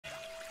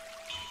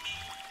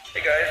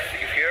Hey guys,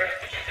 Steve here,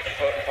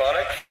 Potent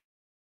Phonics.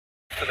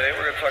 Today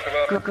we're going to talk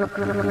about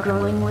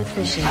Growing with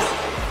fishes.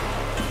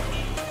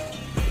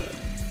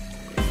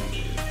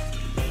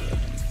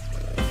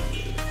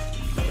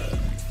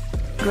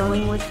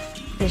 Growing with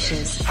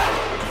fishes.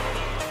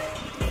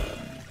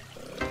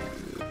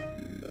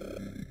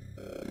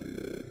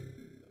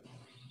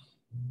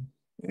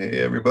 Hey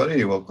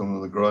everybody, welcome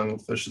to the Growing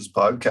with Fishes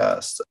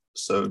podcast,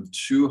 episode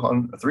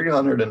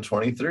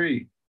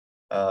 323.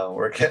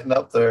 We're getting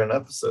up there in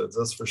episodes,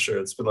 that's for sure.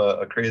 It's been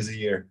a crazy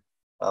year.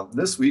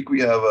 This week we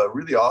have a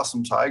really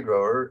awesome Thai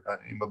grower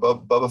named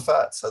Bubba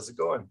Fats. How's it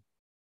going?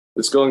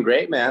 It's going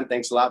great, man.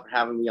 Thanks a lot for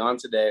having me on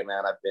today,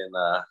 man. I've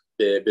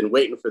been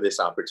waiting for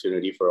this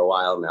opportunity for a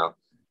while now.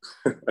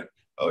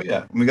 Oh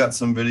yeah, we got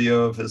some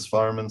video of his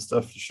farm and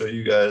stuff to show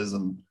you guys,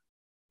 and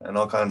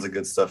all kinds of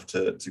good stuff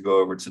to go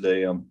over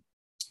today.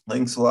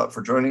 Thanks a lot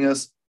for joining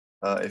us.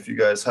 If you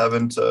guys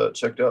haven't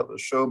checked out the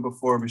show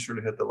before, be sure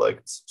to hit the like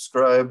and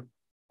subscribe.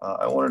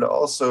 I wanted to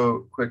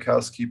also, quick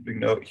housekeeping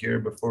note here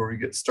before we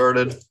get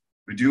started.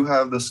 We do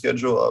have the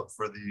schedule up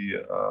for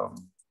the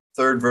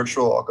third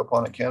virtual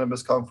aquaponic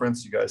cannabis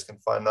conference. You guys can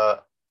find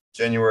that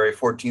January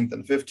 14th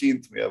and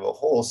 15th. We have a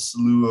whole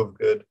slew of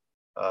good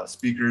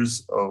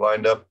speakers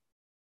lined up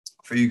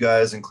for you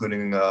guys,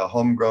 including a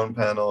homegrown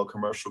panel, a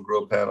commercial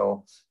grow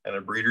panel, and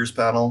a breeders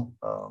panel,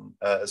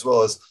 as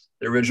well as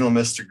the original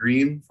Mr.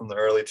 Green from the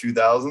early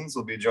 2000s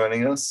will be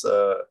joining us.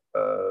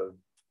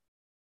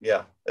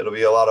 Yeah, it'll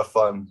be a lot of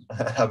fun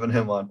having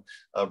him on.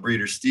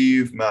 Breeder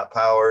Steve, Matt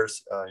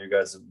Powers, you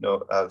guys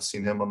have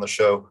seen him on the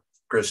show.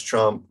 Chris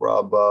Trump,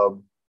 Rob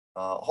Bubb,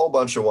 a whole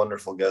bunch of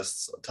wonderful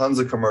guests, tons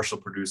of commercial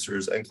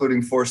producers,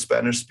 including 4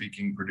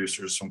 Spanish-speaking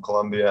producers from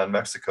Colombia and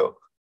Mexico.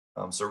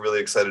 So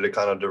really excited to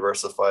kind of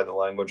diversify the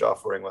language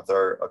offering with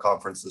our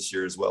conference this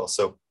year as well.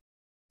 So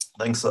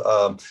thanks.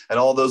 And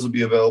all those will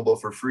be available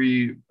for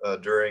free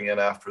during and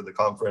after the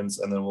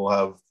conference. And then we'll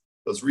have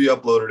those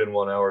re-uploaded in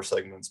 1-hour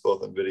segments,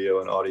 both in video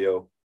and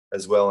audio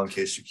as well, in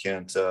case you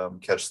can't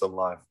catch them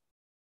live.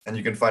 And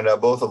you can find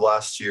out both of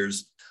last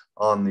year's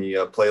on the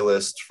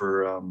playlist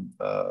for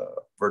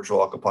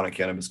Virtual Aquaponic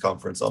Cannabis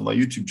Conference on my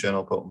YouTube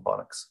channel, Potent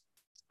Phonics,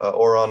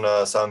 or on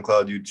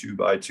SoundCloud, YouTube,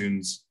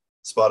 iTunes,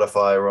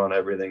 Spotify. We're on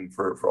everything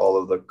for all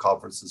of the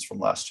conferences from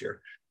last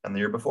year and the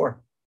year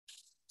before.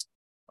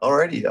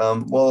 Alrighty.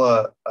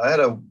 I had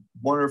a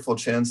wonderful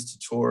chance to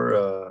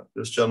tour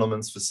this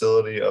gentleman's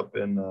facility up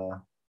in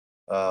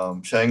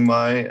Chiang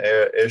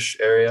Mai-ish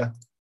area.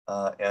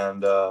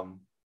 And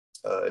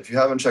if you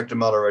haven't checked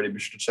him out already, be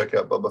sure to check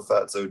out Bubba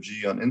Fats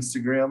OG on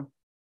Instagram.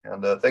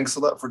 And thanks a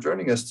lot for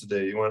joining us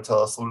today. You want to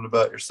tell us a little bit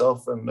about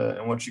yourself and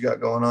what you got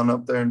going on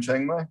up there in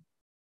Chiang Mai?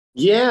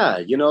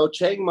 Yeah,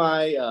 Chiang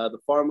Mai, the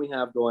farm we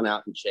have going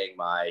out in Chiang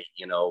Mai,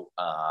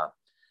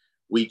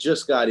 we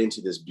just got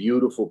into this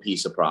beautiful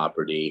piece of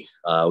property.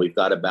 We've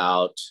got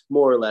about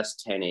more or less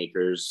 10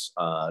 acres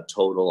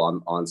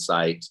total on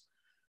site.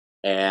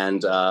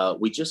 And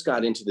we just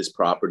got into this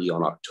property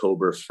on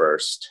October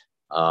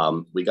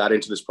 1st. We got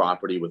into this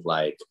property with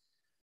I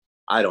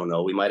don't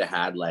know, we might have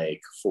had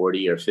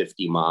 40 or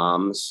 50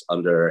 moms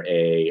under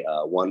a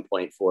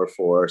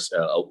 1.44,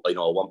 a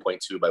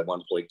 1.2 by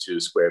 1.2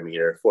 square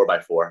meter,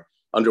 4x4,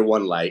 under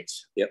one light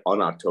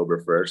on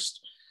October 1st.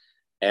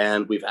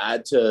 And we've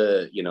had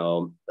to,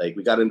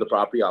 we got into the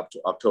property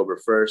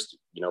October 1st,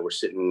 we're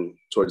sitting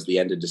towards the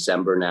end of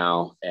December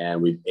now,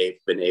 and we've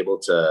been able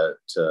to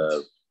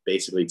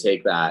basically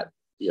take that,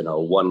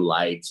 one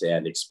light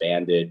and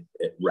expand it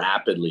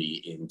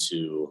rapidly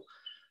into,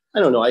 I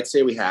don't know, I'd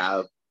say we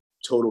have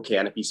total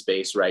canopy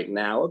space right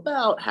now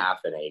about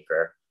half an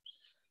acre.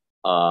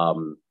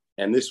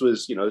 And this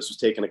was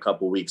taken a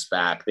couple of weeks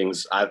back.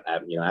 Things,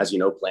 as you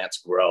know,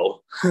 plants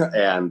grow,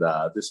 and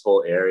this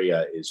whole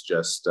area is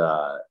just,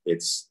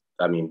 it's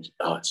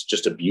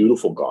just a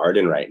beautiful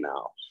garden right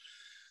now.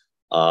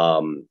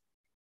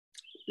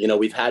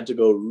 We've had to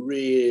go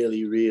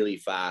really, really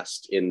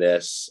fast in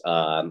this,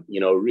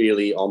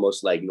 really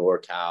almost like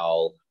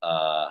NorCal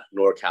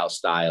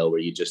style, where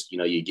you just,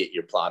 you get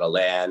your plot of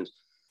land,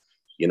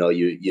 you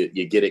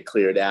get it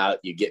cleared out,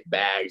 you get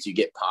bags, you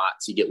get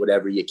pots, you get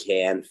whatever you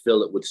can,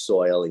 fill it with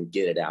soil and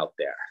get it out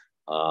there.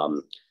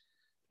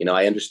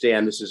 I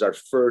understand this is our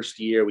first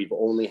year. We've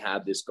only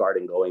had this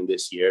garden going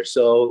this year.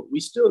 So we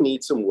still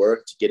need some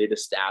work to get it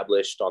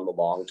established on the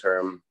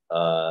long-term,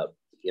 the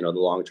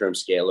long-term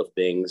scale of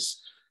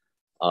things.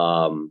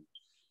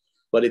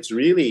 But it's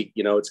really,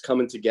 it's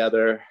coming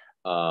together.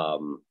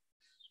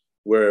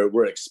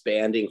 We're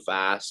expanding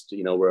fast.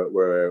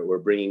 We're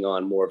bringing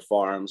on more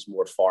farms,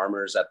 more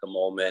farmers at the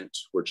moment.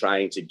 We're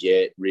trying to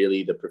get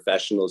really the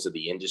professionals of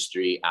the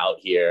industry out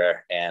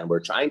here, and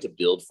we're trying to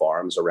build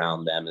farms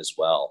around them as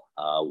well.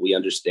 We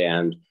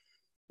understand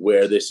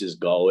where this is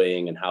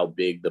going and how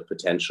big the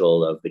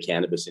potential of the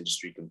cannabis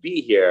industry can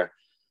be here.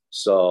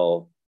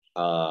 So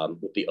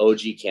with the OG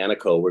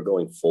Canico, we're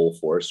going full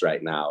force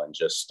right now, and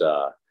just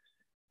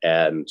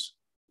and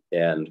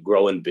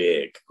growing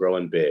big.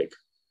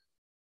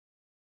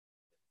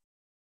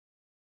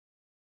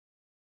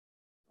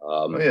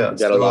 Oh yeah.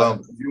 Got a lot.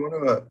 If you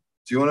want to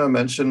Do you want to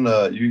mention,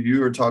 you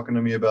were talking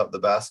to me about the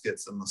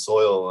baskets and the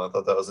soil. I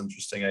thought that was an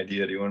interesting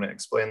idea. Do you want to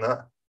explain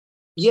that?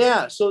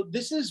 Yeah, so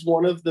this is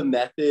one of the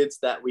methods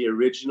that we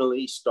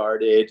originally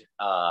started.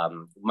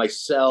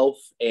 Myself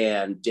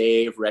and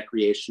Dave,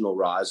 Recreational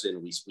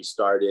Rosin, we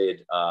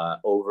started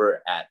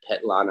over at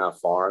Petlana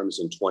Farms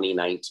in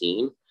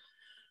 2019.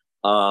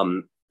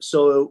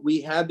 So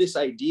we had this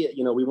idea,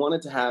 we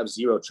wanted to have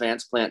zero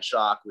transplant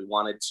shock. We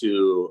wanted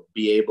to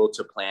be able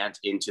to plant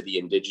into the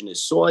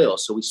indigenous soil.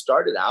 So we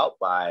started out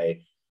by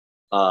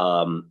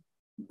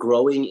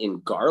growing in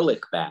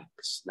garlic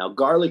bags. Now,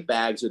 garlic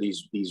bags are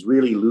these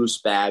really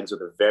loose bags with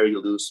a very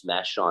loose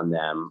mesh on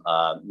them,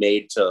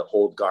 made to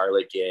hold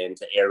garlic in,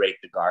 to aerate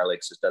the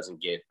garlic so it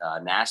doesn't get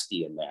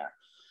nasty in there.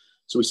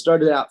 So we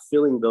started out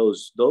filling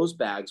those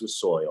bags with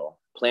soil,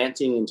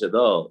 planting into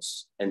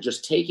those, and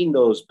just taking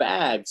those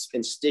bags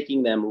and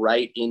sticking them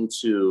right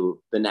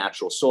into the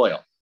natural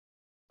soil.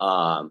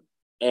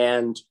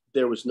 And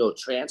there was no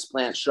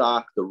transplant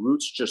shock. The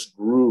roots just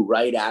grew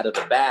right out of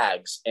the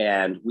bags,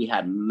 and we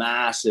had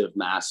massive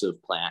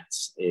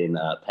plants in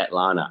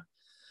Petlana.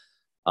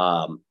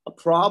 A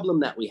problem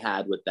that we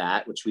had with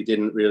that, which we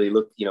didn't really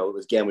look,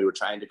 again, we were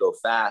trying to go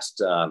fast.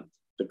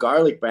 The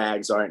garlic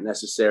bags aren't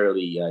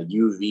necessarily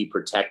UV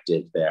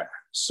protected there.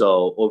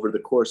 So over the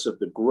course of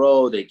the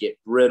grow, they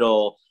get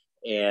brittle,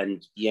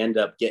 and you end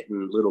up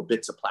getting little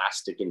bits of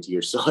plastic into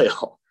your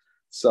soil.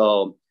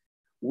 So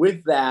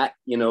with that,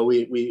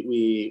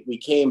 we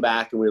came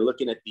back and we were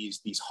looking at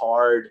these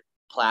hard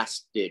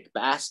plastic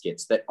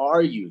baskets that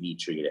are UV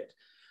treated.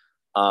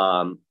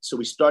 So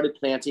we started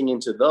planting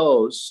into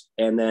those,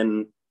 and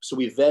then so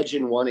we veg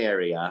in one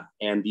area,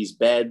 and these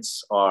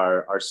beds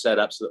are set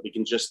up so that we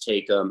can just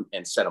take them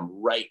and set them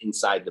right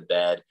inside the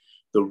bed.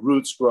 The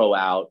roots grow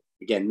out.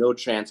 Again, no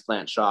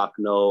transplant shock,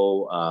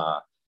 no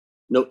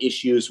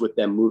issues with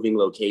them moving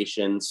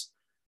locations,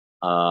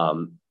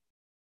 and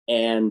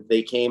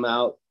they came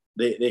out.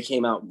 They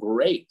came out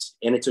great,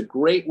 and it's a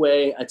great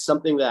way. It's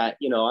something that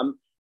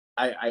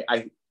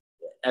I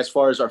as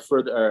far as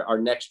our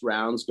next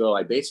rounds go,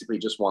 I basically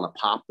just want to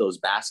pop those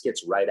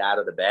baskets right out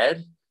of the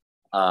bed.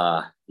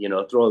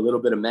 Throw a little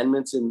bit of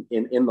amendments in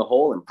the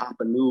hole and pop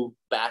a new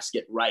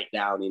basket right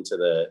down into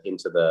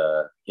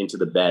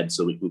the bed,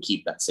 so we can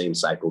keep that same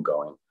cycle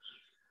going.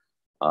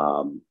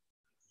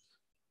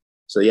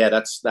 So yeah,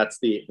 that's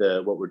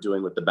the what we're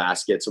doing with the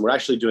baskets, and we're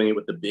actually doing it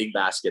with the big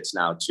baskets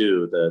now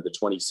too, the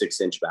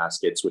 26-inch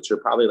baskets, which are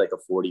probably like a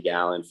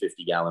 40-gallon,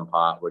 50-gallon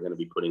pot. We're going to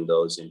be putting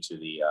those into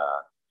the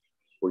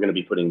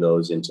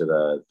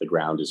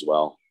ground as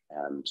well,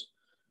 and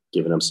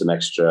giving them some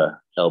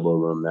extra elbow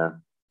room there.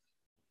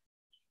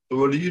 So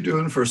what are you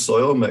doing for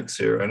soil mix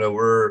here? I know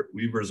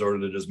we've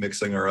resorted to just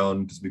mixing our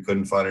own because we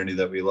couldn't find any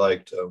that we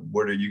liked.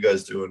 What are you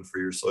guys doing for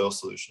your soil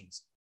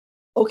solutions?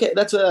 Okay,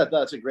 that's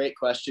a great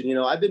question.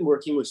 I've been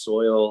working with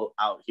soil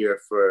out here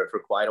for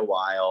quite a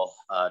while,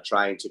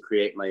 trying to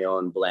create my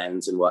own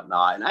blends and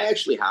whatnot. And I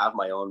actually have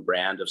my own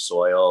brand of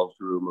soil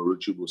through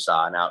Maruchu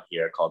Busan out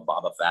here called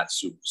Baba Fat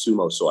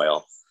Sumo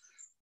Soil.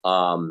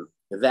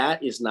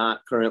 That is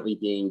not currently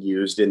being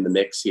used in the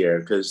mix here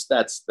because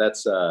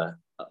that's a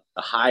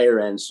higher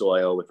end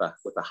soil with a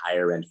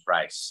higher end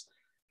price.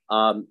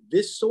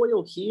 This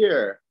soil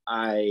here,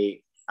 I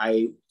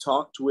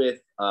talked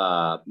with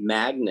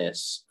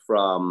Magnus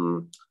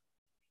from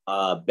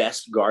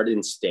Best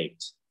Garden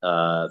State,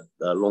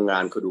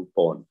 Longan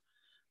Kadupon.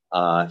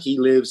 He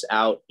lives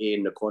out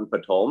in Nakhon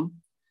Pathom,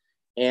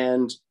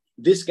 and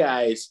this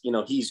guy's,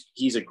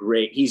 he's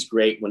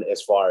great when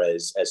as far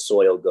as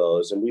soil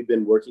goes, and we've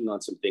been working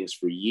on some things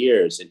for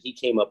years. And he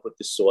came up with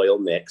the soil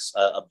mix,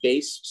 a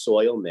base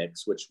soil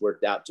mix, which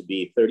worked out to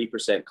be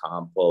 30%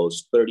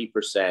 compost,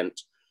 30%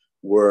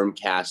 worm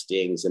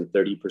castings, and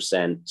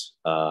 30%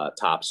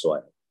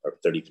 topsoil, or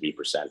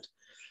 33%.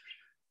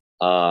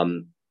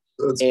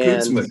 That's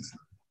good mix.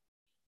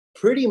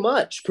 Pretty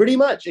much,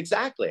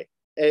 exactly.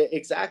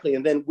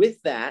 And then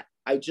with that,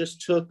 I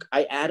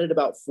added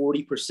about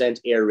 40%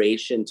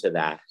 aeration to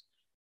that.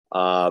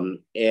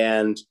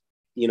 And,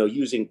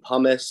 using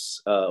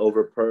pumice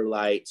over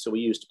perlite. So we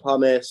used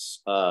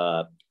pumice,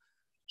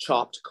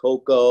 chopped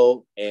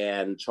cocoa,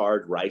 and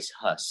charred rice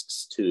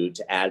husks to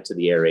add to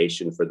the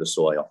aeration for the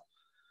soil.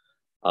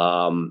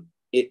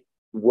 It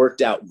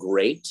worked out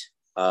great.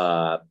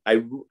 In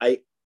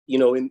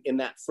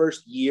that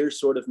first year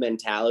sort of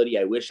mentality,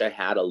 I wish I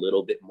had a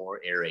little bit more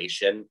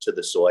aeration to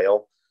the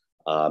soil.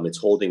 It's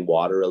holding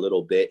water a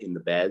little bit in the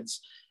beds.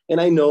 And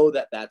I know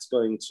that that's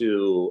going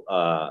to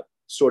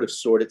sort of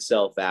sort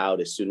itself out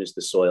as soon as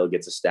the soil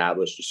gets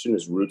established, as soon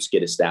as roots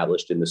get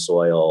established in the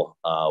soil,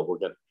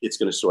 it's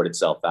going to sort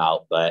itself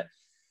out. But,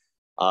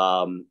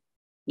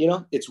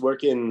 it's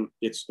working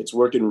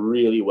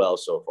really well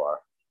so far.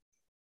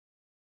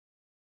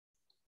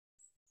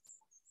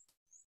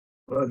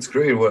 Well, that's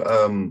great. What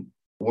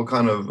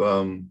kind of,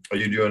 are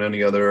you doing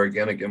any other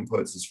organic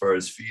inputs as far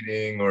as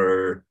feeding,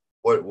 or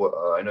what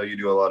I know you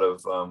do a lot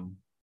of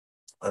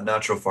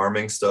natural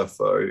farming stuff.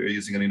 Are you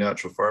using any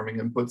natural farming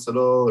inputs at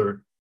all,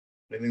 or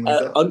anything like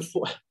that?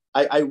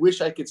 I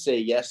wish I could say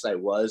yes, I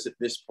was at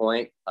this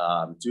point,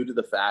 due to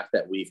the fact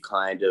that we've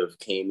kind of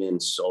came in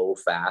so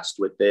fast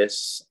with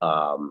this.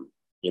 Come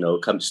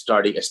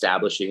starting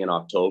establishing in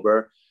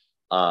October.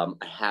 I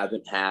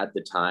haven't had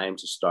the time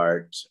to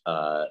start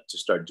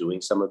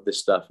doing some of this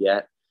stuff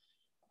yet.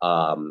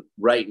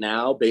 Right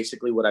now,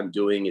 basically what I'm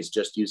doing is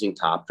just using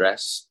Top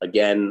Dress.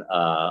 Again,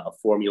 a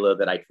formula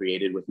that I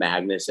created with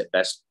Magnus at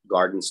Best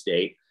Garden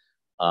State.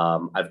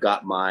 I've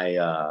got my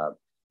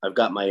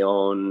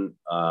own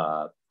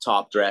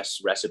Top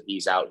Dress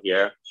recipes out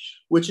here,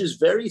 which is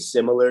very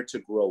similar to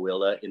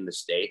Growilla in the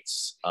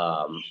States.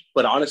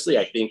 But honestly,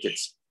 I think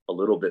it's a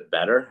little bit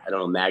better. I don't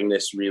know.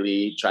 Magnus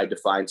really tried to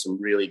find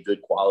some really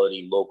good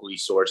quality, locally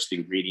sourced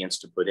ingredients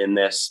to put in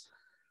this.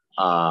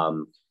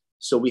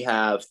 So we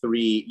have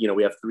three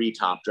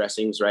top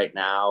dressings right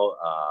now.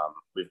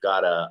 We've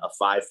got a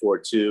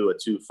 542, a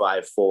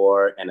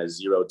 254, and a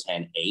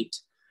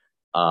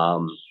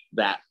 010-8.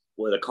 That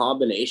with a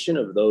combination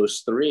of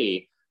those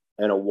three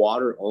and a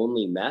water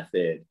only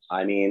method,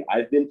 I mean,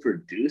 I've been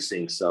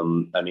producing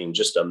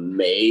just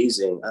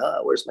amazing,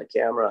 where's my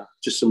camera?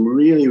 Just some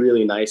really,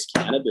 really nice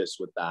cannabis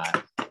with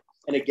that.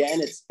 And again,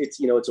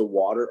 it's a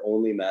water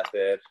only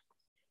method.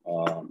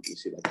 Let me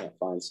see if I can't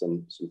find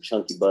some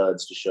chunky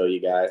buds to show you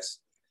guys,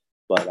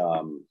 but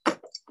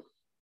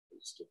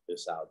let's get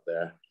this out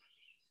there.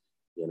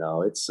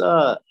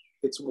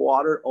 It's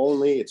water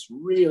only. It's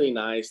really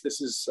nice.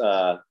 This is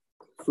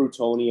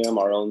Fruitonium,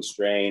 our own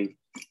strain,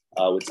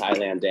 with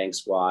Thailand Dank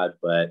Squad,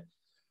 but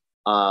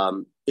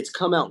it's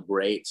come out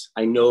great.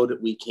 I know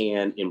that we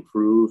can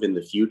improve in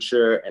the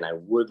future, and I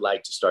would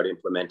like to start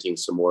implementing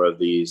some more of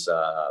these,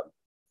 the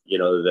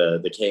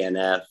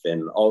KNF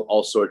and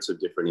all sorts of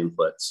different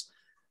inputs.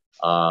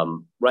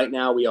 Right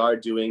now, we are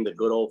doing the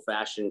good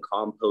old-fashioned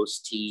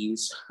compost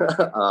teas.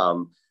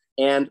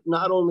 And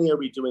not only are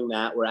we doing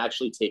that, we're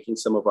actually taking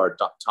some of our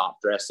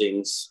top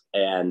dressings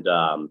and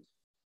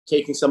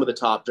taking some of the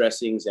top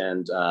dressings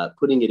and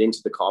putting it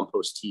into the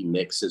compost tea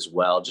mix as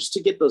well, just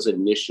to get those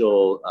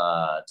initial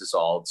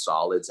dissolved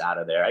solids out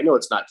of there. I know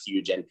it's not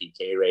huge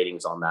NPK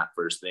ratings on that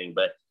first thing,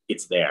 but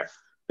it's there.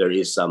 There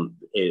is a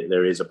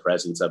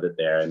presence of it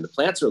there, and the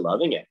plants are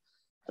loving it.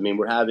 I mean,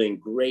 we're having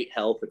great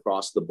health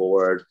across the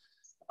board.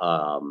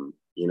 I'm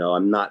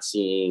not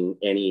seeing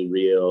any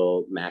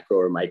real macro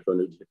or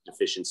micronutrient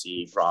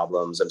deficiency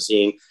problems. I'm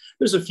seeing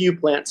there's a few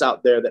plants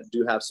out there that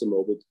do have some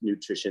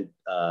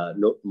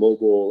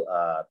mobile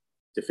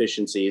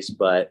deficiencies,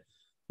 but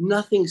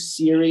nothing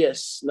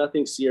serious.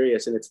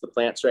 And it's the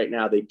plants right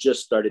now. They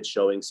just started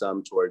showing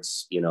some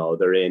towards,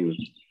 they're in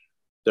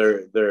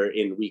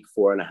week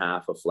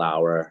 4.5 of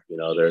flower.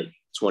 They're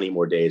 20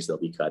 more days they'll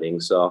be cutting.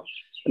 So,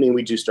 I mean,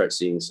 we do start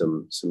seeing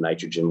some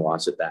nitrogen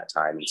loss at that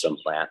time in some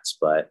plants,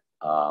 but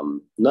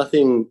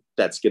nothing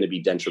that's going to be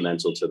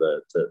detrimental to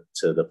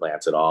the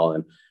plants at all.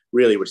 And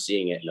really, we're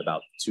seeing it in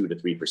about 2 to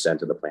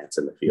 3% of the plants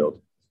in the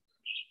field.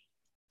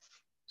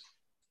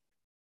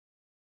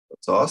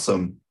 That's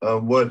awesome.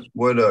 What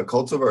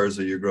cultivars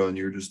are you growing?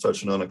 You were just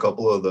touching on a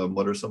couple of them.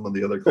 What are some of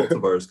the other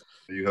cultivars?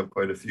 You have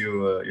quite a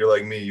few. You're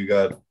like me. You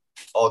got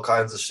all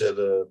kinds of shit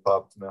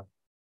popped now.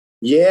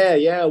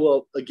 Yeah.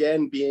 Well,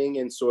 again, being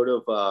in sort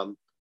of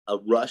a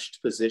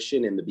rushed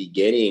position in the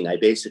beginning, I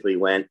basically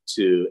went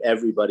to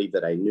everybody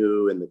that I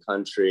knew in the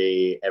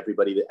country,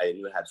 everybody that I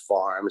knew had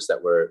farms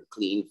that were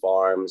clean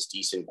farms,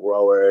 decent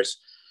growers.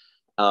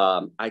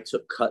 I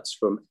took cuts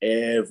from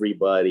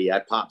everybody. I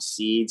popped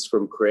seeds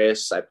from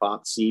Chris. I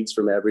popped seeds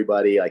from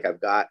everybody.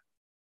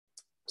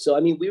 So,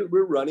 I mean,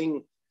 we're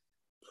running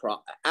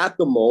at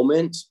the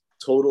moment,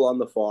 total on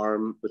the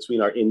farm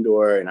between our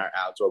indoor and our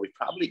outdoor, we've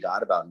probably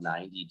got about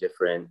 90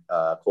 different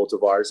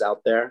cultivars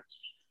out there.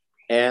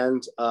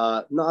 And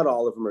not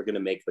all of them are going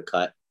to make the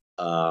cut.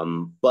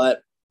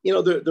 But,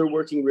 they're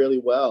working really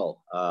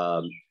well.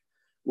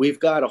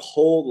 We've got a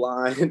whole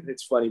line.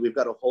 It's funny. We've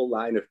got a whole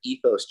line of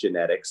Ethos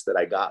genetics that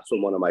I got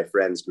from one of my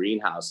friend's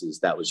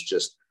greenhouses. That was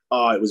just,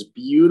 it was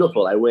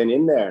beautiful. I went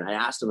in there and I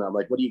asked him, I'm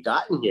like, what do you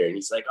got in here? And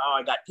he's like,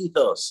 I got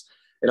Ethos.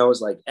 And I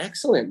was like,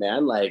 excellent,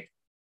 man. Like,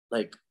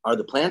 are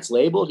the plants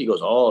labeled? He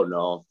goes, oh,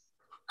 no.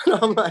 And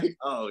I'm like,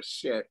 oh,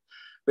 shit.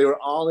 They were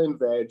all in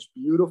veg,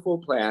 beautiful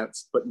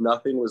plants, but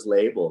nothing was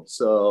labeled.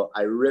 So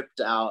I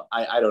ripped out,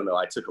 I don't know,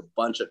 I took a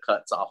bunch of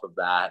cuts off of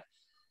that.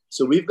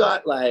 So we've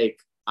got 20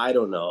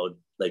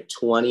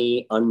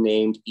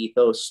 unnamed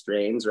Ethos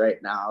strains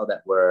right now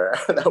that we're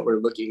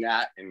looking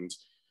at. And,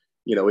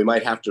 we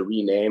might have to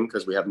rename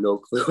because we have no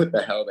clue what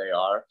the hell they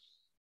are.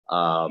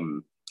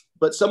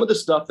 But some of the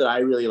stuff that I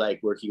really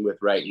like working with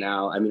right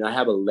now, I mean, I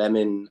have a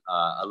lemon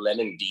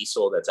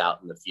diesel that's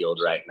out in the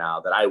field right now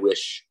that I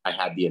wish I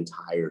had the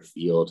entire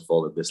field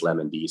full of this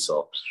lemon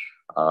diesel.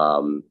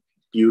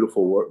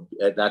 Beautiful work.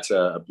 That's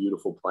a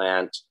beautiful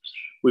plant.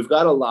 We've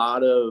got a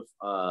lot of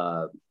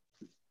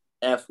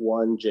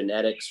F1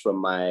 genetics from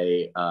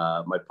my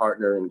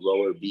partner and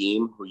grower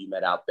Beam, who you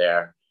met out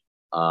there.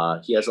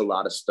 He has a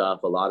lot of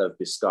stuff, a lot of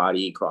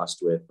biscotti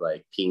crossed with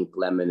like pink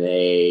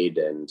lemonade,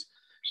 and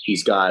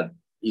he's got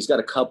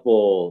a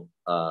couple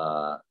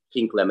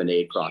pink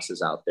lemonade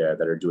crosses out there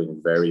that are doing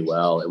very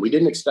well, and we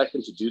didn't expect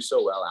them to do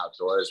so well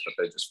outdoors, but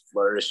they're just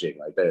flourishing.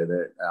 Like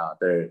they're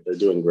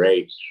doing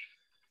great.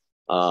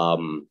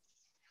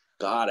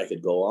 God, I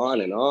could go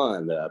on and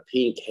on.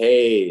 Pink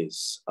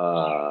haze,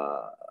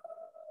 God,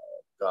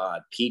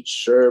 peach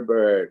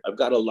sherbet. I've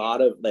got a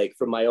lot of, like,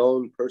 from my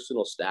own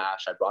personal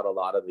stash, I brought a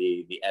lot of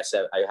the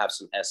SF. I have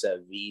some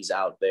SFVs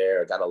out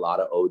there. I got a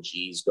lot of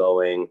OGs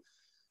going.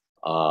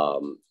 A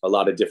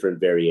lot of different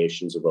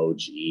variations of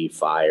OG,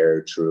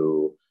 Fire,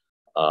 True.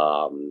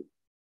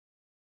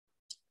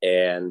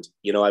 And,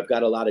 you know, I've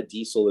got a lot of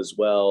diesel as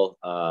well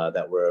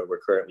that we're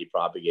currently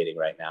propagating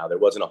right now. There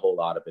wasn't a whole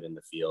lot of it in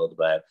the field,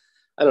 but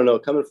I don't know,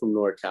 coming from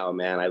NorCal,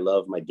 man, I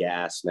love my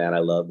gas, man. I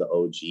love the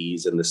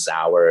OGs and the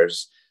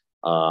sours.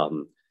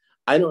 Being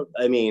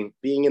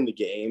in the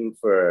game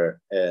for,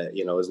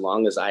 you know, as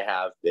long as I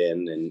have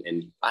been,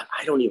 and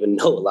I don't even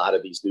know a lot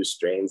of these new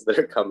strains that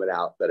are coming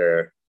out that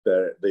are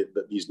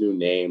these new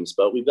names,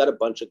 but we've got a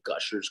bunch of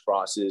Gushers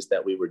crosses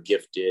that we were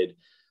gifted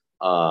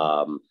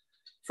from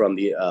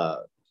the, God,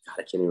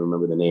 I can't even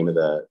remember the name of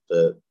the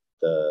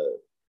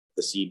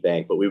seed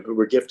bank, but we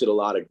were gifted a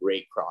lot of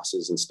great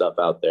crosses and stuff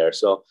out there.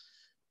 So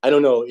I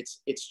don't know.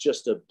 It's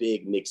just a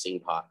big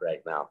mixing pot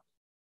right now.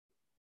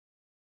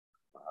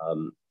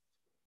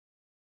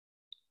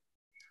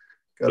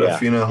 Got a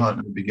pheno hunt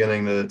in the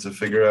beginning to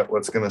figure out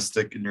what's going to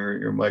stick in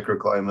your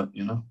microclimate,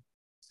 you know?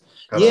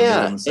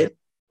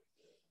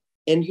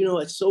 And you know,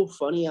 it's so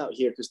funny out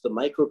here because the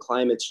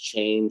microclimates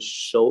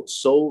change so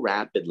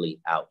rapidly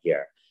out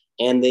here.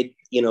 And they,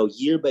 you know,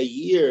 year by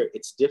year,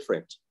 it's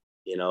different.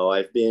 You know,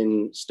 I've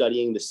been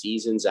studying the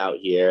seasons out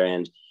here,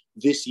 and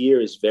this year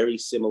is very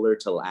similar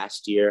to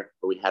last year,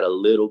 where we had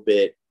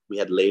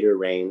later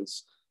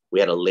rains, we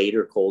had a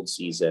later cold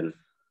season,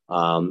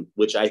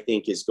 which I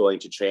think is going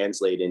to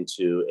translate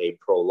into a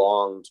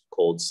prolonged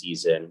cold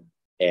season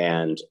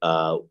and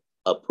a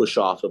push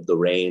off of the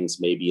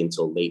rains maybe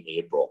until late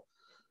April.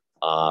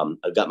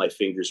 I've got my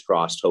fingers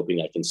crossed,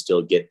 hoping I can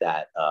still get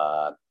that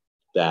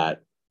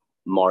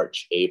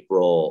March,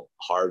 April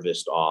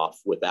harvest off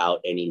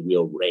without any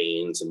real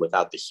rains and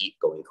without the heat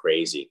going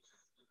crazy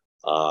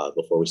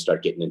before we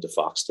start getting into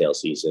foxtail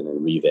season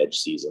and re-veg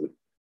season.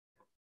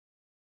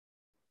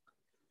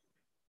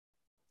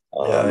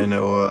 Yeah, I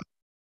know.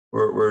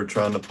 We're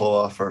trying to pull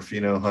off our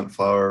pheno hunt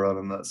flower run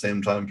in that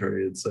same time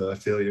period, so I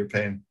feel your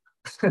pain.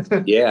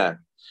 Yeah,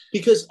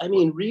 because I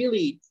mean,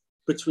 really,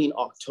 between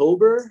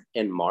October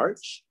and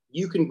March,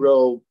 you can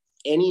grow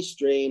any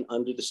strain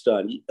under the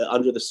sun. You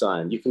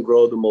can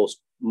grow the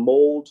most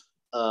mold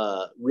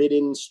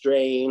ridden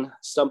strain,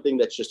 something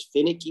that's just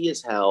finicky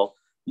as hell.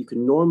 You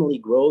can normally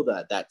grow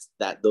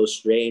those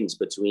strains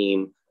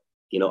between,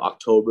 you know,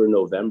 October,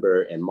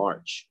 November, and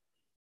March.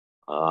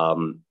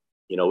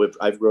 You know,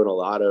 I've grown a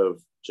lot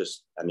of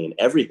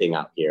everything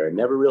out here, and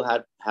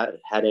never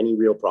had any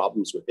real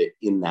problems with it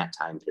in that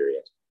time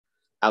period.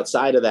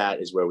 Outside of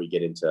that is where we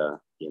get into,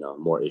 you know,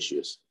 more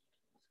issues.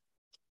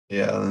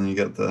 Yeah, and then you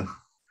get the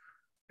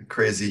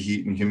crazy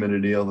heat and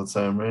humidity all the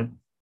time, right?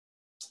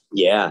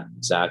 Yeah,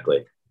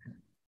 exactly.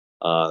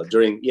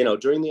 During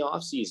the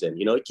off season,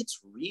 you know, it gets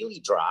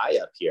really dry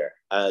up here.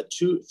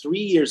 2-3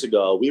 years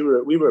ago, we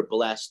were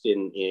blessed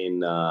in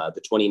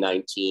the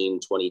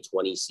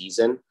 2019-2020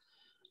 season.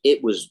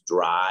 It was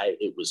dry.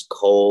 It was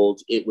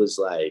cold. It was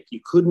like you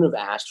couldn't have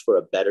asked for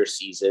a better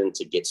season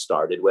to get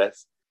started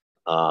with.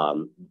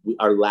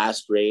 Our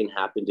last rain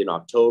happened in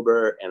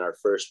October, and our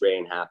first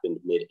rain happened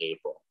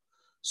mid-April.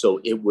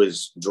 So it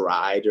was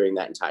dry during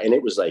that entire, and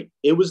it was like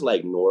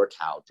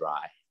NorCal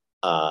dry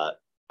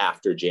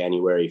after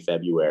January,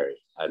 February.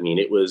 I mean,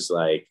 it was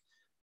like,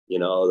 you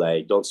know,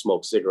 like don't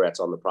smoke cigarettes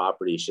on the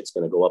property. Shit's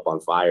going to go up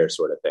on fire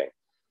sort of thing.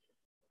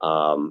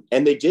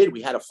 And they did.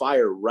 We had a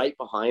fire right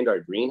behind our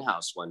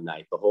greenhouse one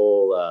night. The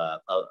whole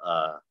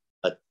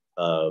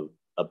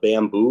a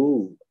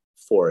bamboo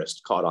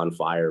forest caught on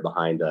fire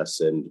behind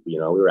us, and you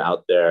know, we were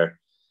out there.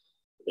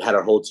 We had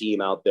our whole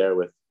team out there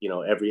with, you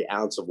know, every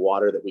ounce of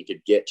water that we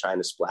could get, trying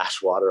to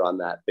splash water on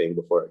that thing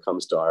before it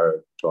comes to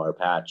our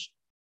patch.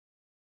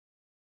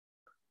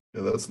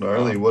 Yeah, that's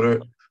gnarly. What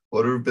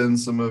have been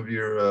some of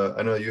your?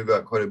 I know you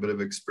got quite a bit of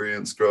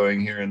experience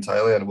growing here in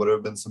Thailand. What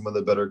have been some of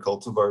the better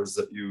cultivars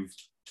that you've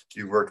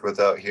worked with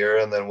out here?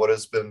 And then what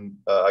has been?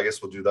 I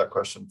guess we'll do that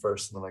question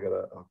first, and then I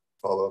gotta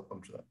follow up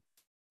on that.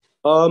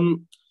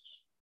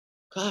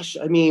 Gosh,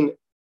 I mean,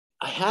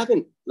 I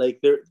haven't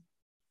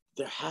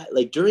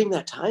during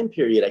that time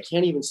period, I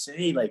can't even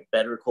say like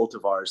better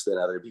cultivars than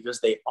other,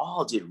 because they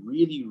all did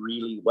really,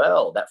 really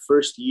well. That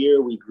first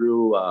year we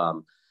grew,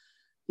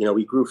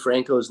 we grew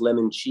Franco's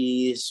lemon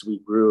cheese. We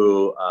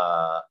grew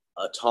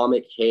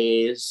Atomic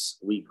Haze.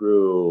 We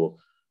grew,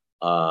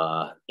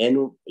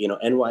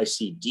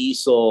 NYC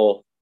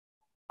Diesel.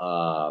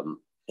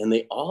 And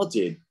they all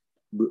did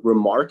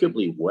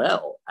remarkably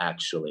well,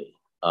 actually.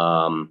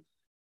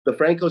 The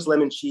Franco's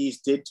lemon cheese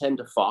did tend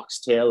to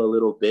foxtail a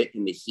little bit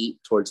in the heat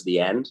towards the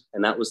end.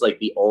 And that was like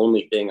the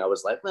only thing I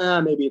was like,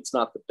 maybe it's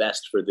not the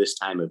best for this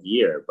time of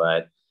year,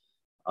 but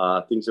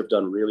things have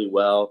done really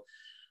well.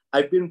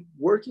 I've been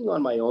working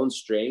on my own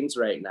strains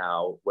right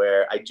now,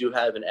 where I do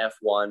have an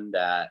F1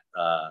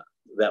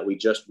 that we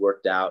just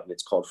worked out, and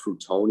it's called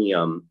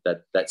Fruitonium.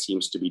 That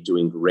seems to be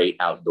doing great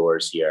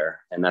outdoors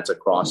here, and that's a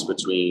cross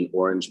between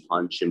Orange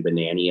Punch and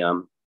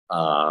Bananium,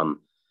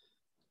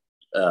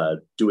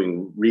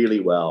 doing really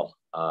well.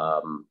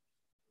 But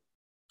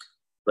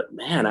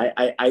man,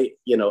 I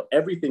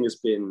everything has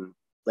been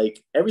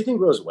like, everything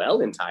grows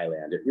well in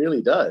Thailand. It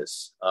really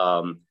does.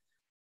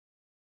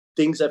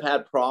 Things I've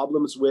had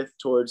problems with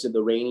towards in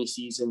the rainy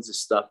seasons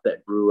is stuff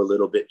that grew a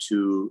little bit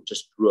too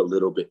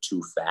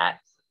fat.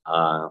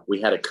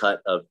 We had a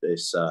cut of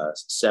this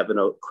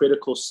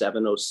critical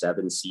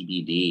 707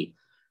 CBD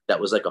that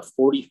was like a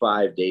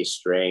 45-day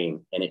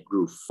strain, and it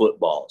grew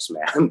footballs,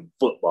 man,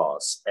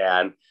 footballs.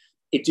 And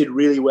it did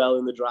really well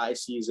in the dry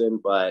season,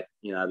 but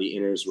the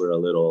inners were a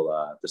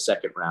little, the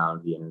second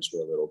round, the inners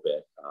were a little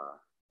bit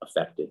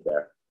affected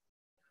there.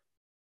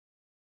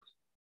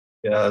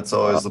 Yeah, it's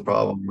always the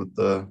problem with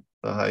the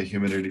high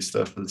humidity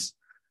stuff, is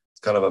it's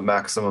kind of a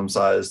maximum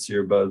size to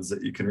your buds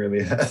that you can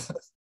really have.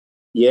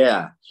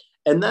 Yeah.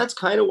 And that's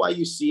kind of why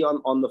you see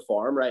on the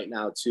farm right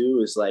now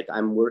too, is like,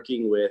 I'm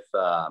working with,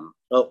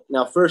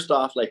 now first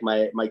off, like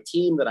my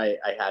team that I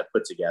had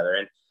put together.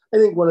 And I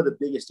think one of the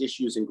biggest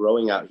issues in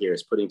growing out here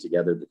is putting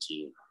together the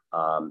team.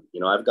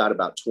 I've got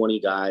about 20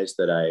 guys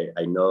that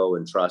I know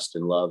and trust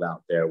and love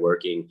out there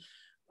working.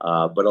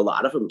 But a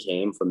lot of them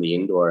came from the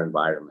indoor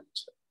environment.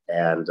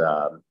 And,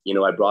 I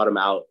brought them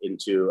out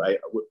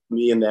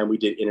me and them, we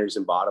did inners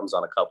and bottoms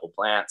on a couple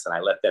plants, and I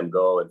let them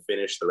go and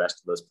finish the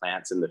rest of those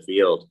plants in the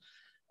field.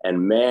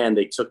 And man,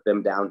 they took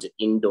them down to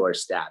indoor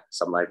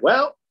status. I'm like,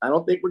 well, I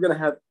don't think we're going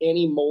to have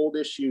any mold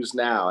issues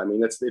now. I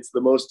mean, it's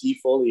the most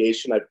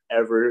defoliation I've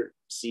ever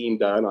seen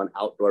done on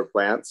outdoor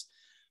plants.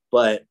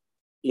 But,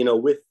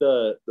 with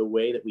the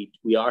way that we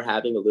are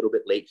having a little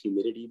bit late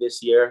humidity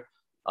this year,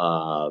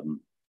 I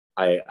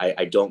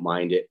don't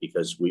mind it,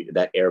 because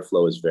that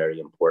airflow is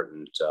very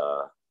important,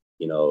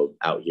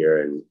 out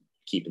here, and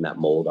keeping that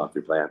mold off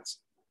your plants.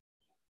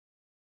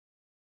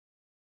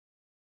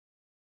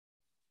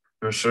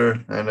 For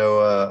sure. I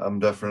know I'm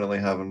definitely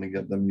having to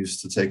get them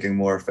used to taking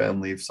more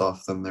fan leaves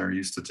off than they're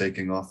used to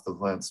taking off the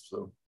plants.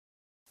 So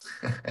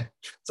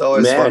it's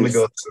always fun to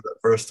go through that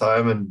first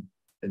time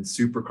and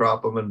super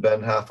crop them and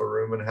bend half a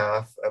room in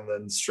half and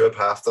then strip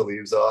half the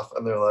leaves off.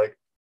 And they're like,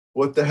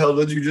 what the hell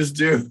did you just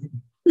do?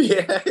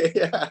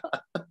 Yeah.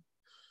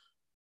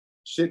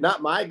 Shit,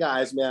 not my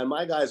guys, man.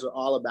 My guys are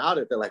all about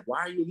it. They're like, why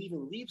are you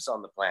leaving leaves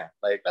on the plant?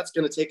 Like, that's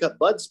going to take up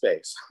bud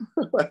space.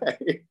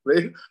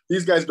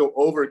 These guys go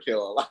overkill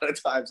a lot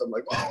of times. I'm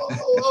like,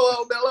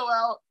 whoa, mellow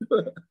out.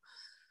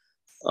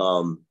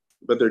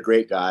 But they're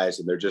great guys,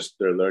 and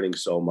they're learning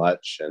so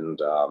much. And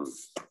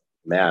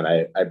man,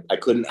 I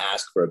couldn't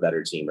ask for a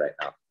better team right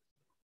now.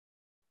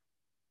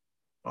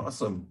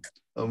 Awesome.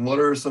 What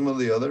are some of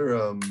the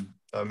other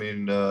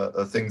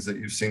things that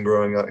you've seen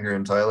growing out here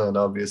in Thailand?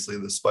 Obviously,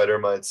 the spider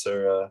mites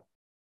are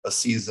a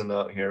season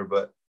out here,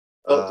 but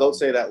don't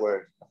say that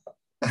word.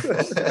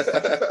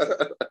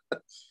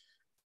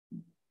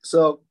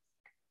 So,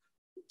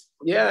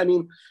 yeah, I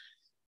mean,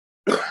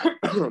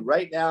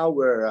 right now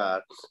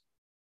we're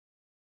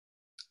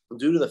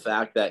due to the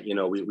fact that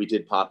we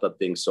did pop up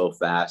things so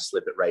fast,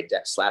 slap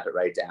it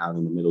right down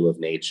in the middle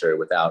of nature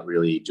without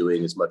really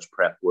doing as much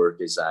prep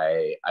work as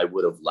I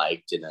would have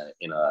liked in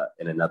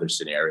another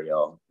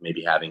scenario.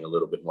 Maybe having a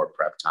little bit more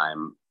prep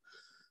time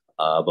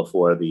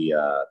before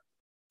the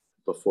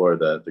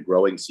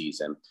growing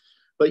season.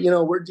 But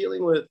we're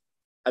dealing with,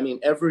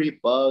 every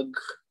bug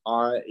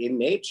in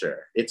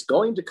nature. It's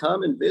going to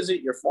come and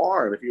visit your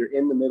farm if you're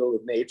in the middle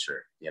of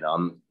nature.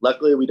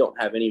 Luckily we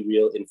don't have any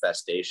real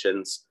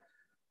infestations.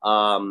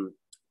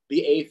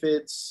 The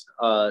aphids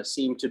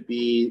seem to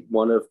be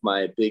one of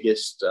my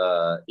biggest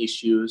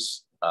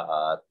issues,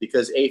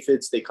 because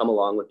aphids, they come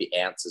along with the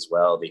ants as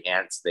well. The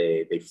ants,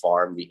 they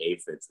farm the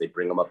aphids. They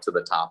bring them up to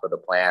the top of the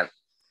plant.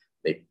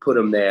 They put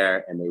them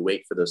there and they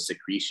wait for those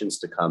secretions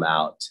to come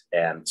out.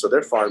 And so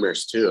they're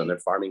farmers too, and they're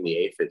farming the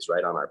aphids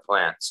right on our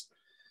plants.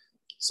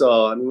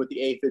 So, with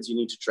the aphids, you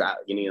need to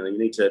you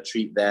need to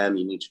treat them.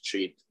 You need to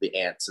treat the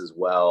ants as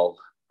well.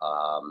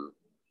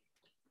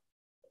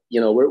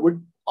 We're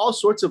all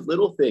sorts of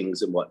little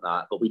things and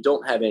whatnot, but we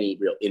don't have any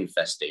real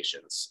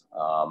infestations.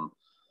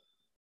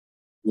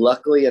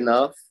 Luckily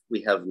enough,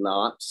 we have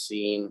not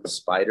seen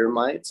spider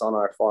mites on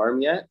our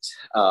farm yet.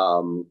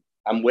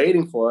 I'm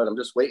waiting for it. I'm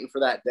just waiting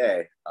for that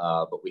day.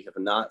 But we have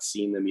not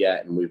seen them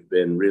yet, and we've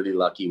been really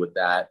lucky with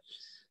that.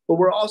 But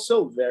we're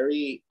also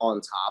very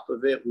on top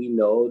of it. We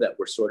know that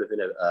we're sort of in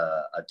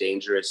a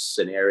dangerous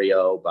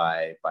scenario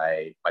by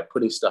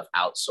putting stuff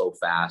out so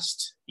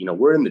fast.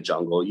 We're in the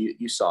jungle.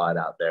 You saw it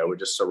out there. We're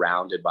just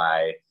surrounded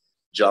by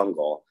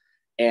jungle.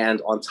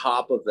 And on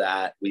top of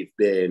that, we've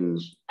been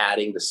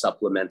adding the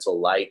supplemental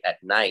light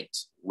at night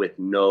with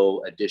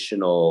no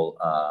additional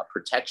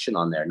protection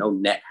on there, no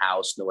net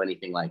house, no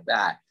anything like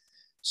that.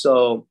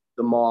 So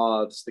the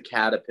moths, the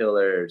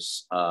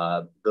caterpillars,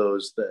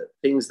 the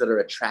things that are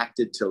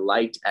attracted to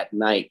light at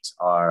night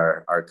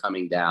are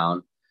coming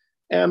down.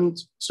 And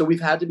so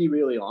we've had to be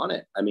really on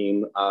it. I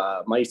mean,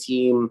 my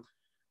team,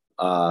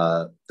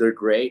 they're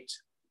great,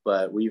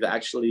 but we've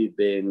actually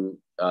been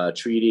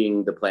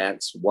treating the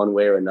plants one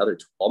way or another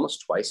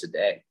almost twice a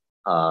day.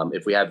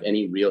 If we have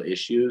any real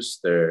issues,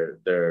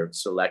 they're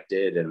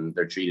selected and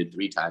they're treated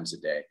 3 times a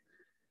day.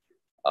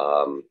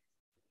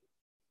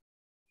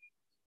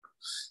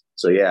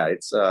 So yeah,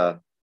 it's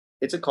a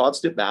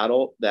constant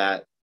battle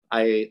that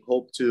I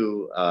hope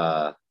to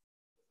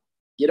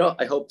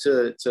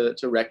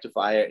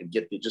rectify it and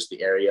get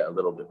the area a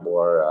little bit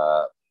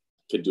more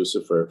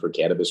conducive for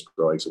cannabis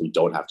growing, so we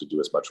don't have to do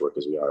as much work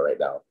as we are right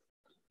now.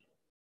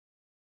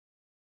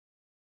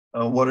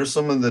 What are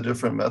some of the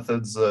different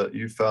methods that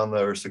you found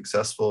that are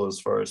successful as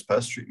far as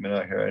pest treatment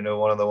out here? I know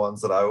one of the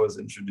ones that I was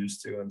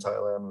introduced to in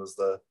Thailand was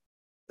the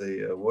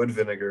wood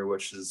vinegar,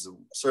 which has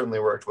certainly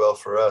worked well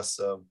for us.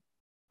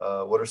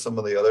 What are some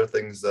of the other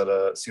things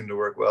that seem to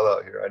work well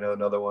out here? I know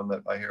another one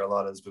that I hear a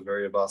lot is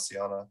Bavaria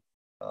bassiana.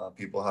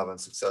 People having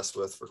success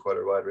with for quite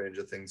a wide range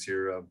of things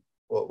here.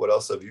 What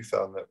else have you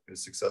found that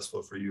is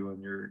successful for you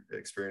and your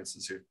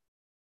experiences here?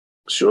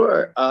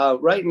 Sure.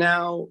 Right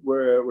now,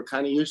 we're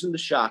kind of using the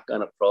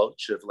shotgun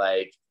approach of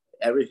like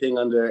everything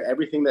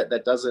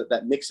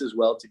that mixes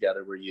well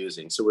together. We're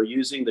using. So we're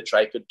using the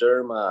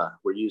trichoderma.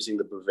 We're using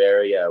the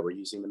Bavaria. We're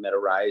using the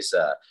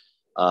Metarrhiza.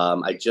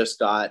 I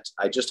just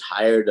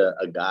hired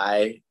a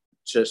guy.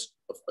 Just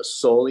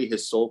solely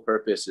his sole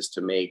purpose is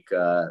to make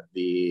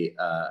the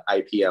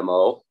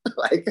IPMO.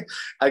 Like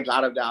I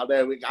got him down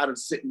there. We got him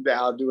sitting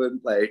down doing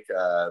like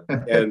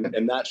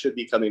and that should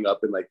be coming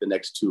up in like the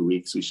next 2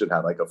 weeks. We should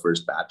have like a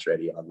first batch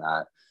ready on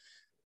that.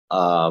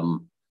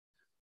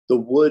 The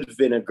wood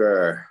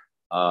vinegar.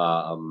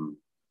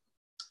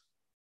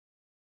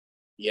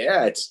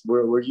 Yeah,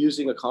 we're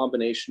using a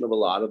combination of a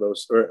lot of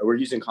those, or we're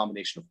using a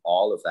combination of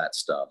all of that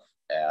stuff,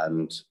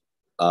 and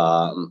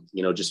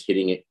just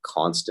hitting it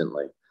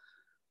constantly.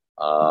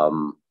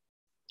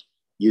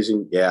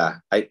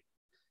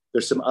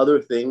 There's some other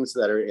things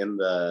that are in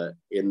the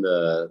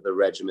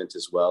regiment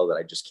as well that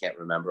I just can't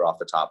remember off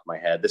the top of my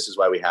head. This is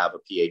why we have a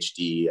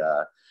PhD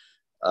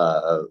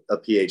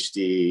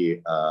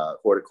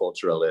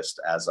horticulturalist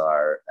as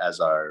our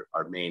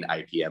main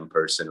IPM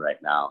person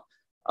right now.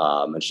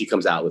 And she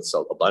comes out with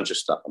a bunch of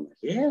stuff. I'm like,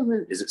 yeah,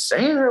 is it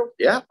safe?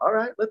 Yeah, all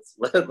right, let's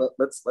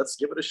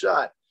give it a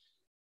shot.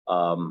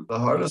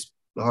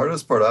 The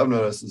hardest part I've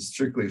noticed is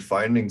strictly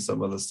finding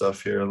some of the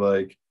stuff here.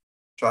 Like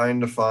trying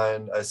to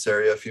find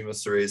Iceria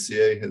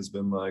fumiceraceae has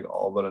been like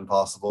all but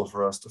impossible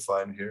for us to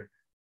find here,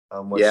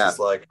 which is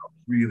like a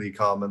really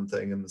common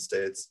thing in the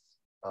States.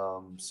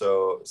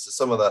 So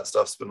some of that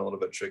stuff's been a little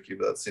bit tricky,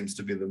 but that seems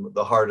to be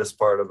the hardest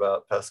part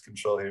about pest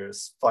control here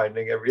is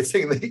finding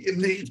everything that you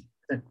need.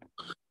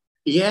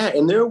 Yeah,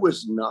 and there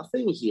was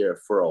nothing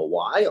here for a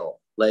while.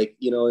 Like,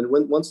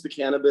 and once the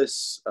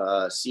cannabis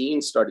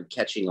scene started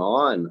catching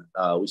on,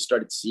 we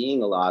started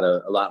seeing a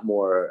lot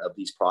more of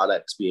these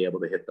products be able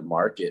to hit the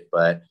market.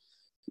 But,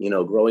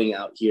 growing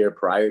out here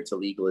prior to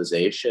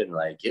legalization,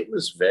 like it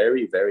was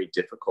very, very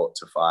difficult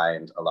to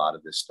find a lot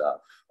of this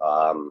stuff.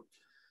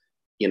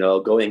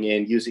 Going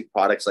in, using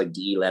products like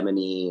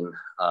D-limonene,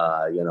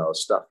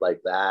 stuff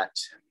like that,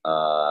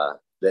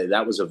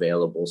 that was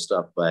available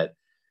stuff. But,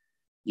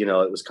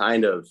 it was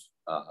kind of...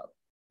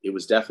 it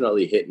was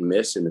definitely hit and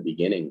miss in the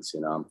beginnings.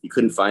 You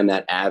couldn't find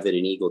that Avid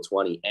and Eagle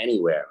 20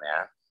 anywhere,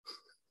 man.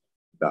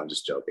 No, I'm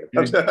just joking.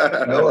 You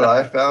know what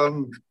I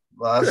found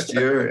last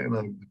year in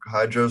a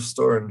hydro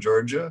store in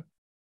Georgia?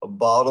 A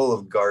bottle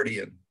of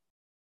Guardian.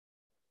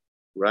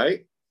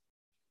 Right?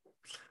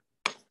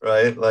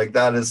 Like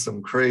that is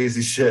some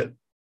crazy shit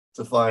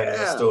to find in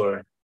a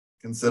store,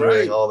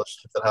 considering all the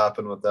shit that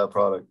happened with that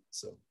product.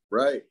 So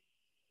right.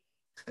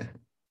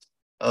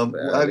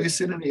 Have you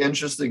seen any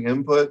interesting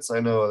inputs?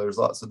 I know there's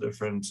lots of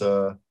different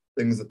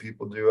things that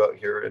people do out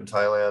here in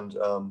Thailand,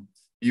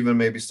 even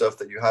maybe stuff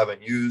that you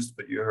haven't used,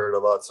 but you heard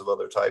of lots of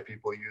other Thai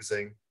people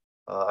using.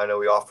 I know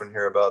we often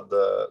hear about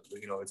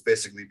it's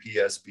basically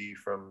PSB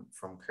from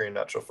Korean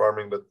Natural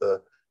Farming, but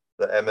the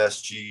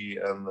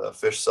MSG and the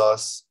fish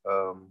sauce,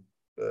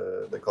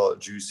 they call it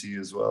juicy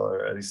as well,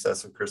 or at least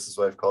that's what Chris's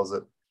wife calls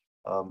it.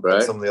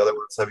 Right. Some of the other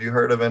ones. Have you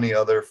heard of any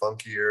other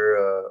funkier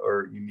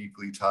or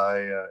uniquely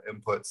Thai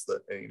inputs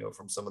that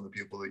from some of the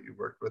people that you've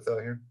worked with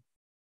out here?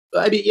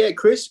 I mean, yeah,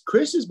 Chris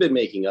has been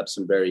making up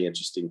some very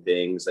interesting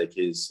things, like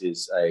his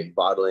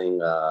bottling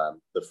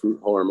the fruit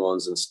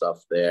hormones and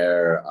stuff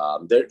there.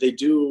 They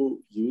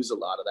do use a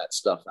lot of that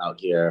stuff out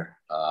here.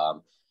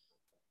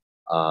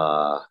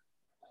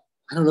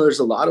 I don't know. There's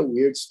a lot of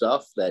weird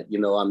stuff that,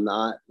 I'm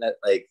not that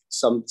like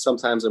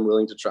sometimes I'm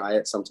willing to try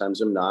it.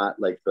 Sometimes I'm not,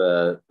 like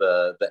the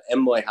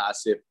Moy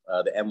Hasip,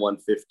 the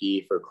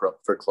M150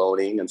 for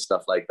cloning and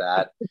stuff like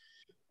that.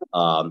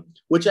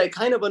 Which I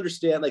kind of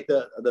understand, like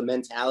the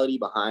mentality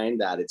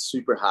behind that. It's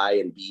super high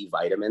in B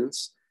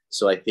vitamins.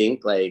 So I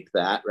think like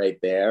that right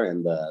there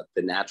and the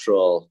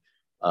natural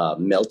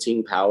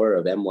melting power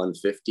of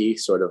M150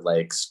 sort of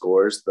like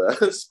scores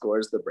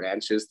the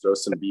branches, throw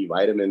some B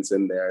vitamins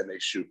in there and they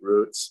shoot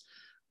roots.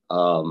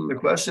 The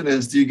question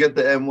is, do you get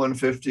the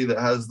M150 that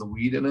has the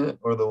weed in it,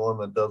 or the one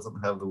that doesn't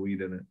have the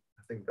weed in it?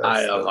 I think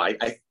that's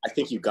I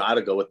think you got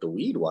to go with the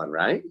weed one,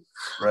 right?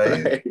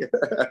 Right.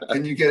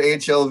 Can you get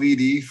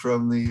HLVD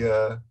from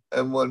the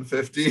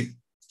M150?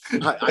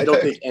 I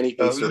don't think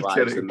anything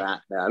survives in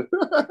that, man.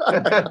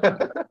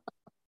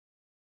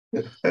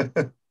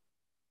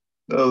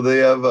 No, they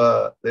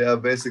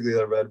have basically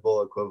a Red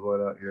Bull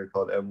equivalent out here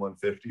called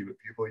M150, but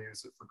people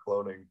use it for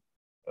cloning,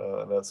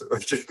 and that's what we're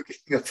joking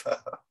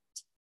about.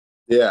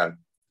 Yeah,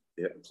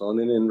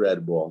 cloning in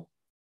Red Bull.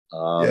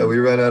 Yeah, we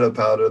ran out of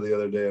powder the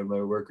other day, and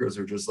my workers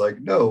are just like,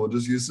 "No, we'll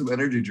just use some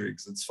energy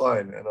drinks. It's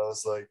fine." And I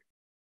was like,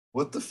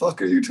 "What the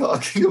fuck are you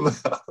talking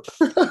about?"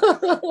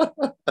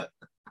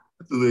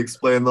 So they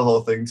explained the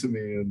whole thing to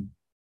me, and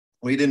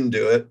we didn't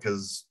do it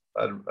because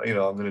I'm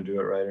going to do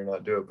it right or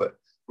not do it, but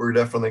we're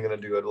definitely going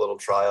to do a little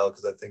trial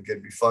because I think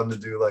it'd be fun to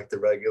do like the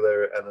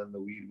regular and then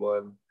the weed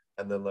one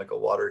and then like a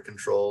water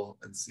control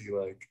and see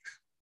like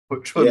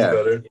which one's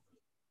better.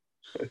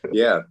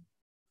 Yeah.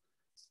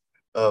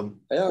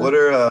 What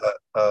are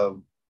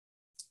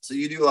so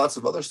you do lots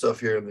of other stuff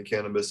here in the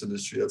cannabis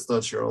industry. That's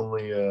not your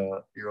only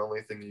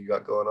thing you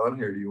got going on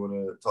here. Do you want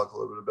to talk a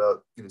little bit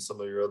about some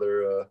of your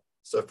other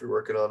stuff you're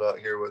working on out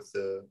here with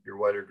your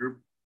wider group?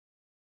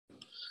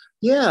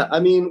 Yeah, I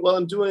mean, well,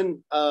 I'm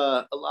doing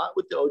a lot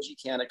with the OG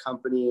Canna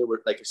Company. We're,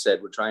 like I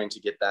said, we're trying to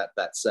get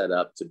that set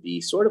up to be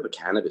sort of a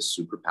cannabis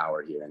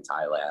superpower here in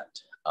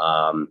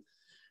Thailand.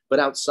 But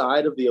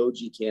outside of the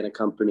OG Canna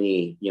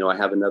Company, I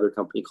have another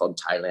company called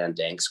Thailand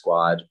Dank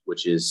Squad,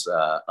 which is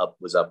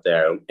was up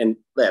there. And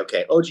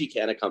okay, OG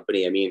Canna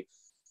Company. I mean,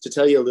 to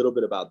tell you a little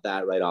bit about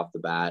that right off the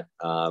bat,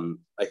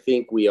 I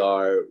think we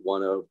are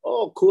one of.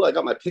 Oh, cool! I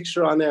got my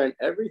picture on there and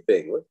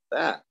everything. Look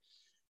at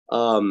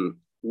that.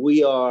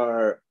 We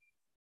are.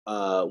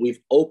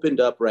 We've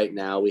opened up right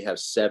now. We have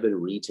 7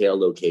 retail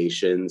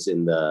locations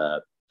in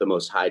the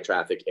most high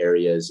traffic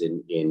areas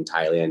in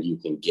Thailand you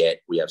can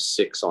get. We have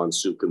 6 on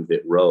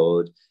Sukhumvit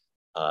Road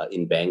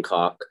in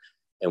Bangkok.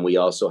 And we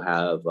also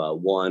have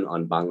 1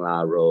 on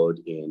Bangla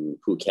Road in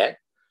Phuket.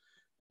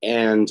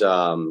 And,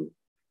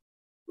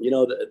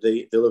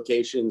 the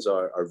locations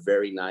are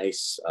very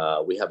nice.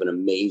 We have an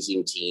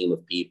amazing team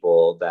of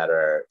people that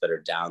are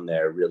down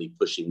there really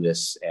pushing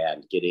this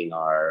and getting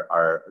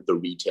the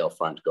retail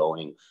front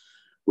going.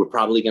 We'll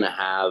probably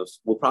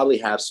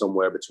have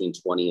somewhere between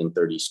 20 and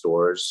 30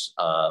 stores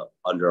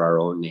under our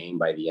own name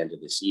by the end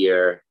of this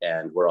year.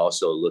 And we're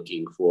also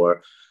looking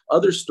for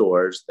other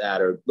stores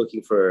that are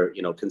looking for,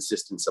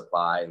 consistent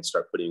supply and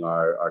start putting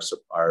our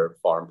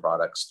farm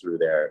products through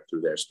their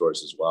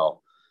stores as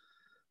well.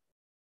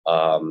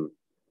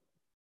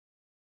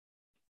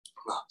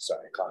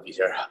 Sorry, coffee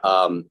here.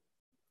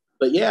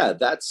 But yeah,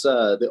 that's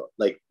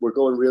we're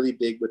going really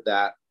big with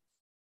that.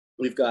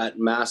 We've got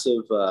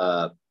massive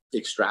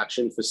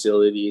extraction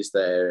facilities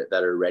that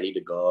are ready to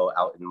go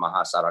out in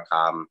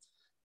Mahasarakam.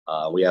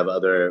 We have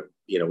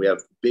we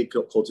have big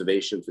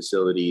cultivation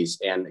facilities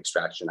and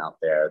extraction out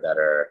there that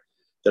are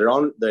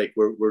on,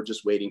 we're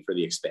just waiting for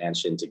the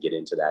expansion to get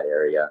into that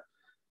area.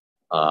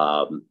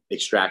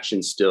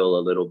 Extraction still a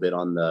little bit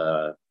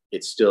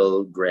it's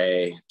still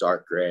gray,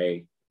 dark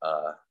gray,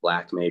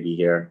 black maybe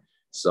here.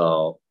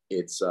 So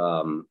it's,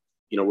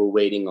 we're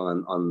waiting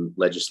on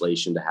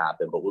legislation to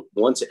happen, but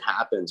once it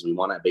happens, we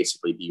want to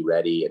basically be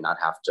ready and not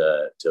have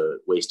to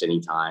waste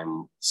any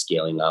time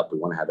scaling up. We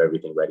want to have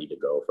everything ready to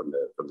go from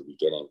the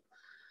beginning.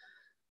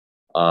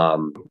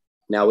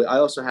 Now I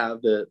also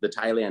have the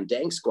Thailand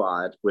Dank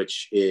Squad,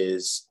 which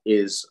is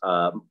it's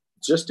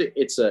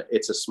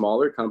a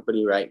smaller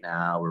company right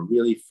now. We're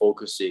really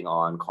focusing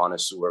on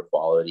connoisseur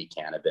quality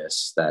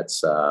cannabis.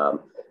 That's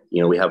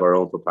we have our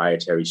own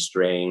proprietary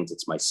strains.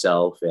 It's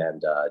myself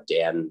and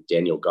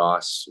Daniel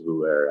Goss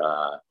who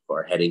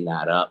are heading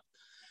that up.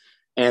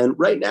 And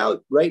right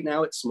now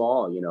it's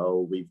small.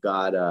 We've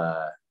got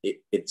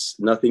it's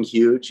nothing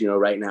huge.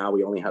 Right now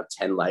we only have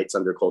 10 lights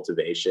under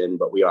cultivation,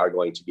 but we are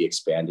going to be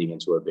expanding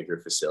into a bigger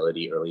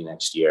facility early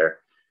next year.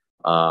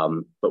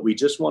 But we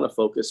just want to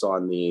focus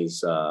on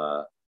these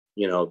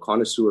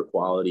connoisseur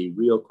quality,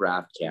 real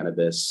craft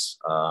cannabis,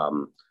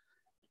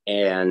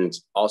 and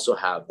also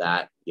have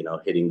that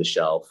hitting the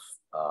shelf.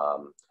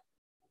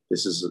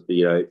 This is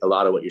a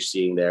lot of what you're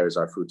seeing there is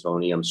our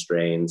Fruitonium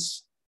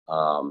strains,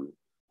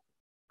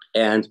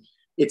 and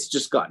it's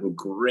just gotten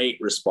great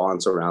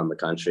response around the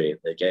country.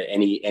 Like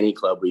any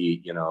club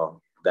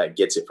that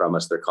gets it from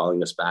us, they're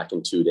calling us back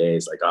in 2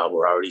 days like, oh,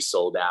 we're already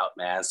sold out,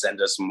 man,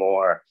 send us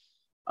more.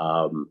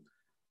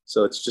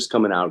 So it's just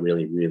coming out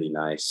really, really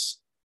nice.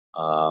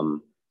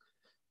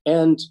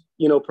 And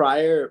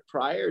prior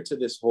to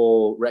this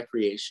whole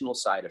recreational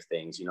side of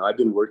things, I've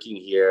been working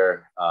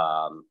here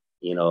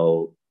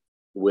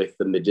with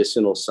the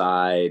medicinal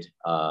side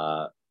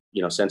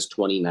since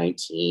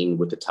 2019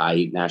 with the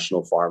Thai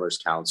National Farmers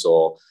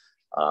Council.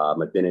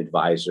 I've been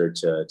advisor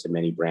to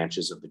many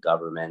branches of the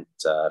government.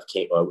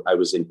 I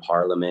was in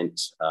Parliament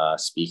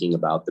speaking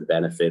about the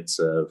benefits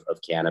of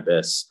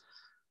cannabis.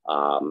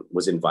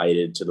 Was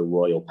invited to the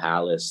royal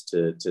palace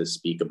to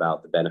speak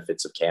about the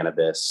benefits of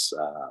cannabis,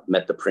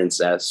 met the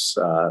princess,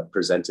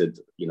 presented,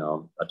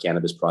 a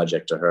cannabis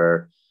project to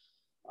her,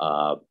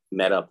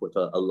 met up with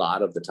a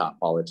lot of the top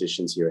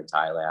politicians here in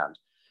Thailand,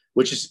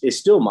 which is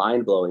still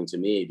mind blowing to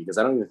me because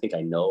I don't even think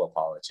I know a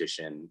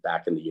politician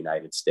back in the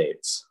United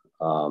States.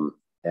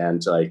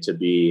 And like to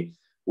be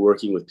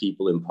working with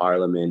people in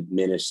parliament,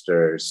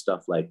 ministers,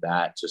 stuff like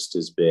that just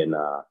has been,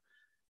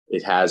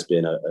 it has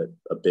been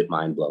a bit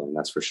mind blowing,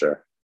 that's for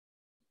sure.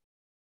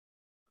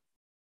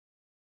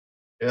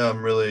 Yeah,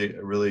 I'm really,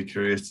 really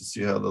curious to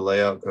see how the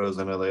layout goes.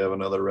 I know they have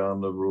another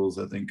round of rules,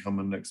 I think,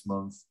 coming next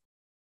month,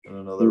 and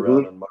another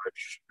round in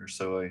March or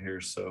so, I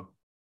hear. So,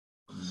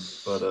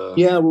 but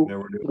yeah,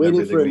 we're doing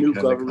waiting for a new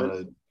to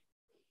government.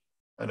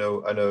 I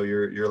know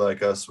you're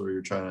like us, where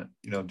you're trying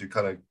to, do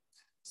kind of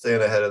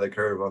staying ahead of the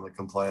curve on the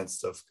compliance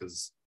stuff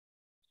because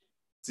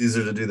it's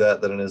easier to do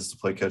that than it is to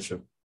play catch up.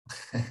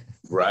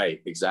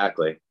 Right,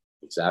 exactly.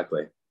 So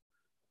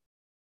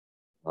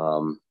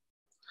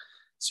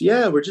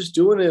yeah, we're just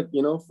doing it,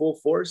 full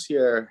force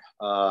here.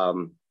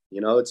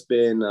 It's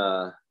been,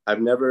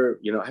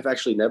 I've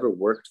actually never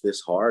worked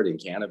this hard in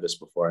cannabis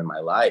before in my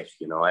life.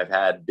 I've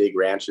had big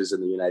ranches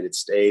in the United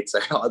States,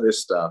 all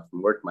this stuff,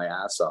 and worked my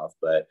ass off,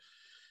 but,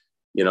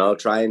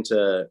 trying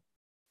to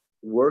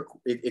work,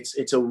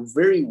 it's a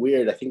very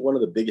weird, I think one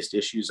of the biggest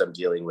issues I'm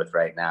dealing with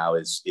right now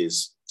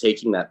is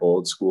taking that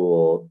old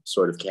school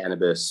sort of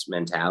cannabis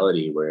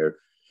mentality where,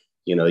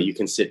 you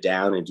can sit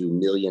down and do $1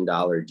 million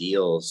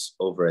deals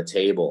over a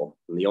table.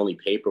 And the only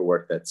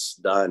paperwork that's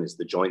done is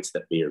the joints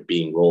that are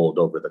being rolled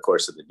over the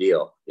course of the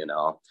deal,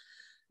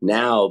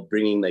 Now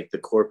bringing like the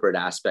corporate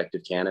aspect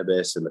of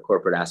cannabis and the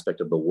corporate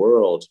aspect of the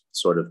world,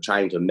 sort of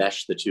trying to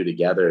mesh the two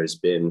together has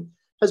been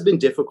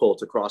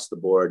difficult across the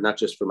board, not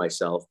just for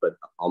myself, but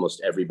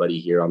almost everybody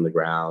here on the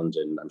ground.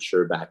 And I'm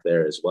sure back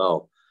there as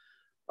well.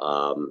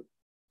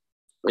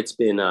 It's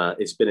been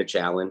a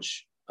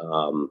challenge,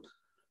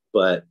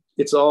 but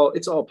it's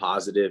all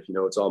positive.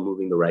 It's all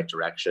moving the right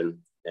direction,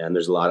 and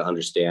there's a lot of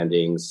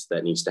understandings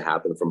that needs to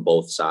happen from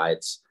both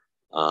sides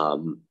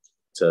to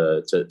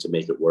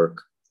make it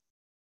work.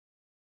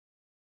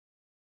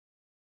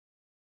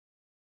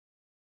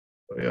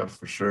 Yeah,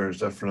 for sure. It's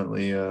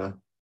definitely an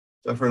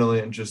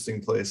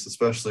interesting place,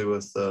 especially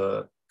with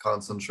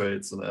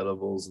concentrates and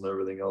edibles and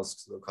everything else,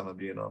 because they're kind of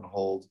being on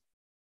hold.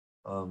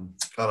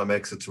 Kind of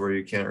makes it to where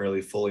you can't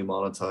really fully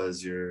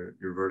monetize your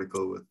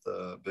vertical with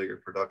bigger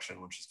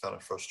production, which is kind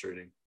of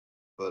frustrating.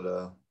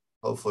 But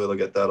hopefully they'll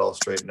get that all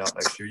straightened out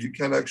next year. You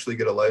can actually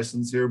get a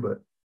license here,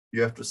 but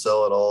you have to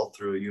sell it all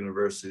through a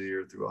university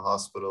or through a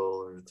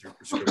hospital or through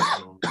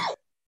prescription,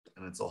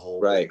 and it's a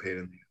whole pain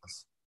in the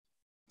ass.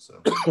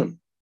 So.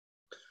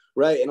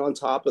 Right. And on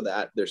top of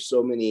that, there's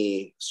so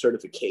many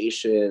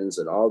certifications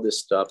and all this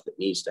stuff that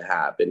needs to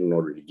happen in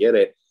order to get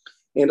it.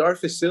 And our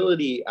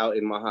facility out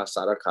in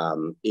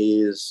Mahasarakam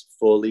is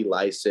fully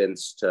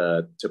licensed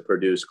to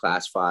produce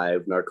Class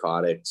 5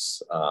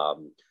 narcotics.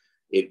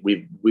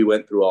 We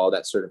went through all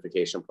that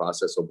certification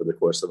process over the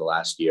course of the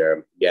last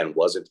year. Again,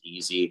 wasn't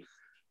easy,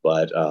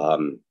 but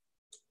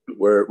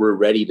we're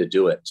ready to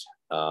do it.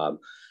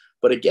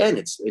 But again,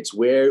 it's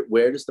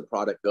where does the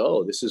product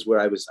go? This is where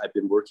I've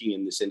been working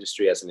in this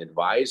industry as an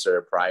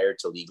advisor prior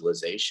to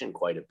legalization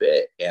quite a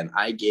bit. And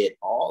I get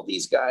all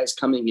these guys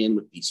coming in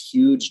with these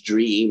huge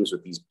dreams,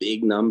 with these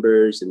big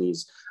numbers and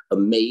these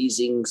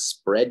amazing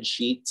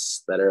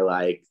spreadsheets that are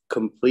like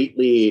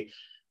completely,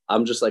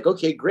 I'm just like,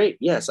 okay, great.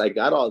 Yes, I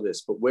got all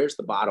this, but where's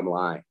the bottom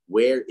line?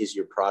 Where is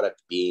your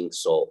product being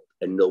sold?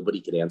 And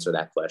nobody could answer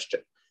that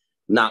question.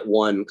 Not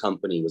one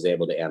company was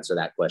able to answer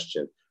that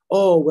question.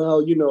 Oh,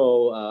 well,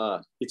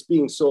 it's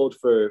being sold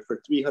for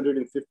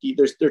 350.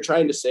 They're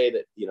trying to say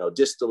that,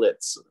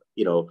 distillates,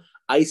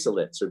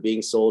 isolates are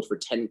being sold for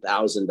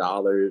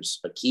 $10,000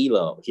 a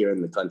kilo here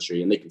in the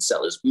country, and they can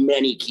sell as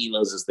many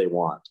kilos as they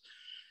want.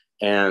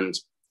 And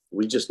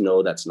we just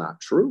know that's not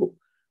true.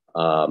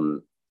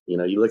 You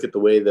look at the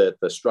way that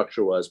the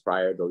structure was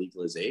prior to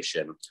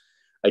legalization.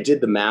 I did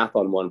the math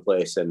on one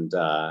place, and,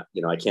 I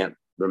can't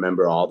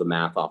remember all the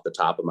math off the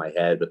top of my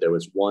head, but there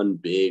was one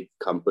big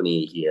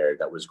company here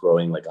that was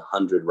growing like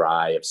 100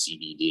 rye of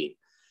CBD.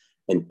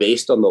 And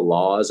based on the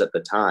laws at the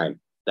time,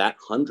 that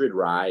 100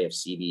 rye of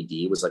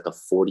CBD was like a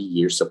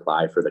 40-year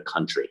supply for the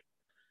country.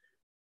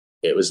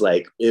 It was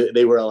like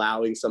they were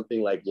allowing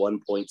something like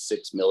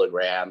 1.6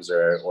 milligrams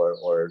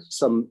or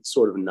some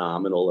sort of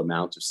nominal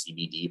amount of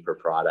CBD per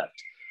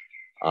product.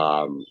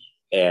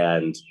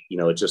 And,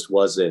 it just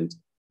wasn't.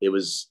 It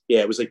was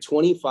like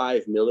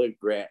 25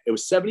 milligrams. It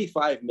was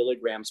 75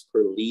 milligrams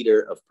per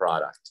liter of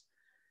product.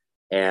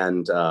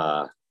 And,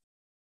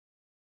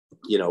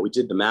 we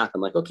did the math. I'm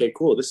like, okay,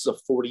 cool. This is a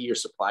 40-year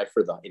supply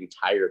for the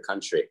entire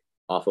country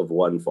off of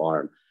one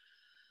farm.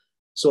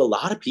 So a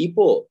lot of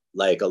people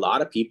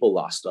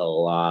lost a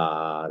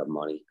lot of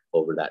money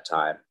over that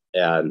time.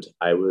 And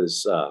I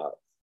was,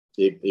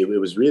 it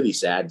was really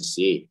sad to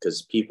see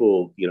because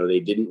people, they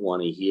didn't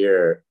want to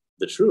hear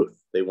the truth.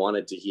 They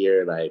wanted to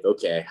hear like,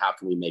 okay, how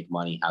can we make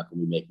money? How can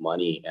we make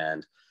money?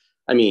 And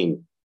I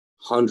mean,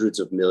 hundreds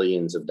of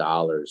millions of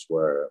dollars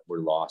were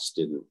lost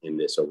in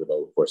this over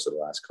the course of the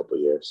last couple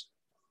of years.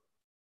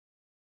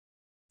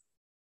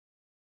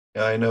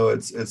 Yeah, I know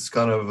it's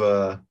kind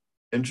of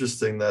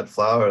interesting that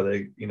flower,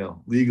 they, you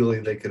know, legally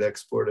they could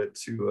export it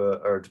to,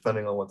 or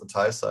depending on what the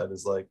Thai side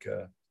is like,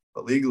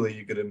 but legally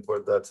you could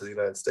import that to the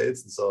United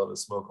States and sell it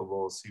as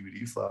smokable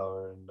CBD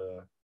flower and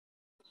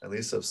at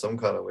least have some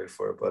kind of way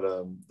for it. But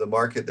the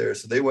market there,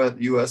 so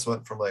US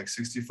went from like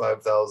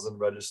 65,000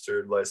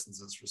 registered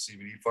licenses for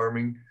CBD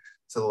farming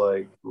to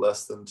like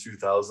less than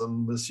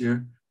 2,000 this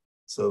year.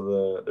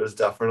 So there's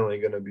definitely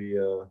going to be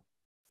a,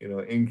 you know,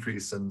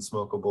 increase in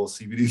smokable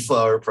CBD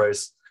flower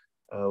price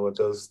with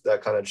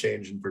that kind of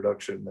change in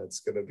production. That's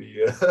going to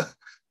be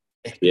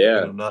you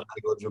know, not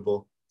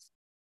negligible.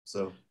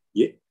 So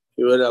yeah,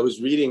 what I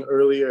was reading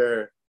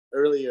earlier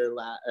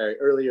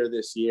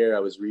this year, I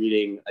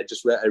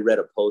read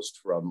a post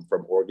from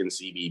Oregon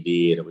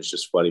CBD, and it was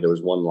just funny. There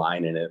was one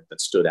line in it that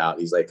stood out.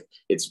 He's like,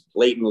 it's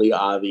blatantly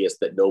obvious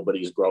that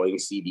nobody's growing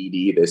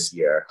CBD this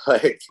year.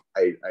 Like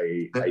I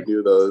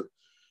knew those.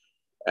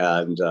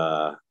 And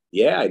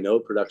yeah, I know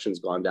production's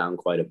gone down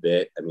quite a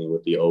bit. I mean,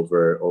 with the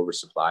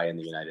oversupply in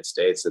the United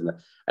States. And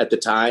at the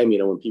time, you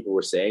know, when people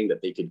were saying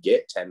that they could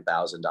get $10,000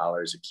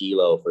 a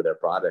kilo for their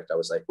product, I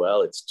was like,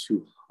 well, it's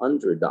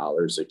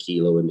 $200 a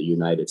kilo in the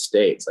United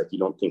States. Like, you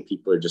don't think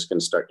people are just going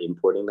to start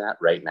importing that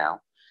right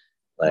now?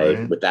 Like,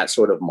 right. With that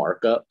sort of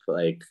markup,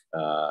 like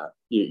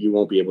you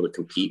won't be able to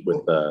compete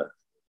with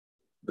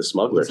the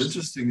smugglers. What's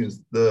interesting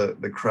is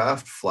the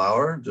craft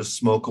flower,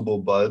 just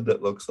smokable bud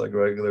that looks like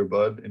regular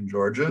bud in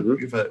Georgia.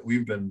 Mm-hmm.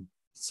 We've been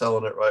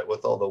selling it right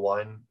with all the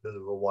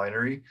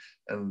winery,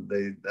 and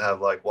they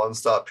have like one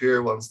stop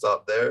here, one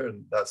stop there,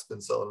 and that's been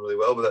selling really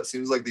well. But that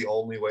seems like the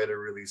only way to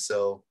really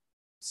sell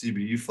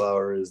CBD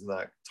flower is in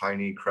that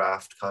tiny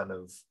craft kind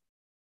of,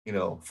 you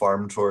know,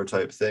 farm tour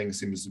type thing.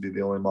 Seems to be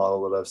the only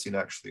model that I've seen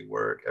actually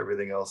work.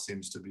 Everything else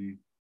seems to be,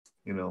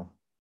 you know,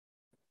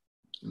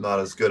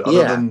 not as good,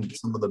 other than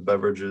some of the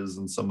beverages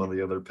and some of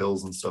the other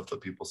pills and stuff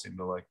that people seem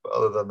to like. But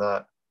other than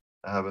that,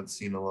 I haven't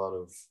seen a lot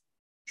of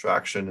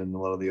traction in a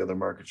lot of the other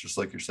markets, just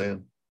like you're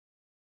saying.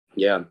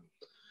 Yeah.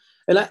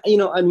 And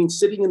I mean,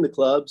 sitting in the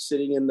clubs,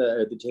 sitting in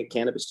the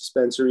cannabis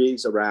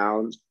dispensaries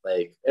around,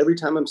 like every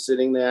time I'm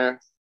sitting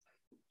there,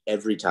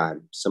 every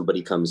time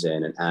somebody comes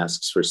in and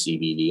asks for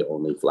CBD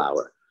only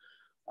flower.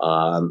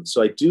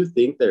 So I do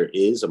think there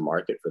is a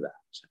market for that.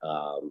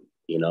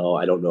 You know,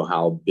 I don't know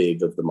how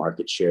big of the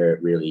market share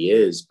it really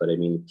is, but I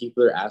mean,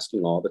 people are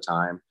asking all the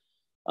time.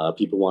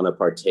 People want to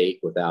partake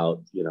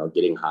without, you know,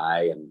 getting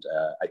high. And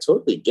I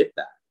totally get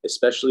that,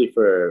 especially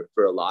for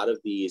a lot of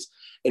these.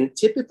 And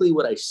typically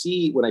what I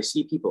see when I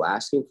see people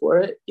asking for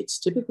it, it's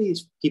typically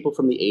people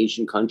from the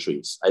Asian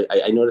countries.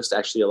 I noticed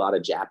actually a lot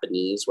of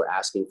Japanese were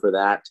asking for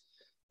that.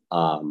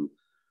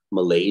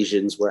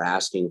 Malaysians were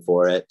asking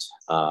for it.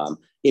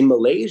 In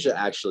Malaysia,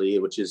 actually,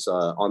 which is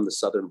on the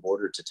southern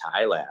border to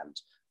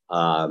Thailand,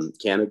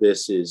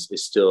 cannabis is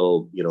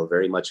still, you know,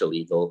 very much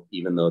illegal,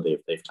 even though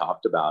they've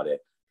talked about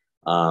it.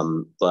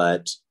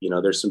 But, you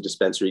know, there's some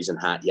dispensaries in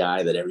Hat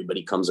Yai that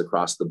everybody comes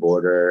across the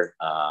border.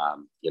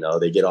 You know,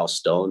 they get all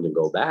stoned and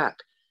go back.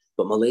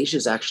 But Malaysia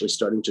is actually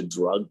starting to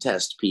drug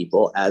test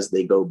people as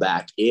they go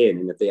back in.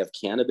 And if they have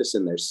cannabis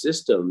in their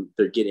system,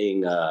 they're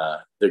getting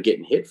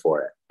hit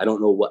for it. I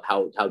don't know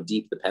how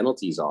deep the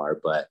penalties are,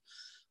 but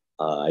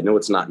I know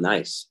it's not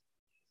nice.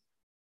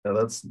 Yeah,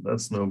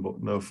 that's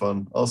no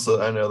fun.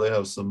 Also, I know they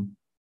have a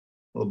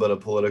little bit of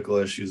political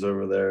issues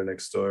over there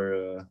next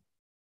door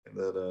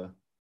that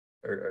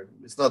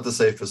it's not the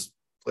safest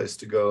place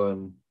to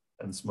go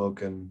and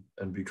smoke and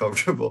be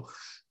comfortable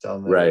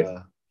down there. Right.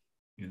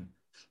 Yeah.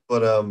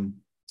 But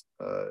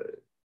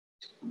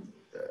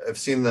I've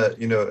seen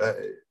that, you know,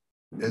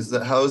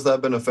 how has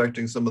that been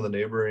affecting some of the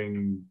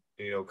neighboring,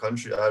 you know,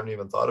 country? I haven't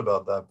even thought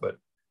about that, but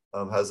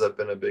has that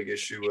been a big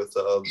issue with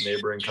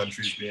neighboring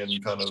countries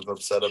being kind of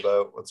upset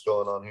about what's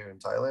going on here in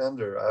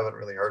Thailand? Or I haven't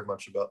really heard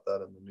much about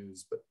that in the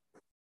news. But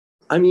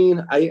I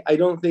mean, I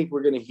don't think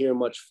we're going to hear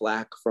much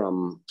flack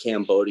from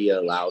Cambodia,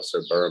 Laos,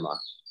 or Burma.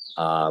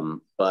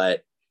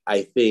 But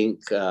I think,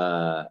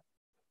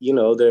 you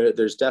know,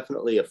 there's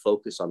definitely a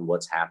focus on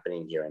what's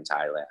happening here in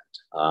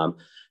Thailand.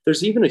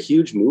 There's even a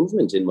huge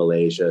movement in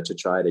Malaysia to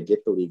try to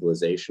get the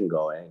legalization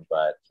going.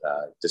 But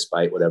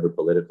despite whatever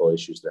political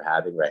issues they're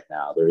having right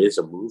now, there is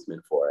a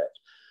movement for it.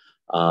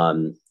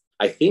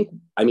 I think,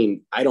 I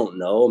mean, I don't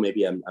know,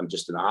 maybe I'm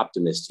just an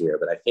optimist here,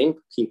 but I think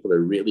people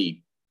are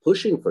really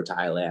pushing for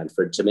Thailand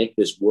to make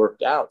this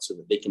work out so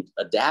that they can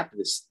adapt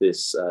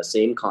this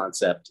same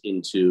concept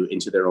into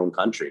their own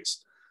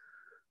countries.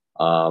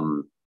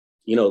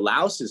 You know,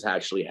 Laos has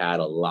actually had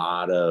a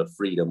lot of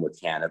freedom with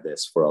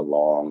cannabis for a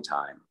long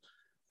time.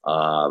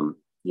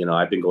 You know,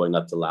 I've been going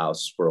up to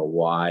Laos for a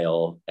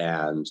while,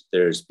 and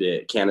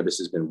cannabis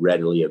has been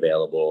readily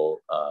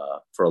available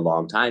for a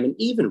long time, and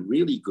even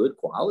really good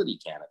quality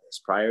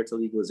cannabis prior to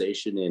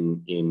legalization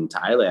in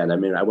Thailand. I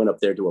mean, I went up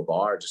there to a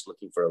bar just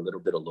looking for a little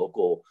bit of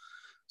local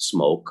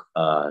smoke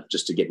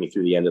just to get me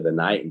through the end of the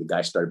night, and the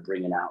guy started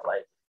bringing out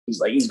like He's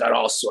like, he's got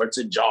all sorts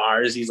of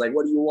jars. He's like,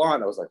 what do you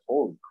want? I was like,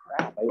 holy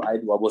crap, I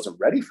wasn't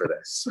ready for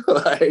this.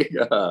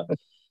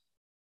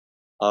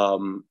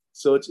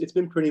 So it's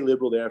been pretty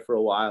liberal there for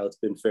a while. It's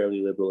been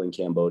fairly liberal in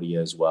Cambodia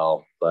as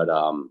well. But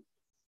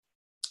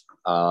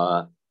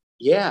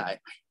yeah, I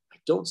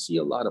don't see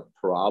a lot of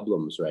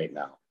problems right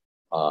now.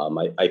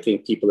 I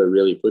think people are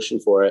really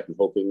pushing for it and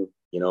hoping,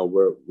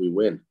 we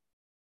win.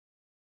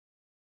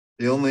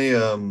 The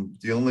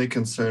only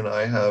concern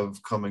I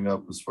have coming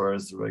up as far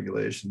as the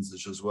regulations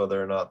is just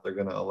whether or not they're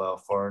going to allow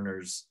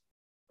foreigners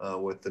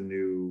with the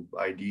new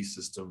ID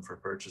system for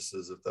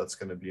purchases, if that's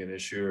going to be an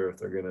issue, or if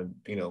they're going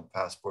to,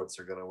 passports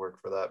are going to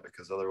work for that,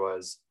 because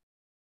otherwise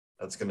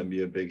that's going to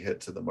be a big hit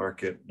to the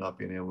market, not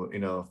being able,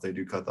 if they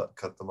do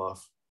cut them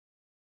off.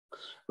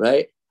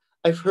 Right.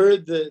 I've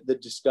heard the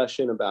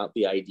discussion about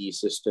the ID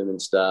system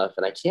and stuff,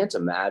 and I can't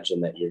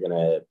imagine that you're going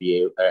to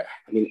be able,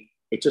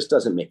 it just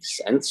doesn't make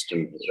sense to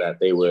me that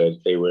they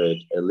would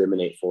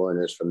eliminate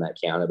foreigners from that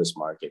cannabis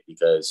market,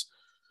 because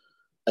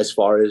as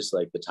far as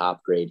like the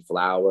top grade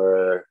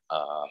flower,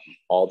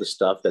 all the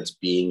stuff that's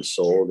being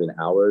sold in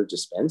our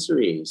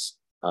dispensaries,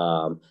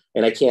 and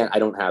I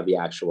don't have the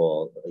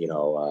actual,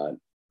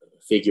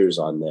 figures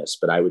on this,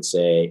 but I would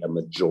say a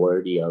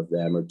majority of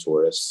them are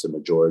tourists. A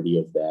majority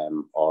of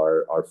them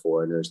are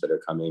foreigners that are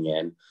coming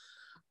in.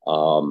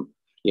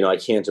 I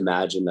can't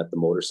imagine that the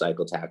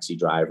motorcycle taxi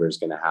driver is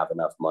going to have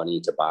enough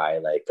money to buy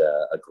like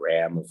a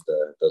gram of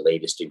the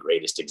latest and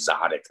greatest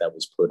exotic that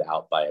was put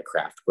out by a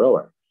craft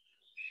grower.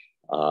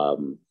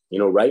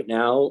 Right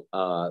now,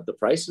 the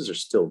prices are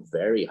still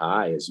very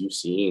high, as you've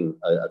seen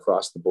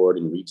across the board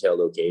in retail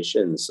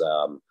locations.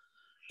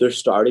 They're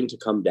starting to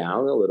come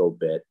down a little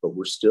bit, but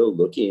we're still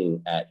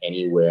looking at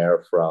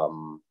anywhere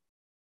from,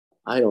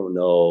 I don't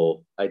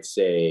know, I'd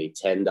say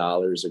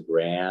 $10 a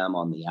gram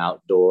on the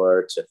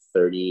outdoor to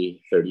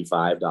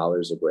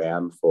 $35 a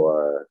gram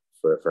for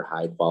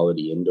high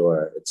quality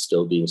indoor. It's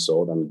still being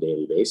sold on a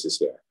daily basis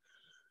here.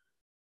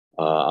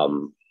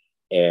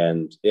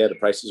 And yeah, the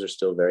prices are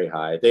still very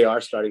high. They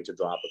are starting to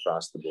drop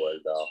across the board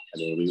though. I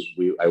mean,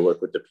 I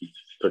work with the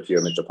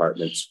procurement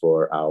departments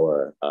for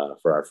our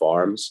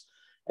farms.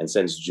 And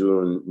since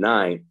June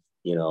 9th,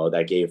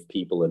 that gave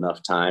people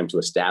enough time to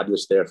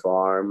establish their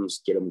farms,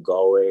 get them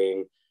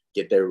going,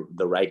 get the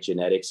right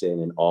genetics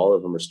in, and all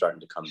of them are starting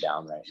to come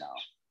down right now.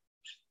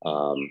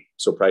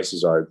 So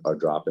prices are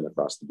dropping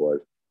across the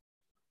board.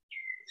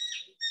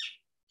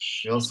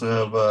 We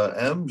also have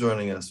M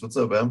joining us. What's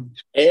up, M?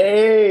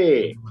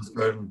 Hey.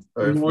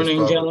 Good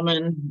morning,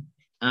 gentlemen.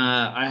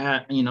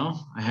 I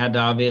had to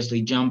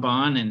obviously jump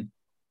on and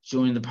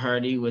join the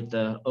party with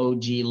the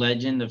OG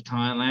legend of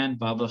Thailand,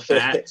 Bubba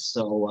Fat.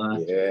 So,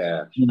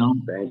 yeah,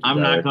 I'm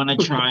not going to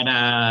try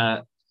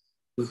to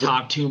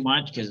talk too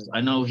much because I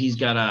know he's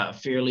got a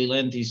fairly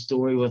lengthy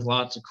story with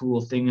lots of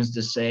cool things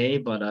to say.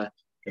 But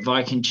if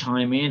I can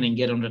chime in and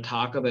get him to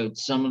talk about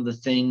some of the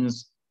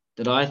things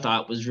that I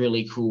thought was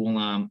really cool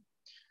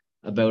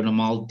about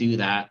him, I'll do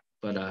that.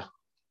 But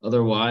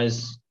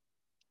otherwise,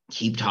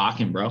 keep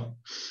talking, bro.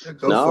 Yeah,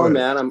 go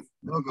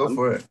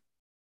for it.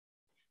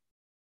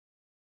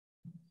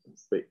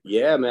 But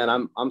yeah,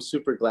 man, I'm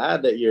super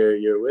glad that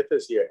you're with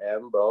us here,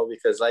 M, bro,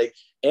 because like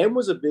M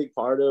was a big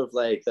part of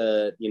like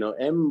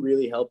M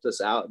really helped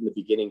us out in the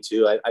beginning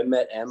too. I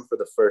met M for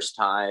the first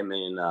time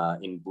in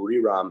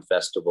Buriram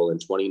Festival in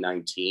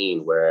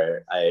 2019,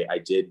 where I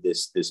did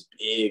this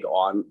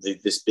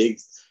big.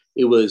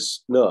 It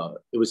was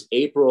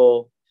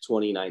April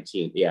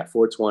 2019. Yeah,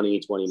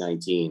 4/20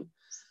 2019.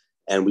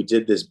 And we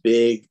did this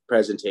big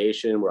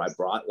presentation where I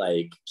brought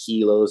like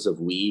kilos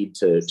of weed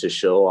to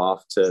show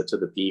off to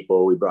the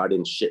people. We brought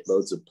in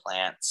shitloads of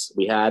plants.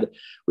 We had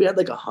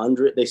like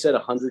 100, they said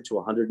 100 to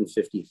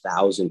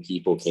 150,000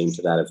 people came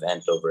to that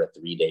event over a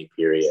 3-day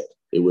period.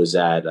 It was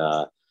at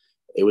the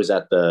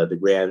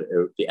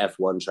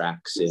F1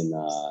 tracks in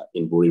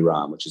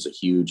Buriram, which is a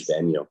huge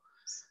venue.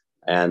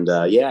 And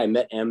I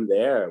met M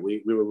there.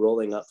 We were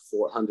rolling up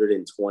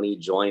 420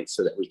 joints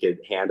so that we could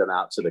hand them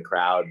out to the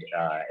crowd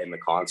in the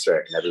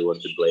concert, and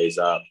everyone could blaze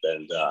up.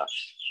 And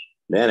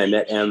man, I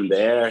met M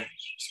there.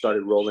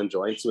 Started rolling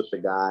joints with the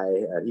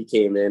guy. He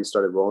came in,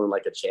 started rolling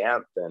like a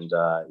champ, and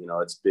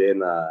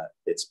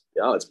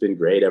it's been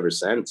great ever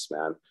since,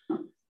 man.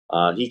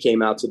 He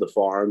came out to the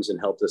farms and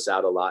helped us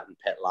out a lot in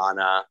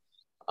Petlana.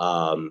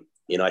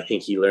 I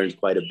think he learned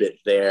quite a bit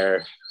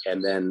there.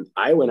 And then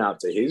I went out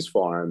to his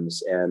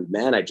farms, and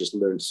man, I just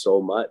learned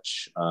so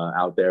much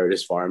out there at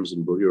his farms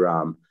in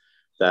Buriram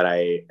that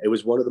it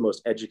was one of the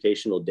most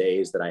educational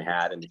days that I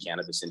had in the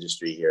cannabis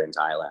industry here in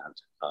Thailand,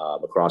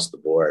 across the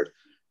board,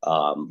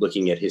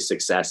 looking at his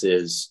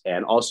successes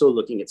and also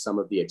looking at some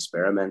of the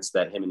experiments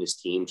that him and his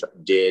team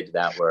did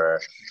that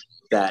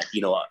God,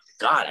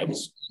 I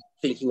was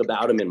thinking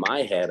about him in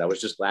my head. I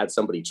was just glad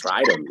somebody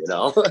tried him,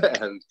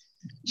 and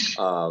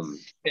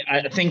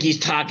I think he's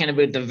talking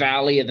about the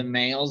Valley of the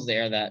Males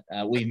there that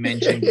we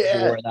mentioned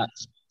before.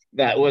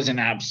 That was an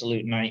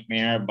absolute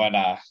nightmare, but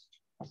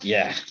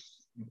the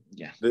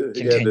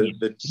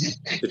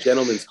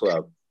Gentleman's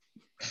Club.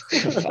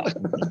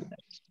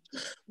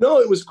 No,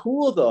 it was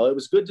cool though. It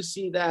was good to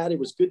see that. It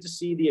was good to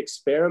see the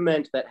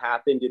experiment that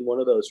happened in one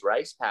of those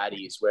rice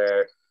paddies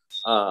where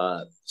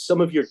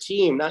some of your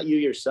team, not you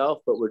yourself,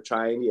 but we're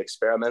trying the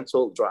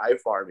experimental dry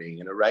farming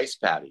in a rice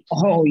paddy.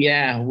 Oh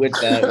yeah, with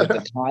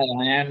the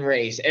Thailand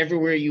race.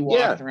 Everywhere you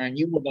walked Yeah. around,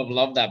 you would have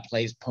loved that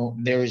place.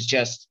 There was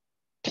just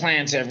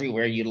plants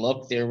everywhere you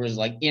looked. There was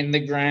like in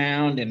the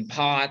ground and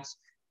pots.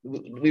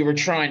 We were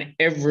trying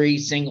every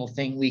single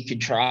thing we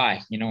could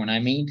try. You know what I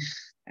mean?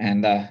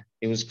 And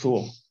it was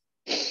cool.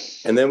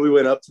 And then we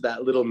went up to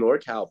that little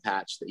NorCal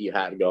patch that you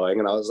had going,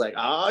 and I was like,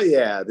 oh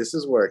yeah, this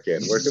is working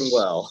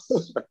well.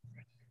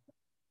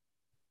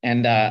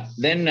 And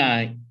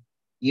then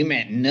you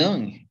met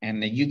Nung,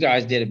 and you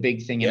guys did a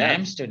big thing in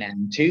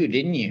Amsterdam too,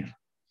 didn't you?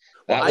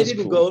 Well, I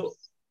didn't go,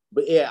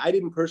 but yeah, I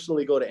didn't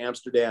personally go to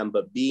Amsterdam,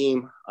 but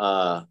Beam,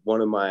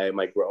 one of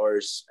my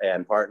growers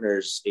and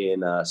partners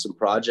in some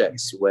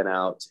projects, went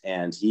out,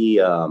 and he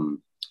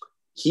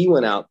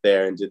went out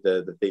there and did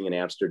the thing in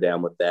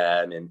Amsterdam with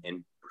them,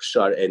 and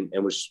shot and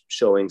was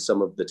showing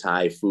some of the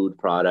Thai food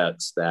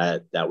products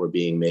that were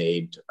being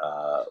made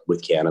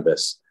with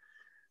cannabis.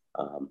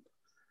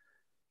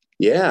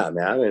 Yeah,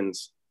 man, and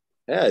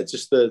yeah, it's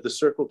just the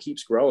circle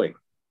keeps growing.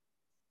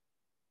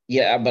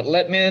 Yeah, but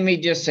let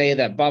me just say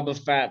that Bubba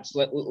Fats,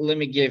 let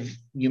me give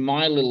you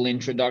my little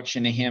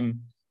introduction to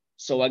him.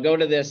 So I go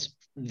to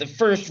the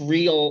first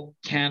real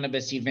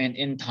cannabis event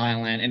in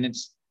Thailand, and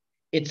it's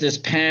this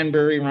Pan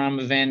Buriram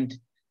event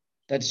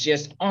that's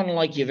just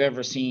unlike you've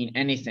ever seen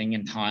anything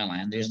in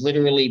Thailand. There's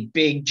literally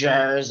big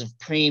jars of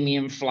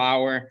premium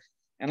flower,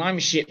 and I'm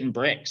shitting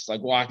bricks,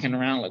 like walking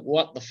around like,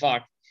 what the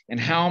fuck? And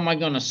how am I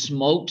going to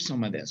smoke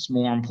some of this?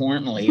 More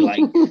importantly,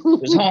 like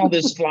there's all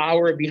this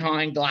flower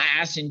behind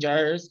glass in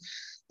jars.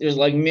 There's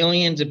like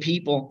millions of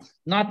people,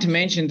 not to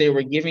mention they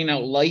were giving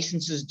out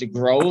licenses to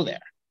grow there.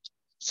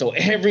 So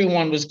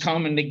everyone was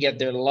coming to get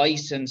their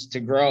license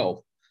to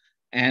grow.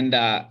 And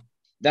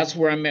that's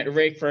where I met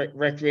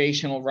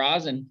Recreational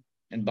Rosin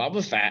and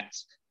Bubba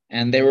Fats.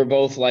 And they were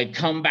both like,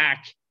 come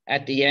back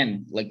at the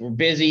end. Like, we're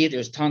busy.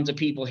 There's tons of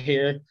people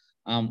here.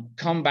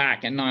 Come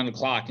back at 9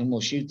 o'clock and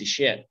we'll shoot the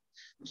shit.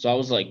 So I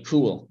was like,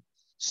 cool,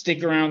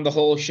 stick around the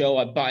whole show.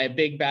 I buy a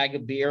big bag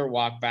of beer,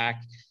 walk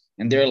back,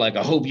 and they're like,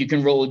 I hope you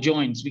can roll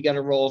joints. We got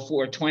to roll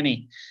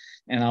 420.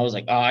 And I was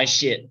like, oh,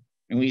 shit.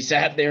 And we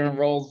sat there and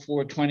rolled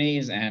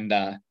 420s and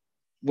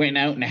went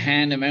out and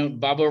handed them out.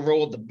 Bubba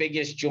rolled the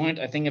biggest joint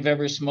I think I've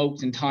ever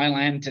smoked in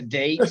Thailand to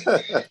date,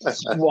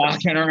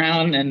 walking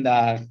around. And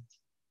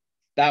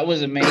that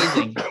was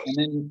amazing.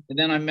 And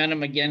then I met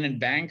him again in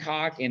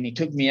Bangkok, and he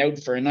took me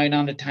out for a night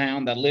on the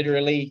town that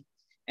literally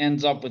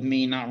ends up with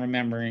me not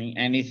remembering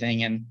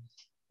anything. And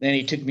then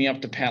he took me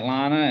up to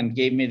Patlana and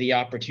gave me the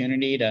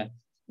opportunity to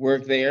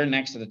work there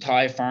next to the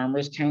Thai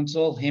Farmers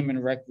Council, him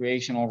and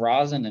Recreational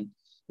Rosin. And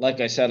like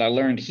I said, I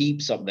learned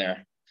heaps up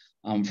there,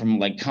 from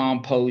like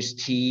compost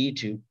tea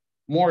to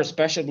more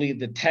especially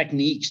the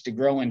techniques to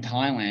grow in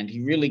Thailand.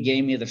 He really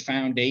gave me the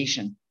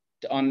foundation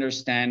to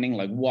understanding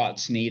like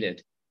what's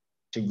needed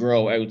to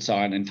grow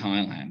outside in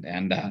Thailand.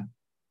 And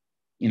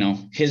you know,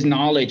 his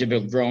knowledge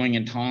about growing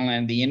in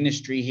Thailand, the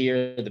industry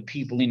here, the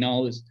people he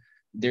knows,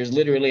 there's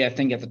literally, I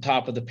think, at the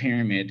top of the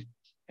pyramid,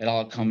 it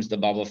all comes to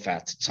Bubba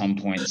Fats at some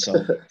point.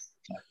 So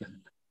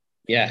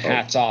yeah,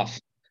 hats off.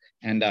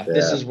 And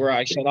this is where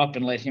I shut up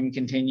and let him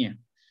continue.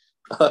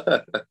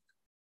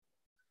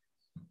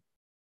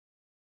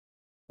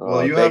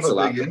 Well, you have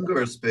a big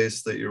indoor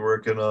space that you're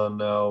working on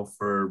now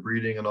for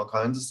breeding and all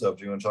kinds of stuff.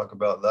 Do you want to talk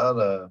about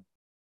that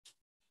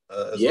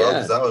as well?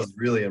 Because that was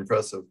really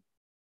impressive.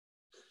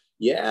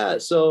 Yeah,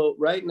 so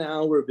right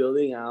now we're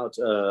building out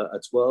a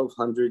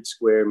 1,200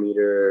 square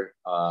meter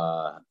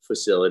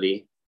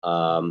facility.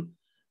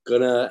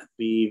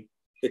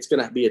 It's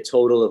gonna be a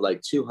total of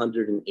like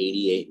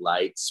 288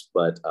 lights,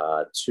 but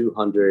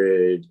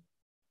 200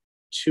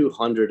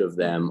 of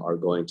them are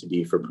going to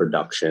be for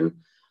production.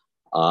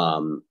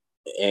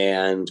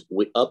 And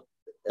we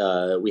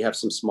have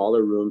some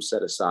smaller rooms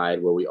set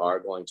aside where we are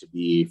going to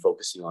be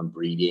focusing on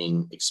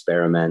breeding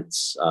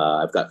experiments.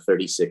 I've got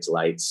 36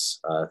 lights,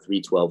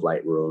 3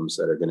 12-light rooms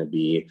that are going to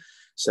be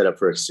set up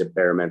for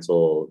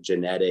experimental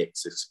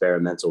genetics,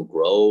 experimental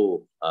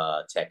grow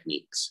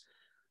techniques,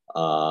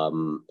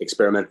 lights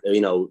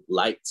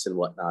and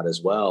whatnot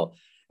as well.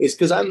 It's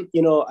because I'm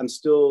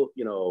still,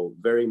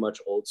 very much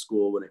old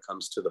school when it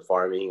comes to the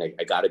farming.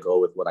 I got to go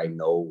with what I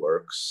know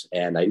works.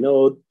 And I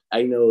know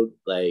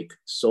like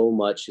so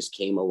much has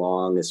came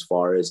along as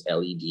far as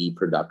LED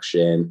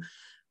production.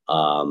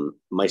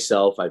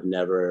 Myself, I've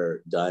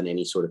never done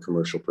any sort of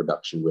commercial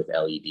production with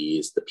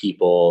LEDs. The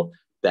people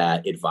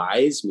that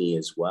advise me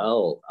as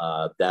well,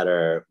 that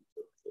are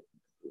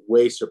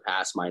way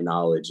surpass my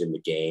knowledge in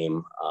the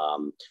game.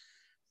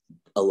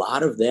 A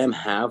lot of them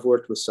have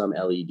worked with some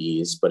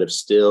LEDs, but have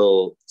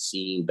still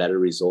seen better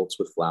results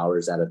with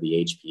flowers out of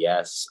the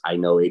HPS. I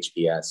know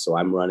HPS, so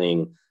I'm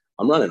running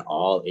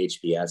all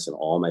HPS in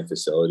all my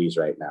facilities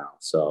right now.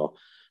 So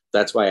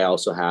that's why I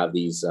also have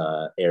these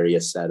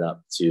areas set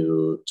up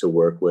to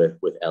work with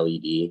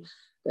LED.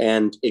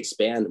 and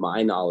expand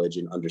my knowledge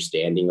and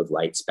understanding of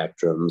light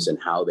spectrums and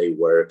how they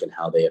work and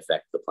how they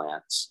affect the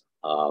plants.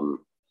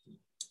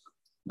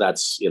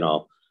 That's, you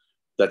know,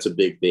 that's a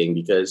big thing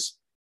because,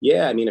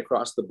 yeah, I mean,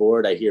 across the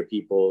board, I hear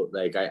people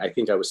like, I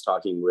think I was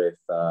talking with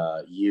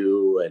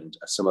you and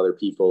some other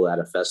people at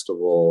a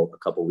festival a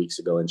couple of weeks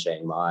ago in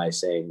Chiang Mai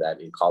saying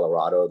that in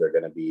Colorado, they're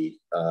going to be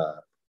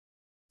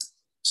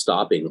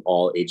stopping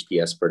all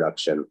HPS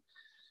production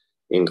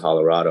in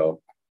Colorado,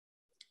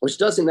 which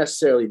doesn't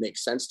necessarily make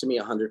sense to me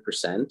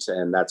 100%.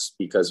 And that's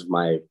because of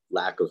my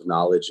lack of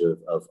knowledge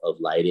of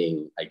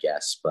lighting, I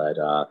guess. But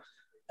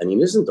I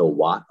mean, isn't a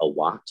watt a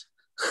watt?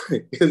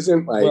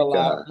 Isn't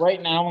like right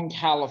now in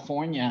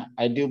California,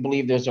 I do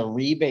believe there's a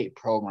rebate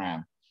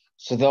program.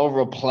 So they'll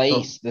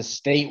replace, the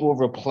state will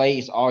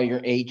replace all your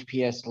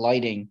HPS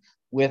lighting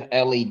with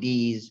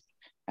LEDs.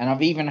 And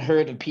I've even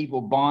heard of people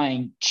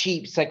buying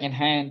cheap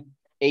secondhand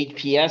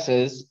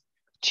HPSs,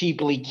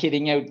 cheaply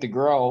kitting out the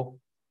grow,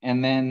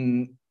 and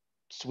then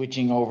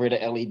switching over to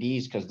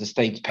LEDs because the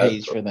state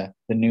pays for the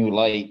new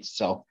lights.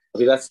 So I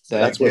mean,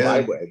 that's where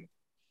my way.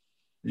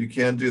 You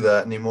can't do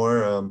that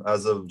anymore.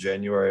 As of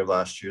January of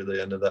last year, they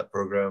ended that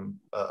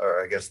program,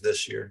 or I guess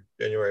this year,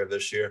 January of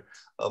this year.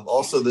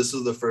 Also, this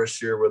is the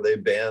first year where they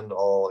banned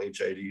all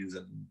HIDs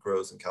and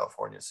grows in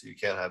California, so you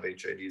can't have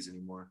HIDs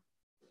anymore.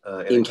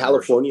 In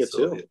California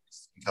too?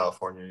 In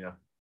California, yeah.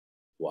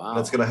 Wow.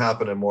 That's going to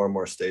happen in more and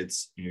more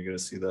states. You're going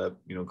to see that,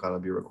 you know, kind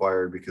of be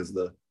required because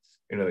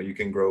you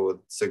can grow with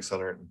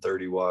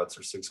 630 watts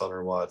or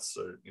 600 watts,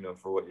 or, you know,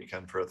 for what you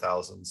can for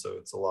 1,000. So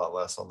it's a lot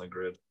less on the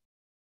grid.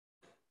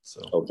 So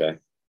okay,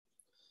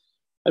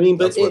 I mean,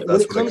 but that's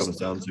what it comes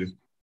down to.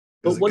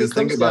 Because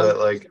think about it,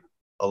 like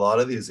a lot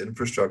of these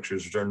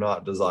infrastructures are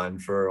not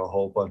designed for a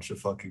whole bunch of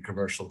fucking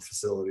commercial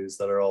facilities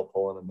that are all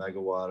pulling a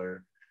megawatt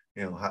or,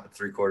 you know,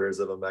 3/4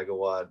 of a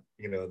megawatt.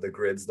 You know, the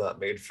grid's not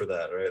made for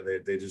that,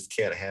 right? They just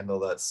can't handle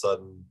that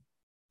sudden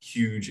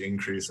huge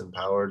increase in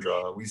power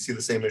draw. We see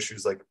the same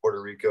issues like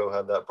Puerto Rico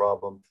had that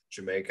problem.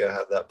 Jamaica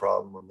had that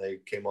problem when they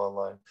came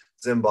online.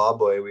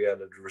 Zimbabwe, we had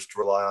to just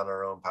rely on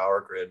our own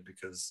power grid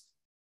because,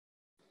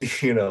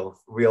 you know,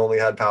 we only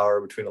had power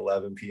between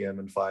 11 p.m.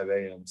 and 5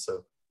 a.m.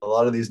 So a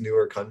lot of these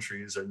newer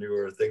countries or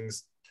newer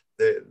things,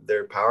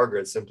 their power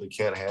grid simply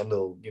can't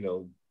handle, you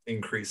know,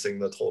 increasing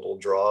the total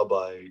draw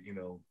by, you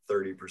know,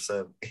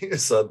 30%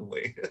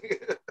 suddenly.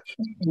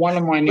 One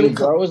of my new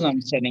grows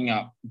I'm setting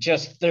up,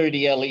 just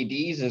 30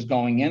 LEDs is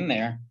going in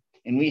there,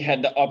 and we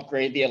had to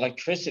upgrade the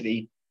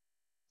electricity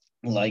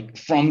like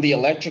from the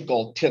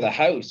electrical to the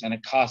house, and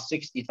it cost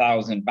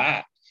 60,000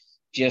 baht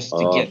just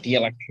to get the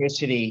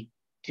electricity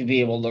to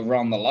be able to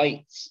run the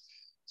lights.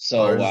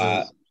 So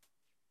I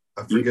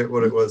forget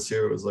what it was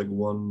here. It was like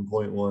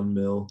 1.1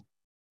 mil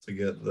to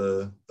get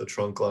the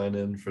trunk line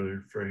in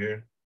for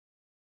here.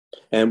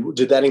 And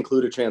did that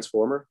include a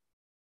transformer?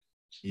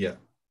 Yeah.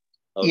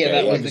 Okay, yeah,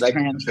 that was the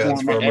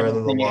transformer and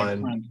then the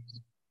line.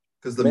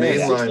 Because the main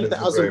line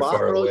is very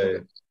far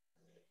away.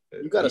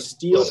 You got a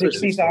steal for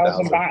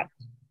 60,000 baht.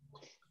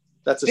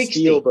 That's a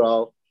steal,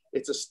 bro.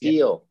 It's a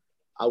steal.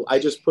 Yeah. I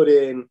just put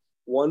in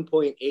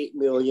 1.8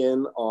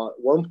 million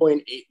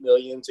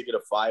to get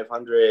a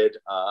 500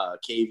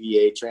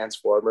 kVA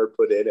transformer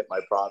put in at my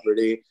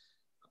property.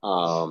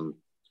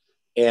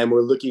 And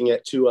we're looking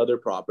at 2 other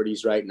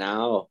properties right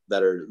now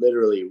that are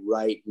literally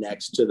right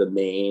next to the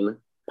main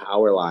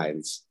power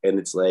lines. And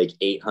it's like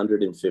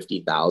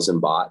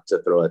 850,000 baht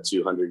to throw a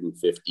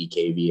 250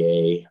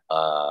 kVA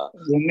well,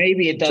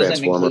 maybe it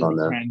doesn't include on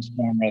the there.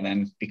 Transformer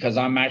then, because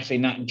I'm actually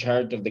not in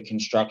charge of the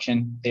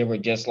construction. They were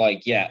just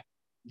like, yeah,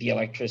 the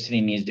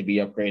electricity needs to be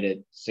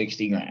upgraded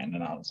 60 grand.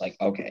 And I was like,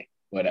 okay,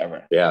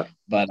 whatever. Yeah.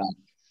 But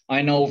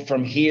I know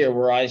from here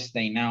where I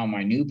stay now,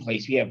 my new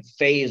place, we have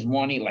phase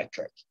 1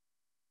 electric.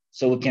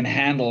 So it can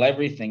handle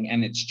everything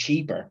and it's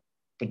cheaper.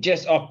 But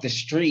just up the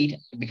street,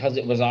 because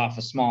it was off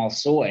a small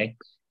soy,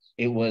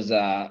 it was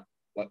a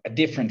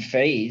different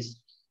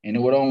phase, and it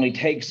would only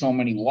take so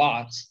many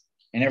watts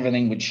and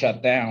everything would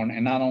shut down.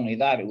 And not only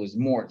that, it was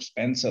more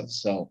expensive.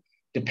 So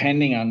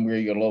depending on where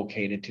you're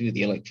located too,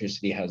 the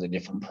electricity has a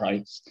different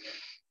price,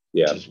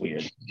 which is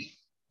weird.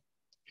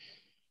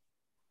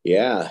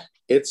 Yeah.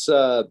 It's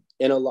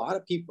and a lot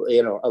of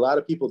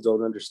people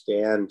don't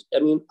understand. I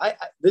mean,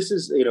 this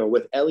is, you know,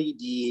 with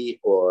LED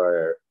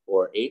or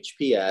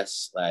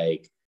HPS,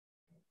 like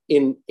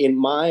in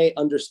my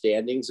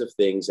understandings of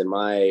things, and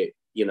my,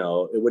 you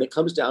know, when it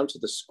comes down to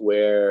the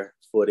square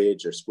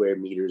footage or square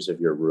meters of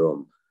your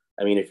room,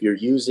 I mean, if you're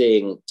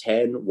using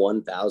 10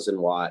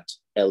 1,000 watt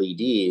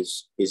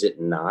LEDs, is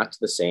it not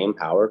the same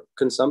power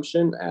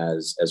consumption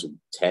as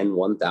 10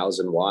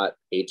 1,000 watt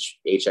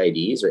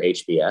HIDs or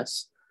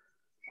HPS?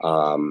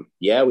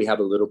 Yeah, we have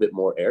a little bit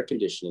more air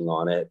conditioning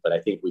on it, but I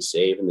think we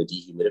save in the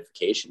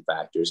dehumidification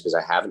factors because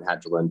I haven't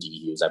had to run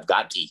DHUs. I've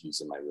got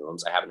DHUs in my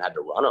rooms. I haven't had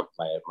to run them.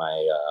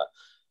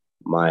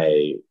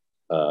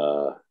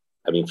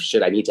 I mean,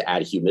 shit, I need to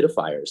add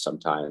humidifiers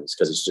sometimes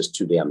because it's just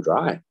too damn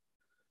dry.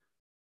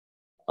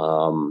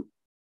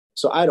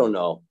 So I don't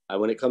know.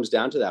 when it comes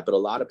down to that. But a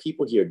lot of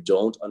people here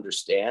don't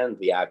understand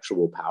the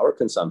actual power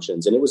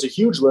consumptions. And it was a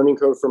huge learning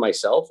curve for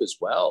myself as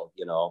well.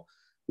 You know,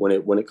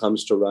 when it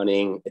comes to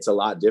running, it's a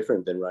lot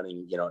different than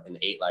running, you know, an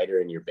 8-lighter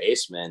in your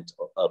basement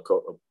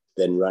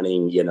than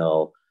running, you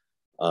know,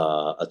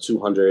 a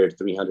 200,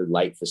 300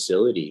 light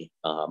facility.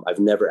 I've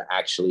never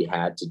actually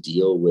had to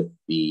deal with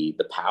the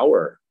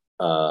power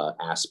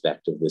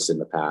aspect of this in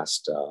the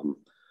past.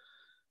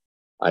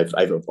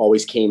 I've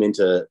always came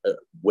into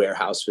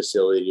warehouse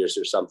facilities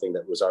or something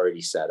that was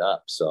already set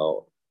up.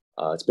 So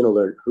it's been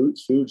a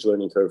huge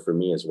learning curve for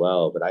me as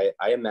well. But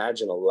I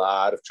imagine a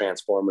lot of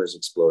transformers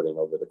exploding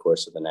over the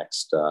course of the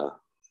next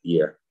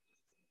year.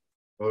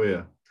 Oh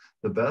yeah.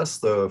 The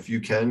best though, if you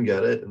can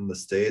get it in the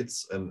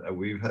States, and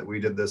we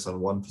did this on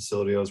one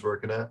facility I was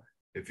working at,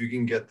 if you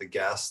can get the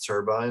gas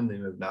turbine, they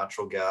have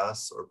natural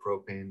gas or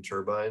propane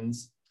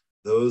turbines,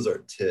 those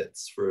are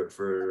tits for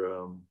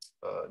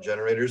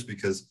generators,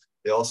 because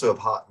they also have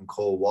hot and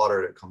cold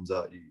water that comes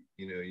out.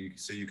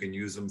 So you can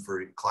use them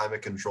for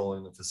climate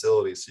controlling the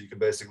facility. So you can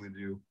basically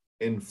do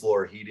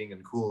in-floor heating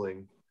and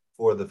cooling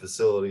for the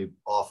facility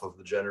off of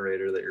the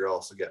generator that you're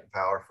also getting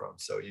power from.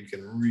 So you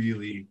can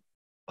really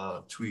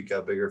tweak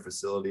a bigger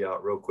facility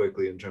out real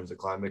quickly in terms of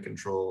climate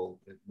control.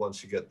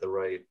 Once you get the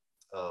right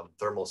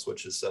thermal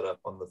switches set up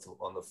on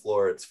the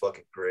floor, it's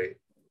fucking great.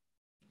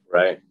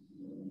 Right.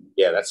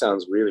 Yeah, that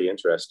sounds really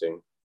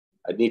interesting.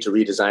 I'd need to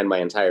redesign my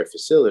entire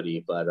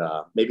facility, but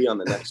maybe on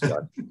the next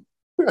one.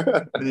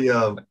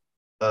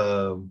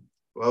 I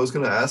was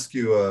going to ask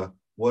you,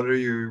 what are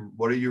you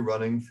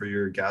running for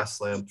your gas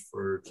lamp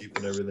for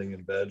keeping everything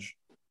in veg?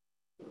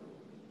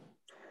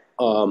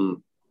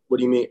 What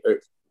do you mean?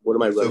 What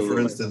am I running? So for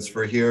instance,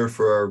 for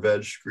our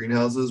veg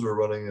greenhouses, we're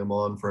running them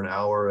on for an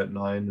hour at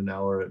 9, an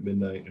hour at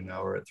midnight, an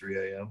hour at 3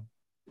 a.m.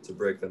 to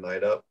break the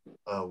night up.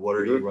 What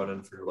are you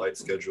running for your light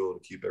schedule to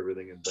keep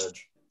everything in veg?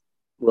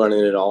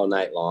 Running it all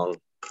night long.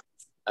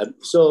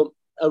 So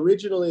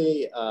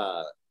originally,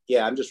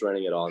 I'm just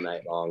running it all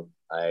night long.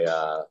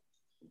 I've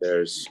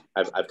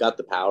got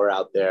the power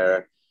out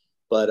there,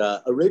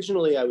 but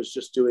originally I was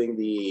just doing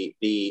the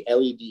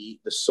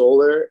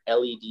solar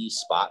LED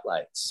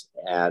spotlights,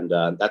 and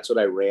that's what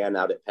I ran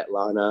out at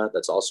Petlana.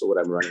 That's also what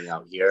I'm running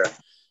out here.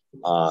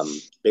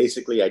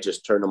 Basically, I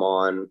just turn them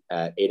on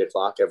at 8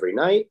 o'clock every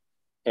night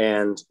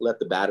and let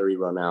the battery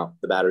run out.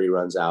 The battery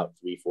runs out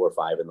 3, 4,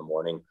 5 in the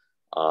morning.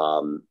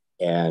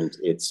 And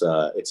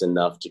it's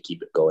enough to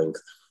keep it going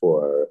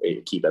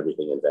keep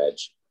everything in veg.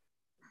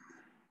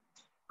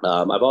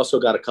 I've also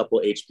got a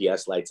couple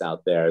HPS lights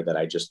out there that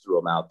I just threw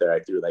them out there. I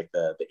threw like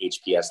the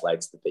HPS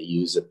lights that they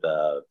use at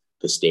the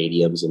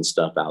stadiums and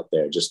stuff out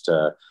there just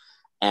to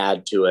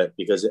add to it,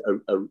 because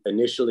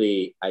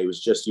initially I was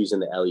just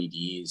using the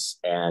LEDs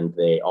and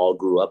they all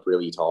grew up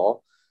really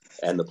tall.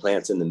 And the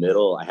plants in the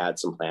middle, I had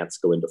some plants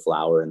go into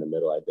flower in the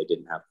middle. They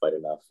didn't have quite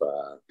enough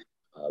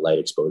light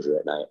exposure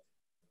at night.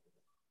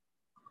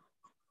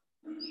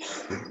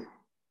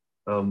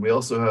 We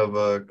also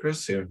have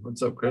Chris here.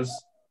 What's up, Chris?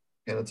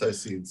 Canatai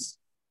Seeds.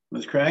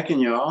 What's cracking,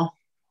 y'all?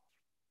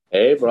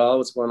 Hey, bro.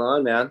 What's going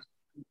on, man?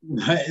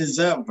 What is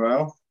up,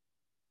 bro?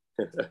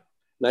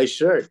 Nice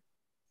shirt.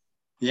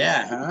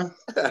 Yeah,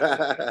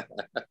 huh?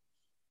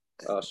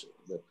 Oh,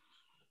 shit.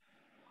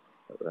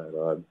 Right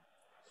on.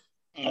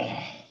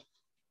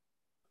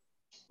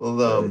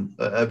 Well,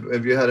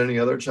 have you had any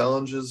other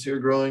challenges here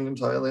growing in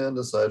Thailand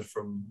aside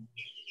from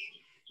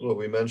what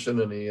we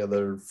mentioned? Any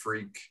other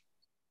freak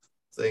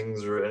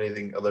things or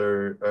anything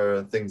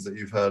other things that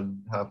you've had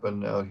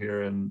happen out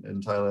here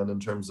in Thailand in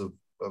terms of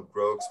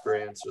grow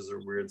experiences or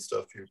weird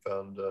stuff you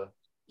found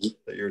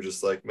that you're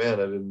just like,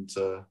 man, I didn't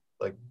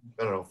like,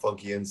 I don't know,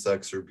 funky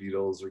insects or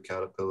beetles or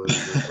caterpillars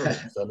or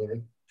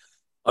anything?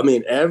 I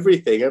mean,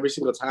 everything. Every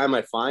single time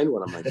I find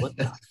one, I'm like, what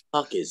the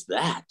fuck is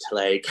that?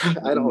 Like,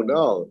 I don't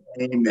know.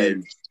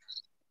 Amen.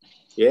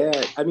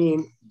 Yeah, I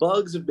mean,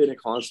 bugs have been a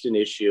constant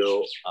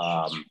issue,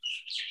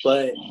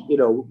 but you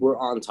know, we're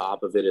on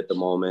top of it at the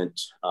moment.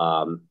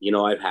 You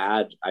know, I've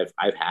had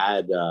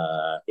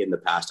in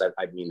the past.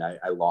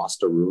 I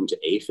lost a room to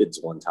aphids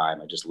one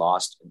time. I just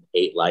lost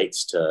 8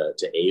 lights to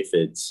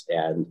aphids,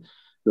 and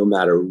no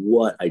matter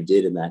what I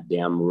did in that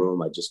damn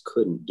room, I just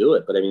couldn't do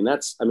it. But I mean,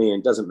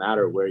 it doesn't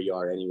matter where you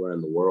are anywhere in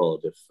the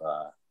world. If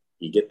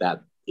you get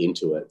that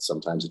into it,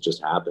 sometimes it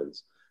just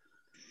happens.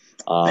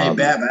 Hey,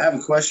 Bab, I have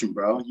a question,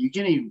 bro. You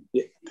get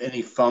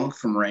any funk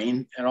from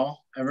rain at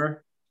all,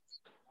 ever?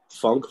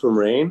 Funk from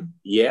rain?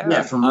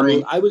 Yeah, from rain.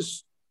 mean, I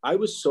was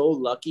so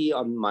lucky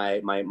on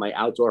my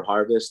outdoor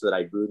harvest that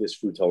I grew this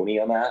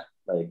Fruitonium at,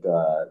 like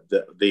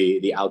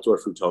the outdoor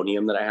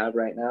Fruitonium that I have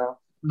right now.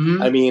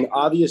 Mm-hmm. I mean,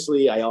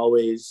 obviously, I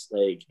always,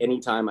 like,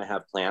 anytime I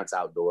have plants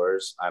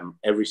outdoors,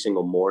 every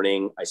single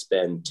morning, I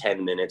spend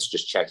 10 minutes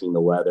just checking the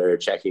weather,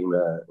 checking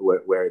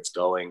where it's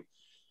going.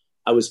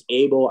 I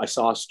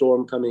saw a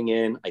storm coming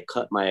in. I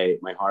cut my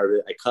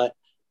harvest.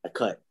 I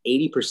cut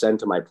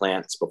 80% of my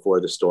plants before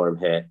the storm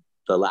hit.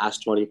 The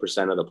last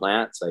 20% of the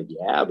plants, like,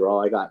 yeah, bro,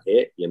 I got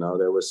hit. You know,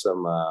 there was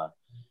some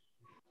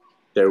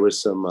there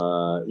was some,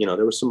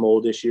 there was some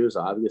mold issues,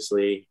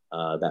 obviously,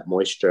 that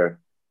moisture.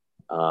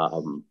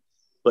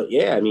 But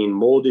yeah, I mean,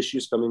 mold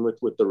issues coming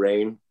with the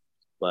rain,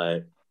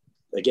 but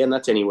again,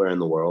 that's anywhere in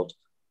the world.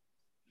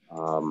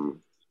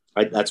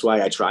 That's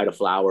why I try to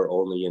flower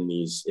only in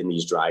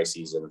these dry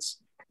seasons.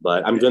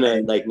 But I'm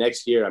gonna, like,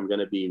 next year, I'm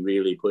gonna be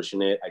really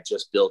pushing it. I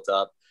built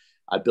up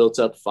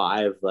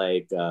 5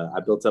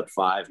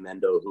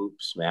 Mendo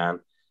hoops, man,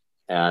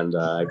 and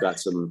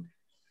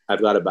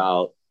I've got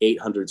about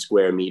 800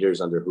 square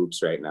meters under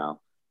hoops right now.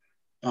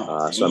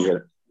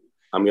 So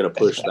I'm gonna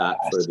push that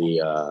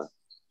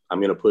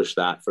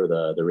for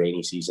the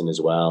rainy season as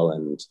well,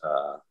 and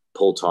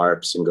pull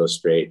tarps and go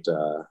straight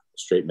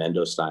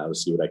Mendo style to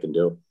see what I can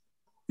do.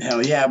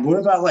 Hell yeah. What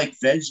about like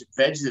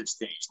vegetative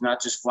stage,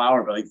 not just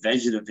flower, but like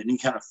vegetative, any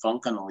kind of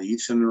funk on the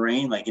leaves from the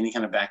rain, like any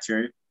kind of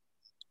bacteria?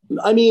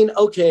 I mean,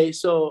 okay,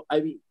 so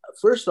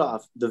first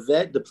off,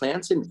 the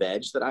plants and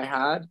veg that I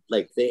had,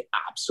 like, they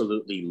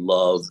absolutely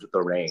loved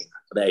the rain.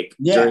 Like,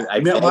 yeah,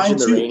 mine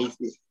too. Rainy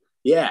season.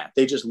 Yeah,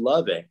 they just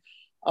love it.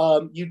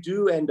 You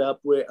do end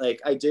up with,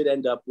 like, I did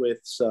end up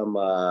with some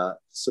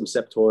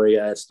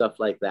septoria, stuff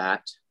like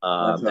that,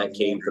 that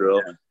came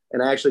through. Yeah.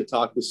 And I actually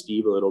talked with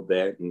Steve a little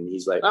bit, and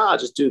he's like,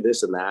 just do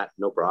this and that,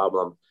 no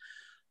problem.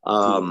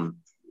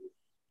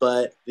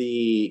 But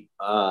the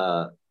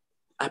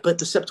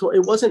septoria,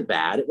 it wasn't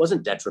bad. It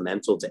wasn't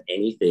detrimental to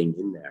anything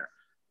in there.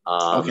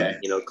 Okay.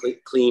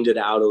 Cleaned it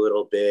out a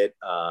little bit.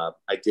 I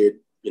did,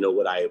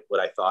 what I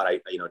thought. I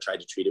tried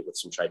to treat it with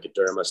some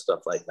trichoderma,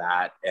 stuff like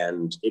that,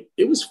 and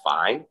it was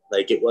fine.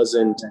 Like, it was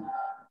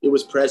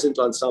present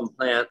on some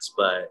plants,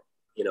 but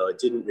it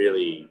didn't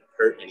really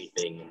hurt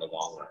anything in the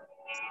long run.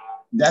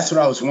 That's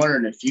what I was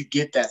wondering, if you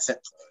get that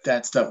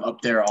stuff up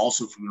there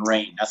also from the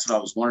rain. That's what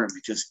I was wondering,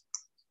 because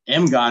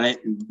M got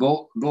it in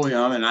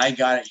Bullion and I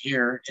got it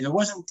here, and it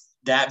wasn't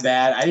that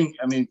bad. I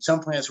mean, some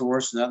plants were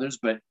worse than others,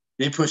 but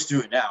they pushed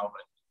through it now.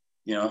 But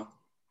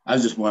I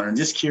was just wondering,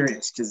 just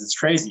curious, because it's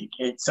crazy.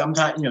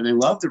 Sometimes they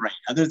love the rain.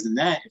 Other than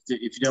that, if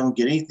you don't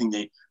get anything,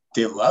 they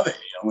love it.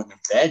 When they're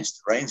veg,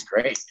 the rain's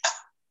great.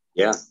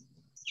 Yeah.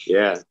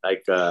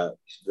 Like, the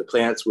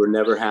plants were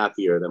never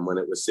happier than when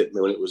it was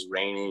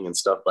raining and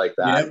stuff like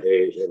that. Yep.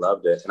 They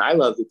loved it, and I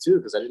loved it too,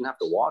 because I didn't have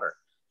to water.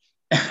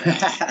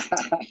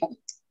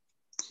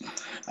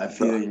 I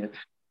feel you.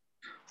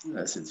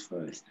 That's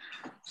funny.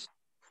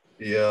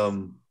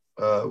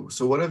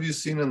 So what have you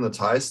seen in the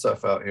Thai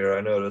stuff out here?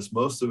 I noticed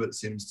most of it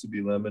seems to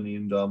be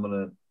limonene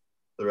dominant.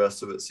 The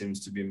rest of it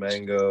seems to be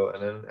mango.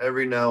 And then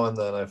every now and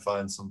then I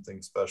find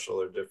something special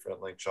or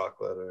different, like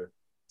chocolate or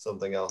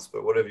something else.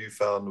 But what have you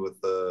found with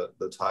the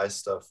Thai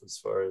stuff as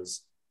far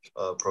as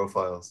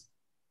profiles?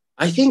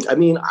 I think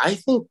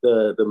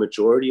the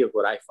majority of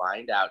what I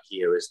find out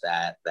here is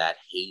that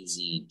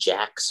hazy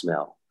Jack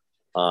smell.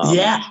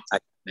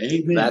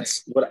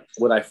 That's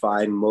what I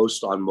find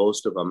most on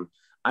most of them.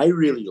 I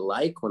really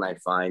like when I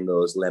find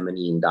those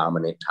limonene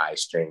dominant Thai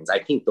strains. I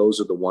think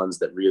those are the ones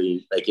that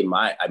really, like,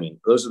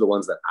 those are the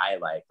ones that I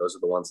like. Those are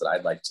the ones that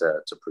I'd like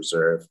to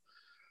preserve.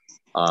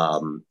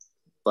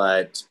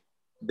 But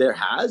there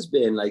has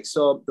been, like,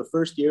 so the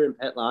first year in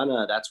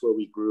Petlana, that's where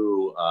we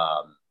grew,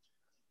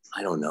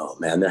 I don't know,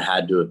 man, there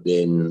had to have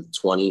been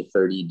 20,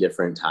 30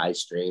 different Thai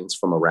strains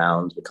from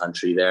around the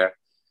country there.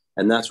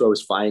 And that's where I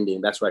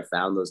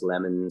found those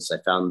lemons. I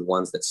found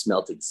ones that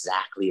smelt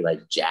exactly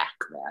like Jack,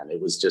 man.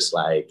 It was just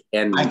like,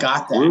 and I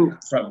got that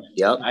from,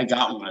 yep. I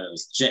got one of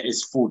those.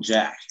 It's full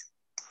Jack.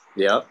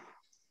 Yep.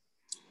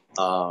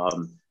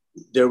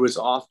 There was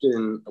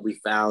often, we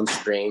found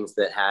strains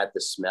that had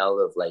the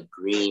smell of like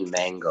green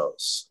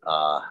mangoes,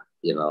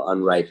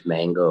 unripe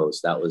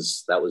mangoes. That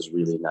was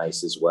really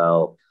nice as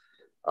well.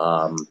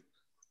 And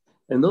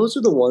those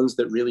are the ones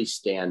that really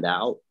stand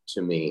out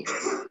to me.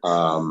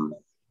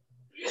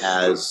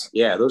 Those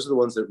are the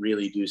ones that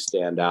really do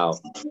stand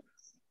out.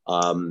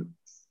 I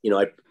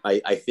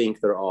think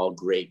they're all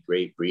great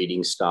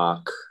breeding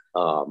stock.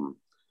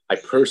 I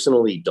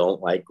personally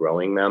don't like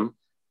growing them.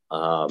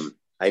 I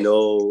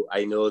know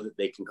that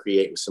they can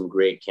create some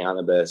great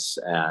cannabis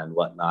and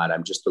whatnot.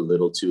 I'm just a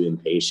little too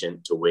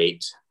impatient to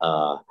wait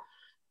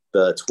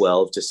the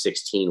 12 to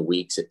 16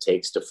 weeks it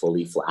takes to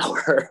fully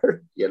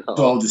flower.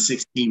 12 to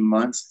 16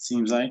 months, it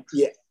seems like.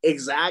 Yeah,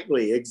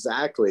 exactly. It's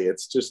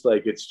just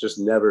like, it's just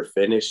never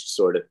finished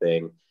sort of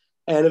thing.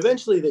 And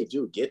eventually they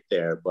do get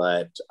there.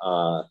 But,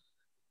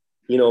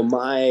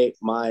 my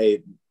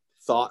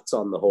thoughts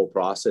on the whole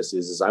process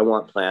is I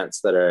want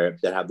plants that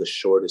have the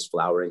shortest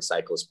flowering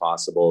cycles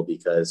possible,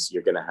 because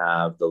you're going to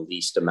have the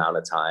least amount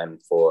of time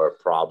for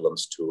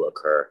problems to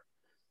occur.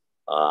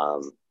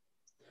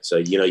 So,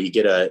 you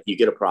get a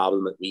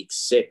problem at week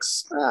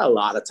 6. A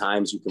lot of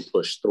times you can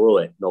push through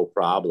it, no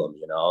problem.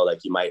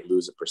 Like, you might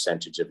lose a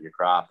percentage of your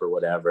crop or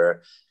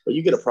whatever, but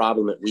you get a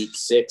problem at week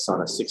 6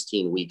 on a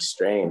 16-week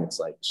strain. It's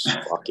like,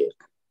 fuck it.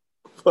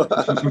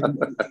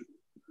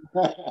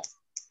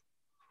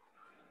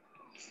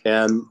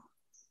 And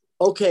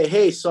Okay,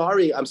 hey,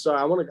 I'm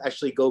sorry. I want to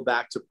actually go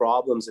back to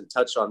problems and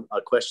touch on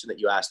a question that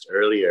you asked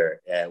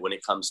earlier. When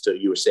it comes to,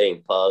 you were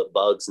saying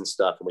bugs and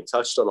stuff, and we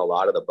touched on a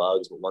lot of the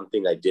bugs, but one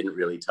thing I didn't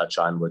really touch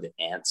on were the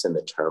ants and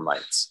the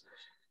termites.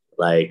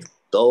 Like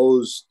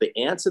the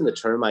ants and the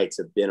termites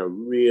have been a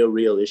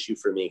real issue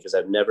for me, because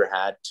I've never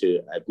had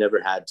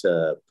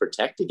to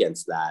protect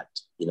against that,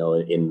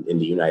 in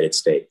the United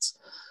States.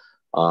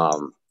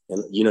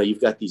 And, you've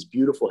got these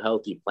beautiful,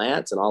 healthy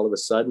plants, and all of a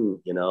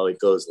sudden, it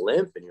goes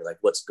limp, and you're like,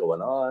 what's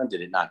going on?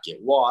 Did it not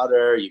get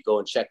water? You go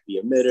and check the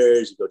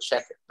emitters, you go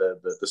check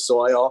the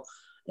soil,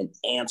 and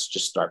ants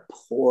just start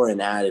pouring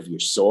out of your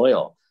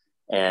soil.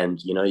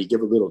 And, you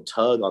give a little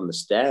tug on the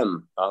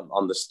stem,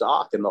 on the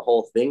stalk, and the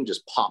whole thing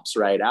just pops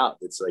right out.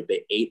 It's like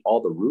they ate all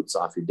the roots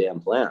off your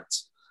damn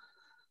plants.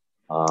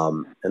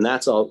 And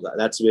that's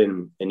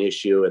been an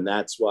issue. And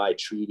that's why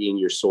treating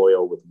your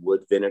soil with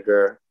wood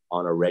vinegar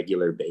on a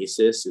regular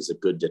basis is a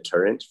good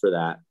deterrent for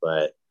that.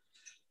 But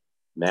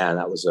man,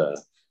 that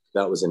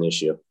was an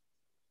issue.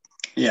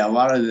 Yeah, a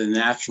lot of the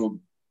natural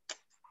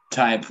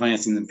type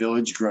plants in the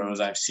village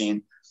grows I've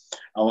seen,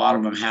 a lot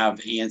of them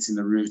have ants in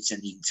the roots,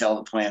 and you can tell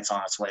the plant's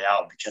on its way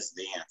out because of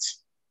the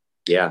ants.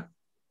 Yeah.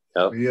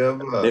 Yep. We have.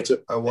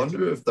 I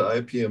wonder if the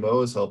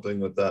IPMO is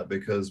helping with that,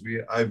 because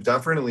I've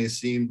definitely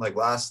seen, like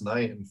last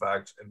night, in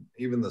fact, and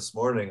even this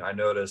morning, I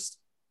noticed,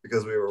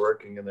 because we were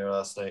working in there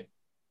last night,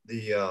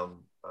 the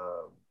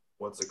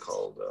what's it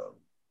called?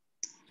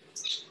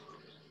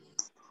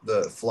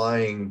 The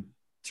flying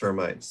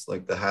termites,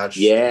 like the hatch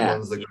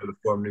ones that go to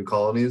form new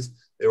colonies.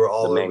 They were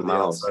all over the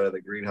outside of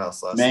the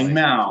greenhouse last night.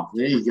 Mao.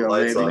 There you go,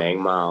 baby.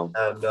 Mao.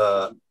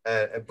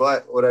 And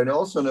but what I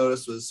also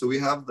noticed was, so we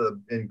have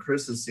and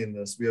Chris has seen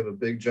this, we have a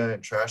big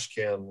giant trash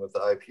can with the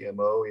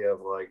IPMO. We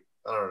have, like,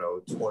 I don't know,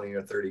 20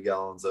 or 30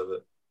 gallons of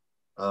it.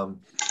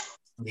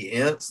 The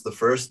ants, the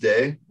first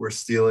day, were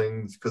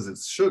stealing, because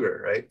it's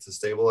sugar, right, to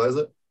stabilize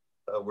it.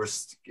 We're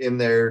in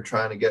there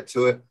trying to get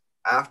to it.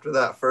 After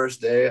that first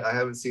day, I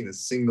haven't seen a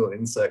single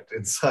insect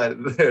inside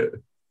of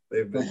there.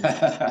 They've been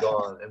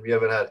gone, and we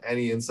haven't had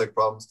any insect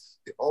problems.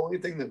 The only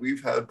thing that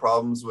we've had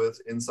problems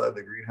with inside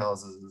the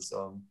greenhouses is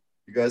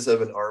you guys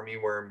have an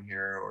armyworm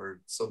here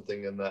or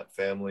something in that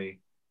family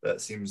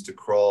that seems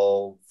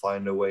to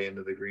find a way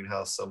into the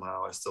greenhouse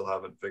somehow. I still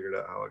haven't figured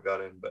out how it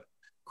got in, but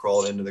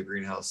crawled into the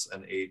greenhouse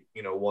and ate,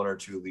 1 or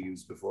 2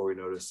 leaves before we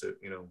noticed it,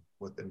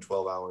 within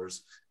 12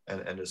 hours,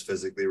 and just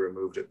physically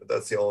removed it. But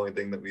that's the only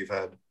thing that we've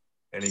had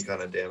any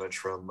kind of damage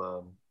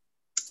from.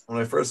 When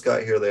I first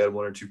got here, they had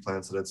 1 or 2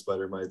 plants that had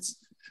spider mites.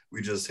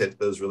 We just hit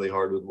those really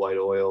hard with white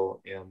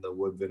oil and the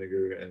wood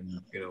vinegar, and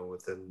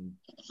within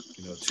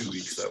 2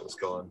 weeks that was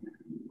gone.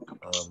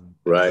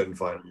 Right. Couldn't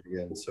find it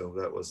again, so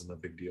that wasn't a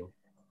big deal.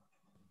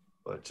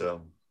 But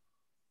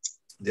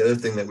the other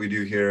thing that we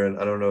do here, and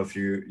I don't know if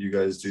you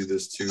guys do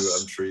this too,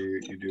 I'm sure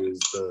you do, is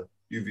the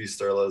UV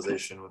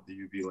sterilization with the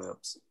UV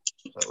lamps.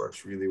 That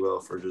works really well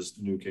for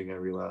just nuking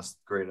every last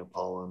grain of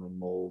pollen and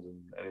mold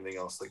and anything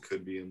else that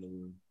could be in the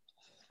room,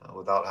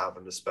 without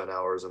having to spend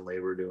hours in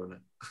labor doing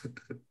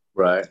it.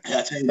 Right.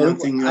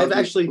 I've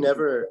actually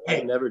never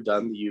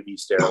done the UV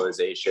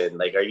sterilization.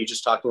 Like, are you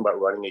just talking about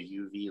running a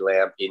UV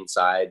lamp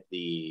inside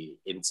the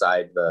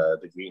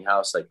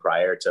greenhouse, like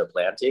prior to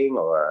planting,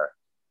 or?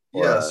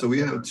 Yeah, so we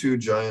have 2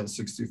 giant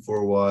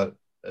 64 watt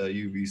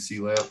UVC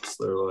lamps.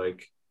 They're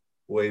like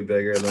way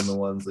bigger than the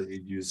ones that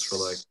you'd use for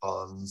like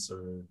ponds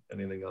or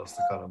anything else,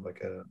 to kind of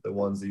like the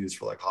ones they use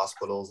for like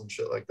hospitals and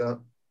shit like that.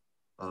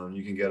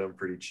 You can get them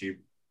pretty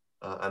cheap.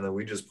 And then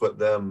we just put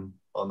them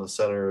on the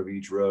center of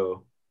each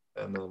row,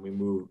 and then we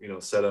move,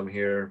 set them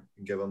here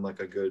and give them like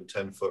a good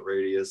 10-foot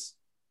radius,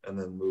 and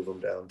then move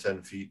them down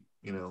 10 feet,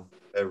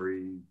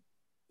 every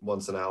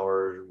once an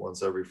hour,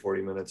 once every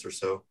 40 minutes or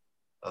so.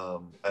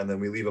 And then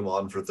we leave them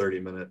on for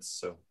 30 minutes.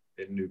 So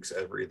it nukes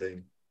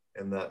everything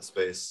in that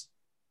space.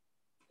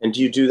 And do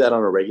you do that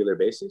on a regular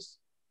basis?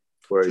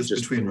 Or just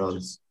between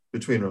runs?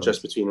 Between runs.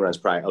 Just between runs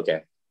prior.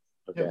 Okay.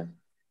 Yeah.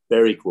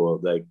 Very cool.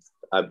 Like,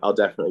 I'll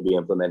definitely be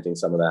implementing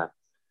some of that.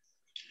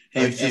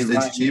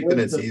 It's cheap and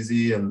it's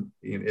easy, and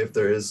if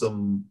there is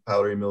some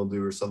powdery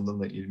mildew or something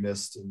that you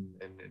missed and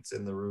it's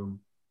in the room,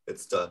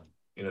 it's done.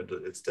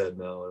 It's dead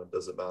now, and it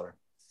doesn't matter.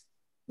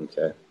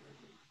 Okay.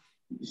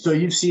 So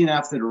you've seen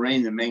after the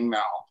rain, the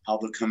Mengmao, how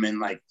they come in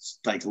like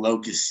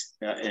locusts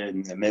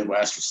in the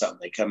Midwest or something.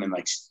 They come in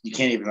like, you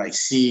can't even like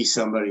see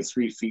somebody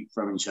 3 feet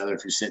from each other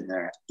if you're sitting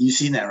there. You've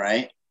seen that,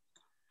 right?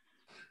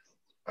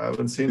 I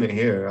haven't seen it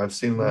here. I've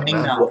seen that in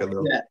Africa,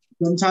 though. Yeah.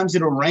 Sometimes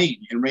it'll rain,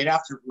 and right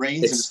after it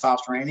rains and it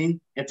stops raining,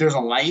 if there's a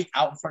light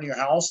out in front of your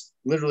house,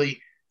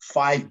 literally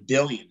 5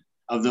 billion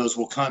of those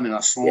will come in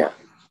a swarm. Yeah.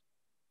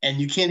 And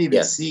you can't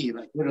even see,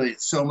 like, literally,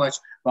 it's so much.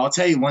 But I'll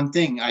tell you one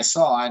thing I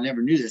saw, I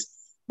never knew this,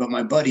 but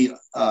my buddy,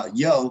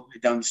 Yo,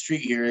 down the street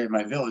here in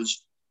my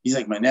village, he's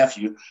like my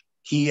nephew.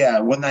 He,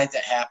 one night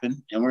that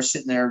happened, and we're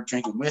sitting there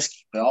drinking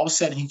whiskey, but all of a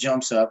sudden he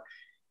jumps up,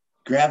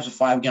 grabs a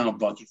 5-gallon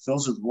bucket,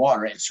 fills it with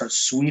water, and starts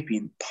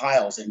sweeping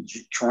piles and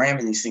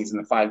cramming these things in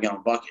the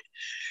 5-gallon bucket.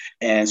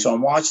 And so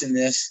I'm watching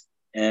this,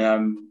 and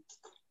I'm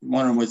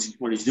wondering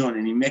what he's doing,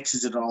 and he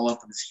mixes it all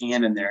up with his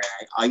hand in there.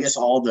 I guess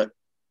all the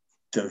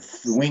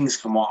wings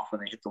come off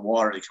when they hit the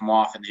water. They come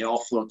off and they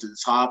all float to the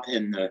top,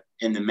 and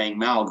the Mang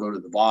Mao go to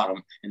the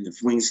bottom, and the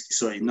wings.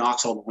 So he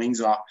knocks all the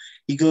wings off.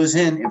 He goes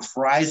in and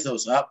fries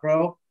those up,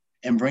 bro,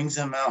 and brings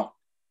them out.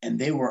 And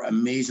they were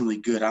amazingly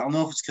good. I don't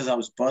know if it's because I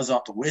was buzzed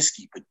off the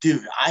whiskey, but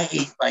dude, I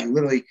ate like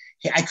literally.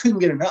 I couldn't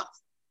get enough.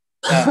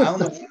 I don't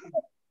know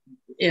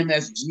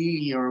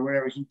MSG or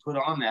whatever he put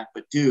on that,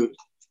 but dude,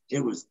 it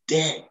was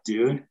dead,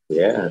 dude.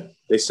 Yeah,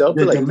 they sell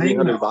for like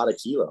 300 baht a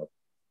kilo.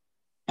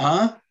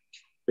 Huh?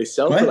 They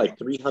sell for like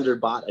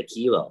 300 baht a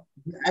kilo.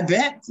 I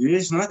bet, dude.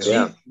 It's not cheap.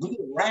 Yeah. Look at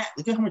rat.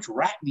 Look at how much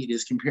rat meat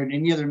is compared to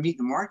any other meat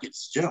in the market.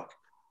 It's a joke.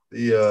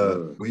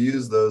 We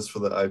use those for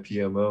the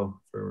IPMO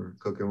for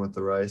cooking with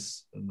the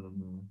rice, and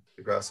then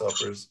the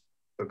grasshoppers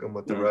cook them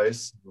with the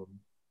rice,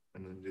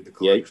 and then do the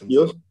collections.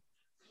 Yeah,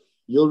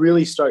 you'll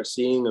really start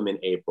seeing them in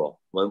April.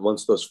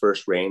 Once those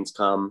first rains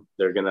come,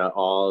 they're gonna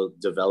all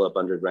develop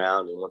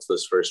underground, and once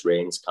those first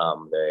rains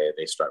come,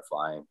 they start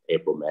flying.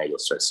 April, May, you'll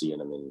start seeing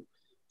them in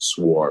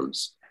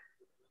swarms.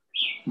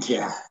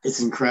 Yeah,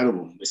 it's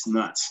incredible. It's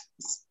nuts.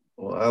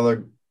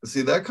 Well,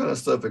 see, that kind of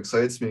stuff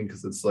excites me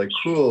because it's like,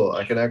 cool,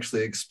 I can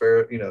actually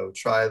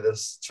try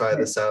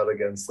this out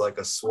against like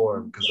a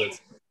swarm, because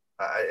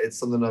it's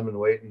something I've been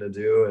waiting to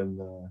do. And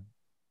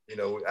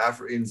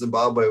in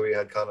Zimbabwe we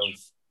had kind of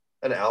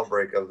an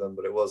outbreak of them,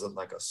 but it wasn't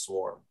like a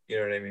swarm, you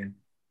know what I mean?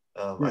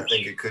 I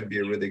think it could be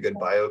a really good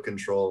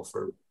biocontrol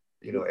for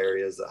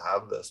areas that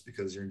have this,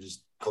 because you're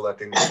just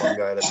collecting the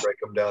fungi that break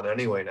them down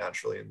anyway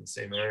naturally in the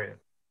same area.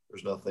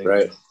 There's nothing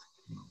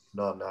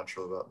not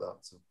natural about that.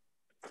 So.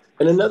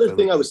 And another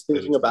thing I was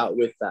thinking about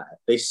with that,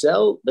 they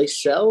sell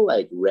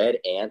like red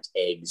ant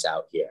eggs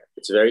out here.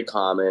 It's very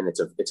common.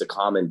 It's a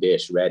common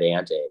dish, red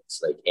ant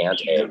eggs, like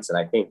ant eggs. And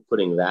I think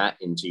putting that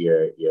into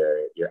your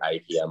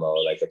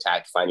IPMO, like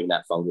finding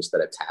that fungus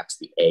that attacks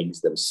the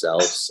eggs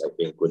themselves, I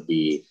think would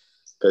be,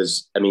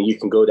 because I mean, you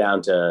can go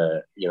down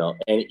to,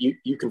 and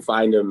you can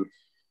find them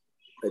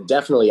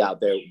definitely out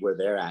there where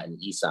they're at in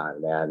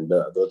Isan, man.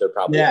 They're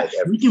probably like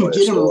every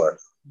store.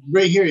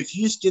 Right here, if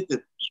you just get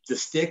the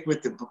stick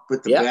with the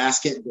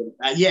basket,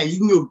 you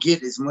can go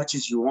get as much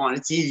as you want.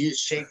 It's easy to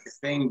shake the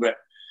thing, but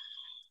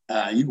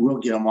you will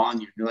get them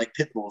on you. They're like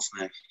pit bulls,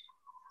 man.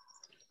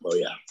 Oh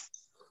yeah.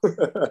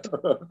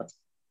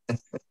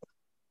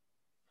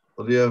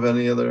 Well, do you have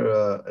any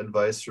other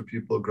advice for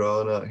people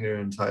growing out here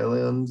in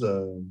Thailand?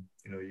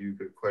 You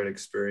get quite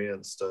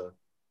experienced.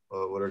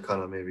 What are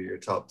kind of maybe your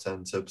top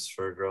 10 tips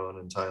for growing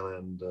in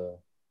Thailand?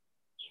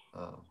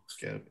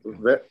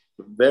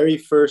 Very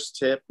first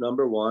tip,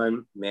 number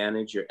one,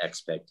 manage your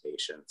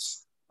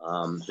expectations.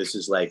 This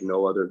is like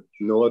no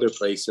other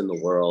place in the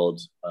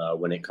world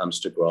when it comes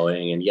to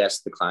growing. And yes,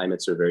 the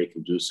climates are very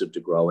conducive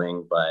to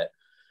growing, but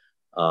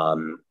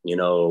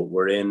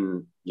we're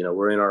in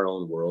our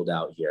own world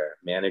out here.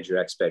 Manage your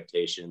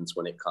expectations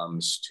when it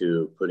comes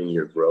to putting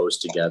your grows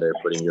together,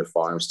 putting your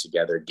farms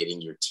together,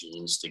 getting your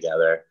teams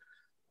together.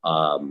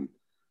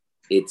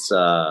 It's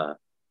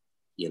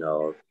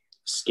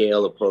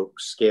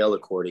scale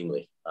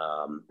accordingly,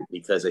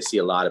 because I see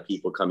a lot of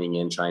people coming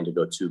in trying to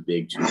go too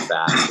big too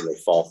fast, and they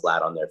fall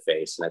flat on their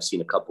face. And I've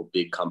seen a couple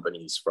big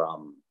companies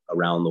from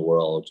around the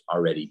world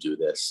already do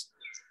this.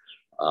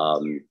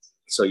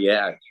 So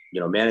yeah,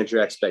 manage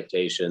your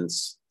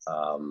expectations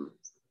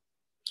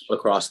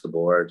across the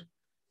board.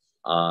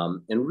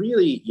 And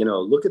really,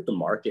 look at the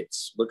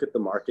markets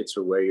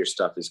for where your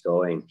stuff is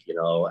going.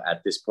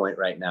 At this point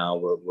right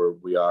now,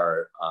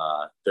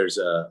 there's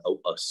a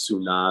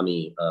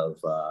tsunami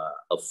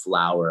of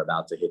flower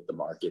about to hit the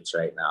markets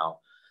right now.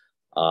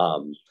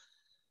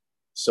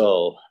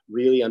 So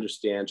really you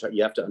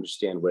have to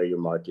understand where your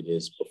market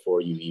is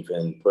before you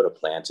even put a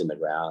plant in the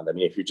ground. I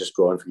mean, if you're just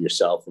growing for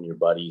yourself and your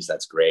buddies,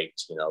 that's great,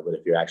 but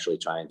if you're actually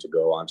trying to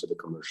go onto the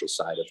commercial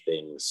side of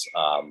things,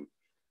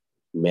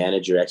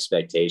 manage your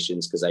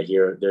expectations, because I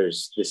hear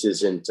this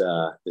isn't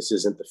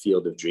the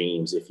field of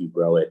dreams. If you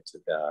grow it,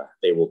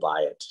 they will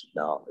buy it.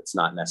 No, it's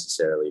not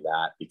necessarily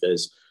that,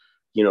 because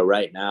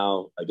right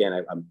now, again,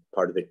 I'm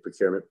part of the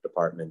procurement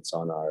departments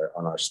on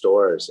our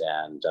stores,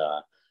 and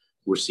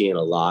we're seeing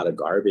a lot of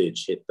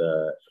garbage hit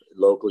the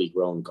locally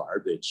grown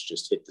garbage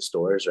just hit the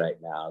stores right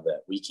now,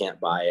 that we can't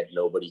buy it.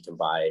 Nobody can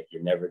buy it.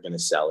 You're never going to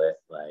sell it.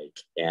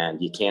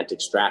 And you can't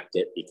extract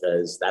it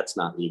because that's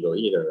not legal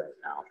either right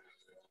now.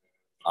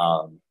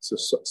 So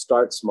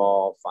start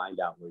small, find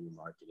out where your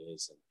market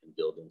is, and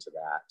build into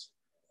that.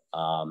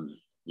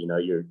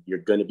 You're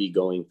going to be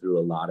going through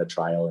a lot of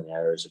trial and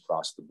errors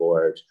across the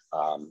board.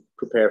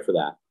 Prepare for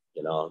that.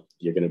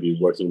 You're going to be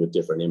working with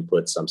different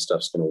inputs. Some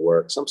stuff's going to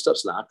work. Some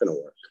stuff's not going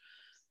to work.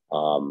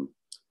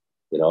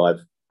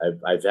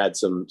 I've had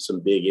some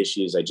big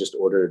issues. I just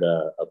ordered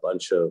a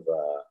bunch of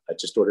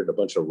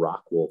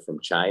rock wool from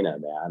China,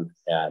 man.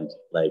 And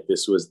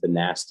this was the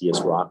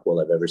nastiest rock wool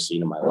I've ever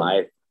seen in my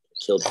life.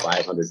 Killed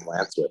 500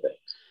 plants with it.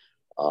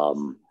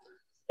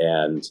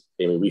 And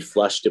I mean, we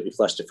flushed it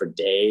for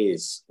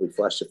days. We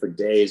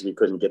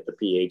couldn't get the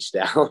pH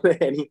down,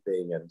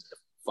 anything. And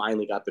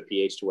finally got the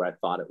pH to where I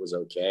thought it was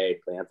okay,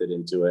 planted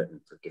into it,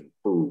 and freaking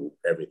boom,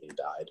 everything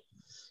died.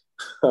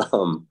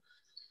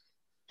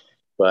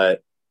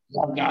 But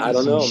I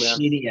don't know, man.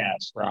 Shitty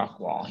ass rock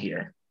wall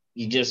here.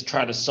 You just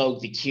try to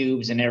soak the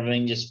cubes and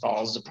everything just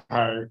falls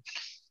apart.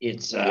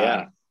 It's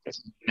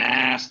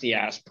nasty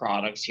ass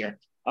products here.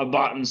 I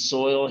bought in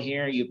soil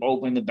here. You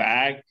open the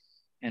bag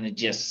and it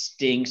just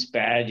stinks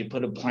bad. You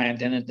put a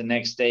plant in it the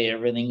next day,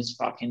 everything's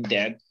fucking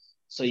dead.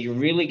 So you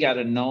really got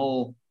to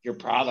know your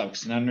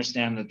products and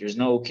understand that there's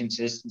no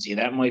consistency.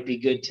 That might be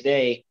good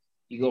today.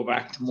 You go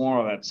back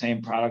tomorrow, that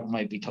same product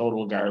might be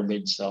total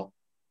garbage. So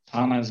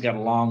Thailand's got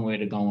a long way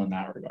to go in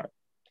that regard.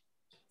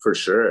 For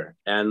sure.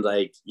 And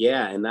like,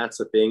 yeah, and that's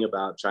the thing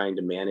about trying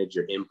to manage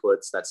your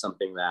inputs. That's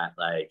something that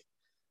like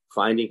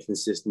finding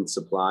consistent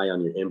supply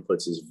on your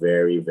inputs is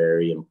very,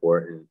 very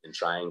important. And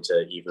trying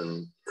to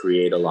even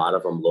create a lot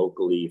of them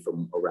locally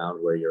from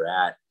around where you're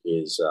at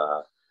is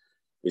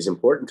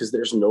important, because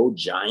there's no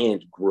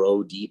giant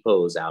grow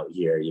depots out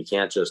here. You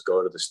can't just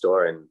go to the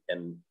store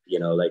and you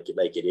know, like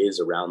it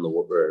is around the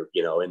world, or,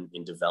 you know,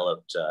 in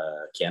developed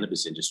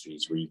cannabis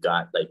industries, where you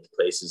got like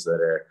places that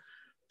are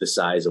the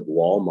size of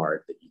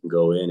Walmart that you can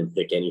go in and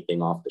pick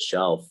anything off the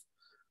shelf.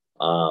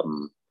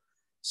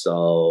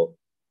 So,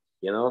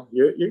 you know,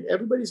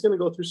 everybody's going to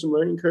go through some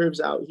learning curves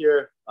out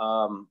here.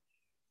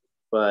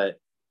 But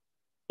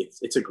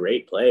it's a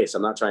great place.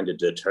 I'm not trying to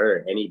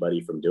deter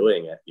anybody from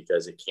doing it,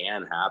 because it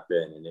can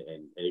happen and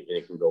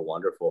it can go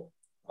wonderful.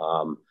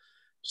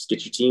 Just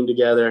get your team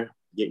together,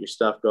 get your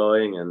stuff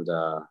going, and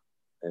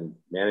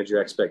manage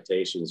your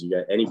expectations.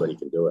 Anybody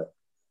can do it.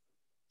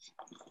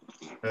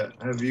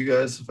 Have you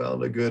guys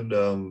found a good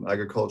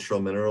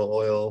agricultural mineral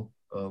oil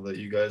that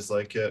you guys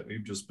like yet?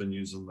 We've just been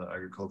using the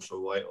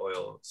agricultural white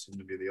oil. It seemed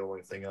to be the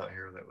only thing out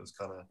here that was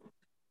kind of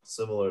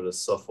similar to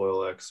Suff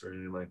Oil X or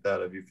anything like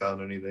that. Have you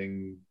found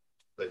anything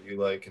that you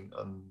like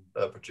on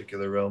that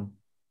particular realm?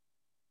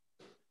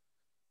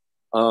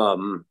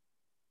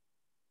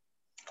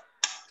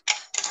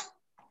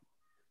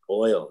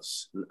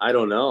 Oils. I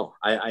don't know.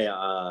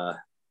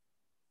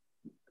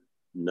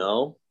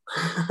 No.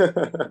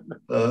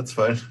 That's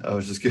fine. I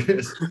was just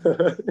curious.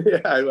 Yeah,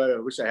 I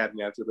wish I had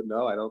an answer, but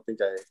no, I don't think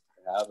I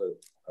have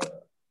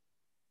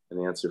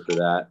an answer for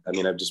that. I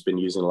mean, I've just been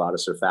using a lot of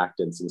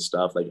surfactants and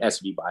stuff. Like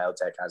SV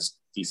Biotech has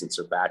decent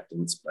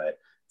surfactants, but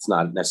it's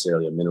not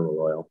necessarily a mineral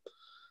oil.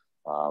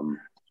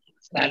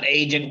 That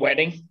Agent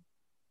Wedding?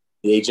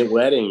 The Agent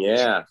Wedding,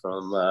 yeah,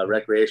 from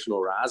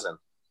Recreational Rosin.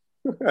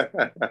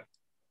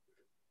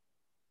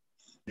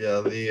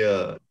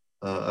 Yeah,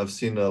 I've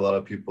seen a lot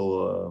of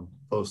people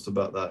post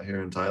about that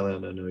here in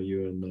Thailand. I know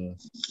you and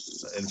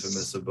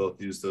Infamous have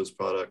both used those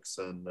products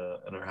and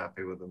are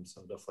happy with them.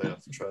 So definitely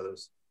have to try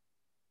those.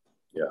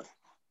 Yeah.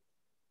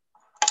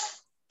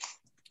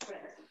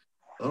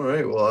 All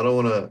right. Well, I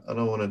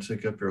don't want to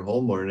take up your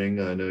whole morning.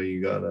 I know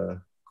you got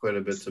quite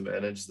a bit to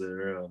manage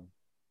there.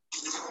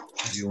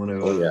 Do you want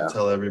to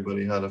tell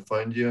everybody how to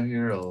find you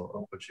here?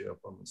 I'll put you up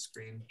on the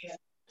screen.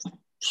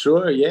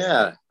 Sure,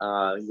 yeah.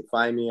 You can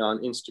find me on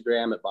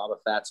Instagram at Baba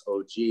Fats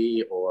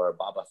OG or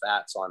Baba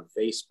Fats on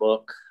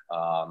Facebook.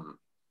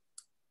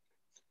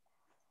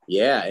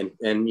 Yeah,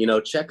 and you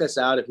know, check us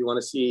out if you want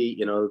to see,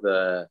 you know,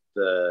 the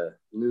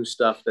new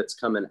stuff that's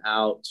coming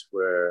out.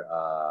 Where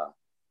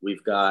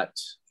we've got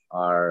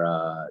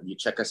our you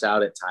check us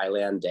out at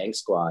Thailand Dank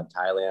Squad,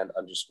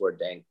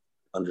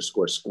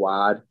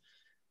 Thailand_Dank_Squad.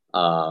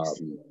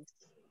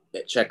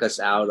 Check us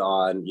out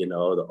on, you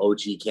know, the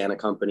OG Canna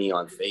Company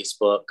on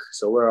Facebook.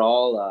 So we're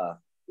all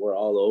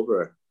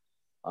over,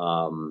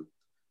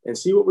 and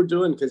see what we're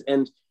doing.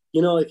 And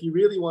you know, if you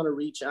really want to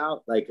reach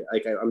out,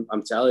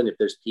 I'm telling, if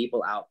there's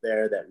people out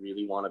there that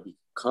really want to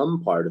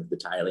become part of the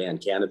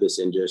Thailand cannabis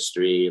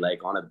industry,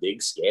 like on a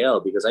big scale,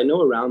 because I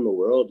know around the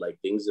world, like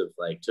things have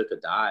like took a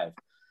dive.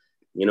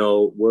 You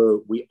know,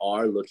 we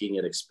are looking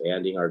at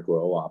expanding our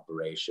grow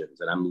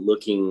operations, and I'm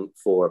looking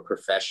for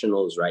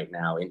professionals right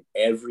now in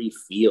every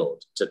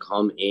field to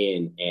come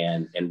in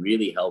and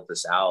really help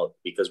us out,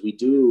 because we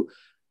do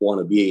want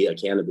to be a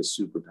cannabis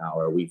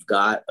superpower. We've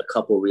got a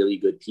couple really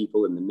good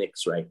people in the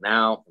mix right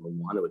now, and we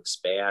want to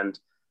expand.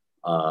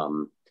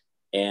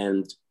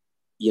 And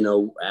you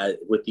know,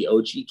 with the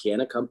OG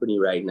Canna Company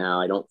right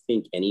now, I don't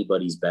think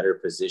anybody's better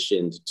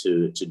positioned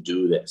to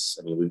do this.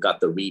 I mean, we've got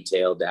the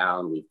retail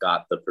down, we've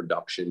got the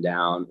production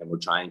down, and we're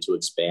trying to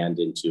expand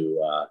into,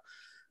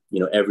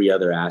 you know, every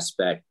other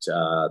aspect,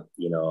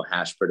 you know,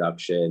 hash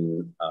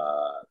production,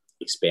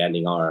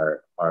 expanding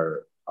our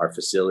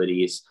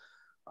facilities.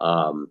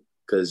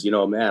 Because, you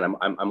know, man,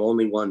 I'm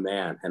only one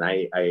man, and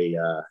I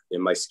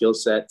and my skill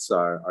sets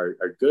are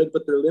good,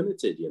 but they're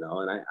limited, you know,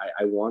 and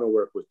I want to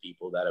work with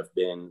people that have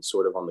been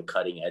sort of on the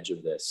cutting edge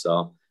of this. So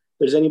if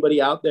there's anybody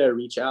out there,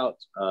 reach out,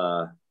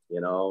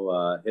 you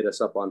know, hit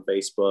us up on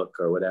Facebook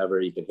or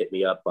whatever. You can hit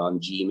me up on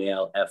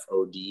Gmail,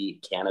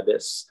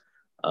 FODcannabis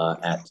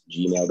at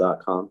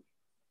gmail.com.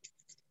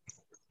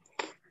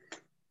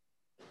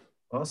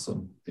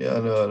 Awesome. Yeah,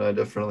 no, and I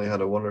definitely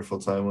had a wonderful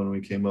time when we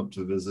came up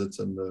to visit,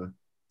 and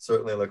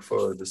certainly look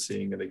forward to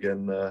seeing it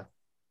again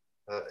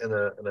in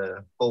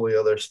a wholly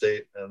other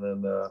state. And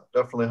then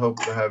definitely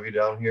hope to have you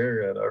down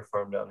here at our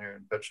farm down here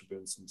in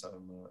Petroboon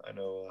sometime. I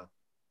know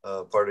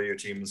part of your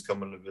team is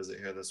coming to visit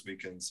here this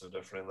weekend, so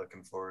definitely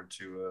looking forward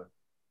to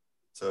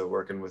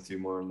working with you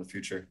more in the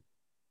future.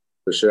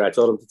 For sure. I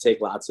told him to take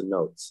lots of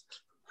notes.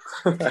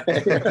 But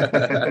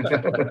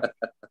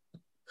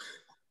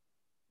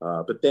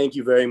thank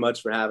you very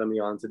much for having me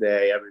on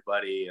today,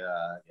 everybody.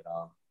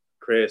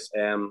 Chris,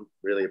 M,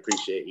 really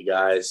appreciate you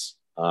guys.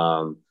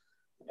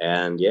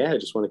 And yeah, I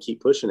just want to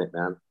keep pushing it,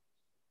 man.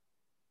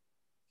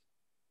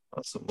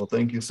 Awesome. Well,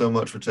 thank you so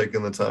much for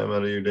taking the time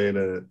out of your day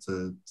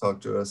to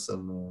talk to us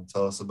and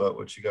tell us about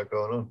what you got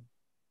going on.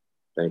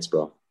 Thanks,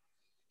 bro.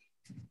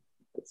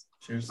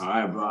 Cheers. All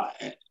right, bro.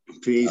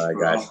 Peace, all right,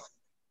 bro. guys.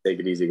 Take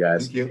it easy,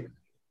 guys. Thank you.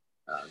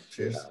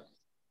 Cheers.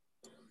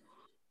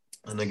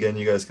 And again,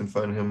 you guys can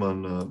find him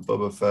on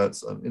Bubba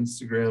Fats on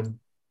Instagram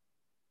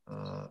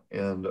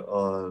and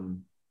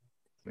on,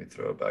 let me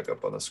throw it back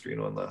up on the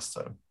screen one last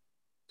time.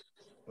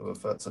 Bubba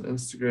Fats on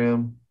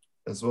Instagram,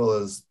 as well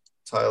as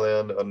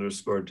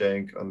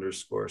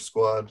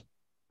Thailand_dank_squad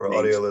for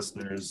audio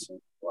listeners,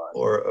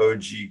 or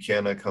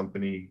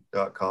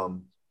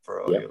ogcanacompany.com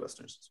for audio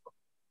listeners as well.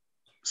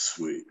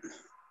 Sweet.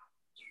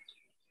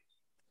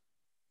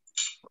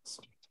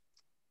 Awesome.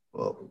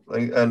 Well,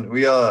 and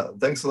we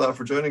thanks a lot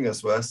for joining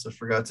us, Wes. I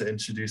forgot to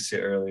introduce you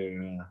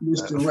earlier.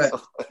 Mr. Wes.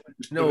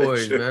 No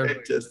worries, man.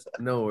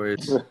 No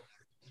worries.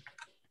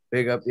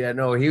 Big up. Yeah,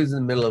 no, he was in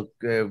the middle of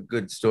a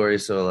good story,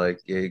 so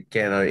like you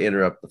can't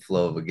interrupt the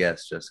flow of a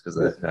guest just because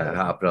I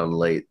hopped on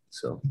late.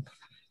 So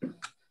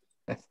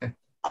yeah.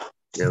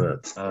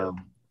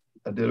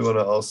 I did want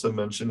to also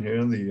mention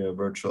here the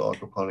virtual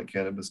aquaponic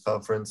cannabis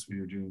conference. We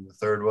are doing the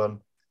third one.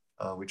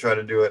 We tried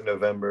to do it in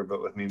November,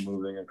 but with me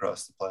moving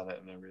across the planet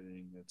and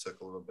everything, it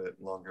took a little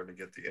bit longer to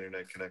get the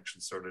internet connection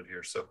sorted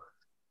here. So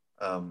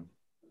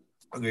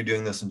we're going to be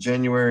doing this in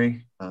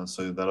January.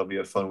 So that'll be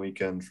a fun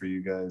weekend for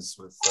you guys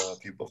with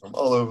people from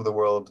all over the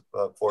world,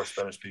 4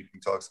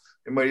 Spanish-speaking talks.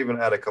 We might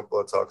even add a couple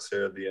of talks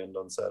here at the end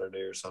on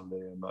Saturday or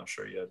Sunday. I'm not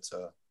sure yet.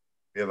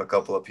 We have a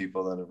couple of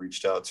people that have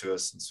reached out to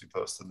us since we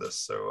posted this.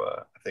 So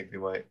I think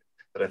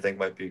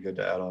might be good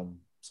to add on.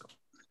 So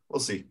we'll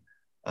see.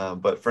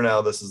 But for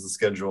now, this is the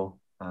schedule.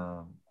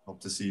 Hope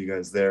to see you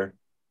guys there.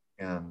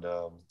 And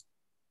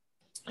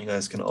you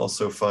guys can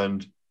also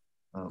find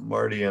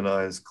Marty and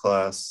I's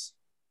class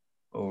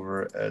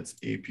over at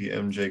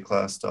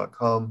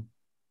apmjclass.com.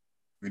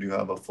 We do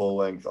have a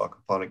full-length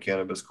aquaponic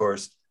cannabis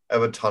course. I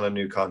have a ton of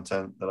new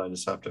content that I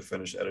just have to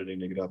finish editing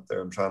to get up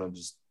there. I'm trying to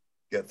just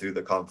get through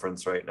the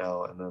conference right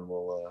now, and then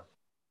we'll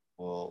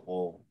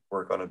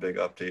work on a big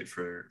update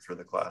for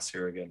the class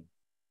here again.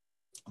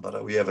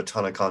 But we have a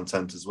ton of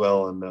content as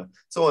well, and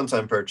it's a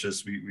one-time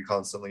purchase. We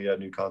constantly add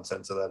new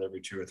content to that every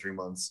 2 or 3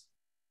 months,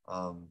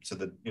 to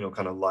the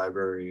kind of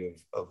library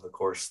of the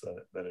course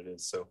that it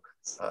is. So,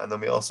 and then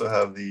we also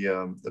have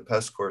the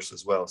pest course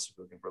as well. So if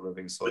you're looking for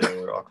living soil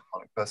or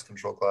aquaponic pest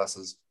control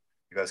classes,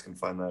 you guys can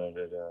find that at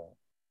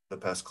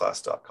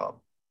thepestclass.com.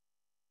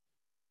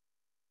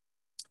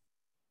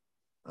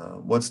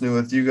 What's new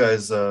with you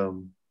guys,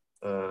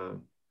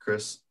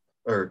 Chris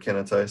or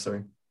Kenatai?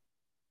 Sorry.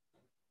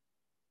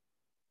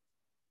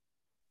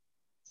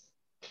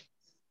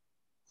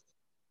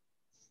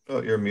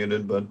 Oh, you're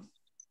muted, bud.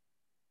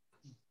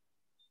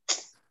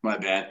 My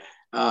bad.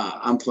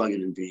 I'm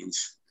plugging in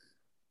beans.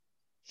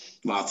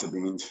 Lots of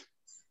beans.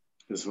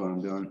 That's what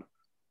I'm doing.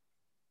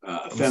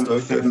 Fem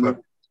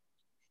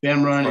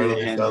run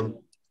and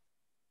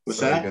what's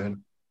sorry, that? Go ahead.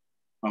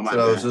 Oh, my so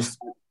bad. I was just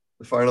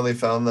finally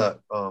found that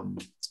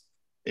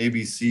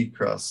ABC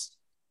crust.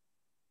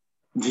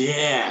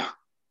 Yeah.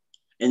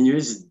 And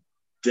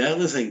that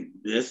was like,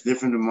 that's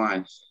different than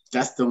mine.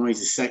 That's the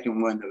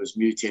second one that was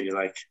mutated,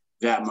 like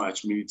that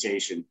much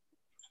mutation.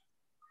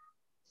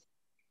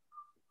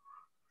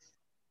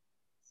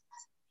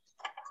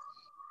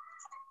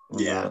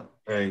 Yeah.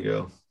 There you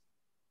go.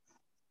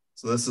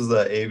 So this is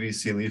that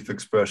ABC leaf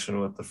expression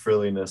with the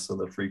frilliness of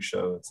the freak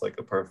show. It's like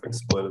a perfect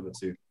split of the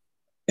two.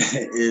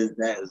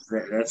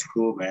 That's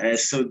cool, man.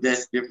 That's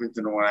different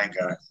than the one I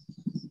got.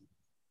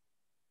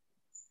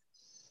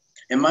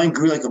 And mine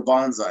grew like a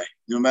bonsai.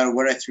 No matter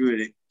what I threw at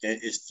it,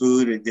 it's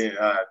food. It did,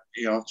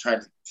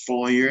 tried to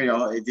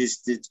foliar. It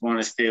just want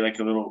to stay like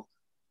a little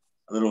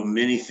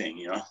mini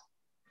thing,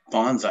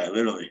 bonsai,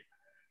 literally.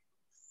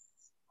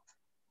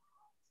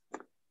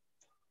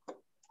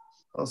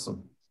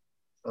 Awesome.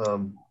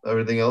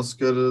 Everything else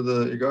good at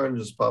your garden?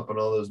 Just popping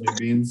all those new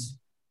beans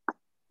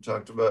we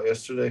talked about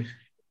yesterday.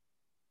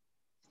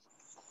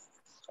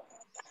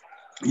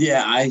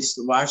 Yeah,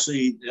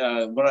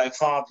 what I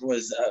popped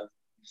was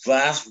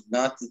last,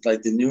 not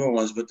like the newer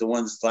ones, but the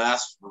ones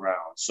last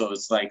round. So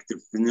it's like the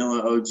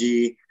vanilla OG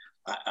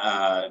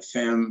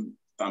Fem.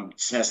 I'm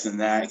testing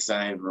that because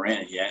I haven't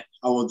ran it yet.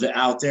 Oh, the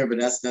out there, but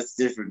that's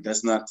different.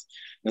 That's a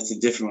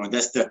different one.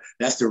 That's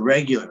the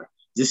regular.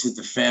 This is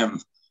the Fem,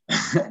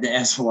 the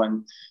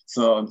S1.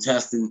 So I'm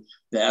testing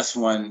the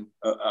S1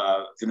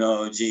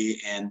 vanilla OG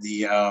and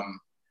the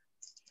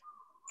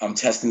I'm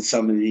testing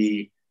some of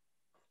the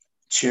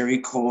cherry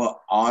cola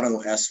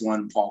auto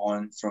S1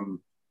 pollen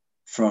from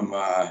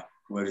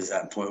what is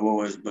that?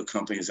 What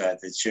company is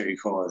that? The cherry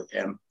cola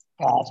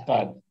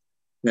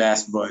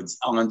Fast Buds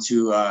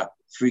onto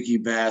Freaky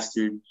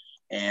Bastard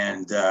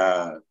and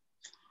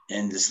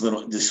this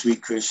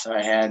sweet kush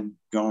I had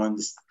going.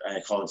 I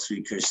call it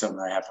sweet kush, something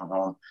I have from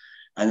home.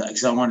 And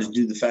because I wanted to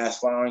do the fast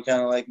flowering,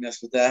 kind of like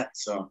mess with that.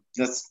 So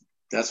that's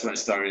what I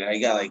started. I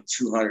got like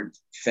 200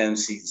 fem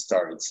seeds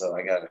started, so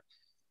I got a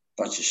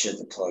bunch of shit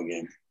to plug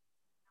in.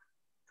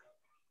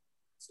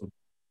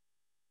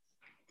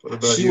 What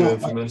about you,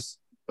 Infamous?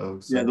 Oh,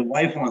 yeah, the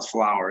wife wants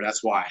flour.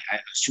 That's why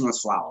she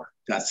wants flour.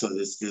 That's so.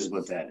 This is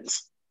what that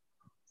is.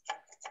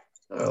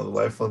 Oh, the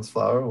wife wants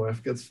flour.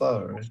 Wife gets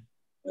flour, right?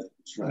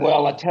 Right.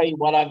 Well, I tell you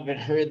what, I've been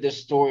heard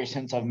this story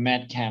since I've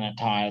met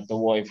Kanatai. The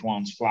wife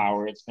wants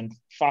flour. It's been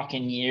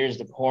fucking years.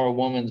 The poor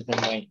woman's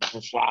been waiting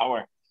for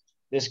flour.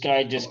 This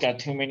guy just got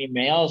too many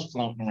males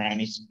floating around.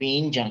 He's a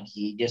bean junkie.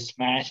 He just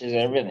smashes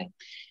everything.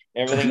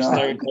 Everything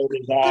starts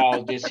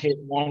out just hit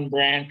one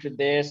branch with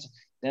this,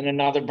 then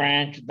another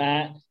branch with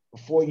that.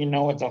 Before you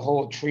know it, the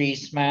whole tree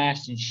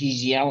smashed and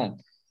she's yelling,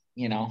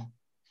 you know.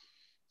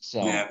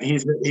 So yeah,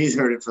 he's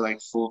heard it for like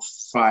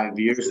 5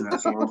 years, and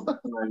that 4 5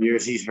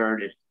 years he's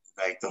heard it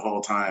like the whole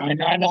time.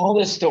 I know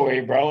the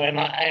story, bro, and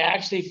I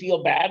actually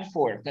feel bad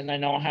for her because I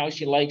know how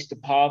she likes to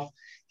puff.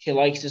 She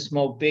likes to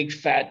smoke big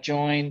fat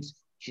joints.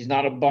 She's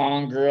not a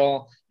bong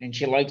girl, and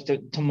she likes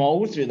to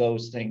mow through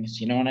those things.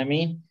 You know what I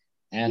mean?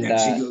 And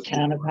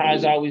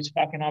Kanatai's always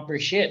fucking up her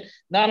shit.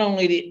 Not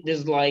only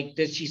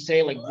does she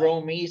say like grow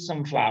me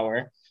some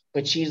flour,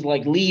 but she's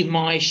like, leave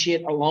my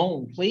shit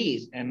alone,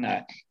 please. And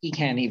he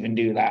can't even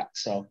do that.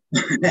 So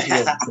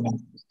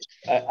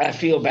I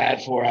feel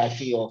bad for her. I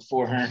feel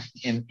for her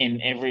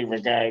in every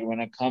regard when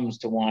it comes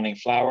to wanting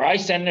flour. I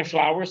send her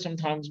flour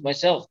sometimes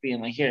myself, being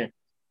like,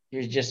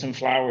 here's just some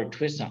flour,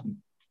 twist something.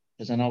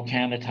 Because I know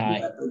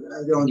Kanatai.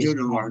 I don't do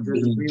no more.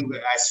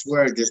 I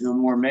swear there's no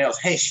more males.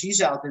 Hey, she's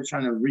out there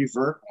trying to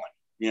revert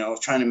one,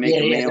 trying to make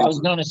a male. I was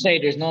going to say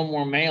there's no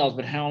more males,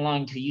 but how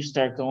long till you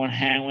start going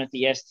ham with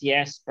the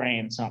STS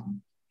spraying something?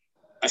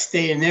 I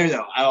stay in there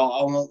though.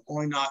 I'll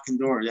only knock on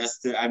door.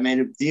 I made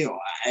a deal.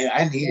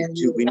 I need it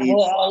too. We need.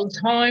 Well,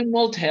 time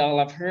will tell.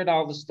 I've heard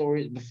all the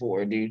stories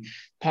before, dude.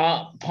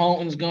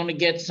 Ponton's going to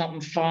get something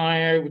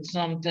fired with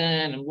something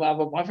and blah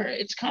blah blah.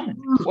 It's coming.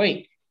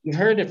 Wait, you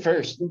heard it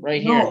first,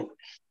 right here.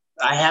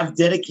 I have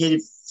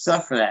dedicated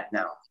stuff for that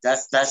now.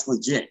 That's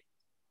legit.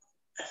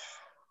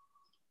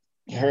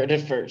 You heard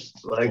it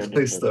first.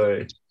 Likely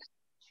story.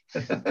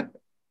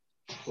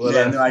 What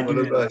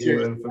about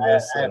you,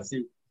 Infamous?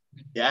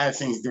 I have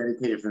things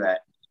dedicated for that.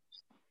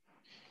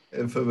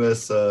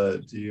 Infamous,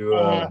 did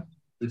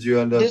you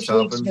end up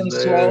chopping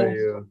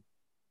today?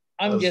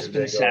 I'm just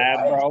been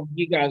sad, bro.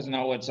 You guys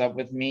know what's up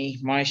with me.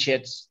 My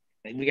shit's,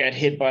 we got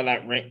hit by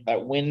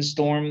that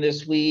windstorm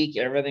this week.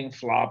 Everything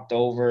flopped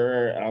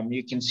over.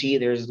 You can see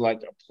there's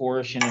like a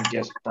portion of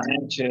just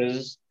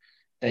branches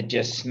that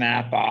just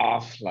snap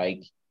off.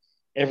 Like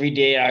every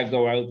day I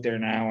go out there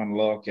now and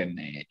look, and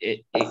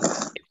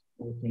it's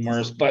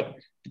worse. But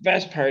the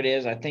best part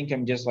is I think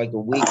I'm just like a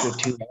week or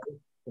two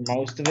out for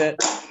most of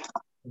it.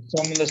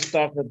 Some of the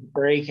stuff that's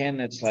breaking,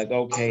 it's like,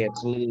 okay,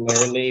 it's a little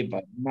early,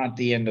 but not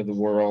the end of the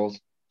world.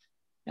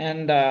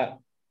 And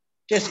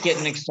just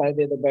getting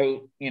excited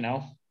about,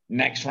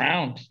 next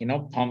round,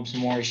 pump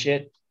some more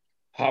shit,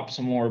 pop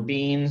some more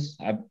beans.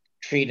 I've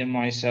treated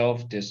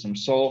myself to some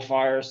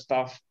Soulfire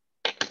stuff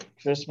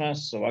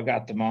Christmas. So I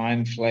got the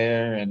Mind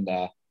Flare and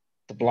the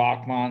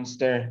Block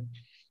Monster.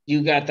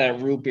 You got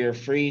that root beer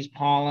freeze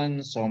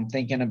pollen. So I'm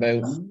thinking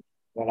about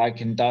what I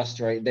can dust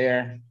right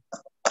there.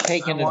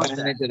 Taking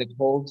advantage of the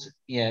colds.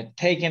 Yeah,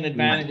 taking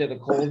advantage of the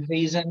cold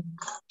season.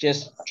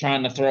 Just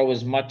trying to throw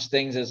as much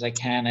things as I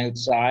can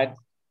outside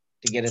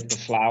to get it to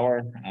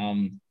flower.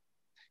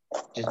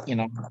 Just,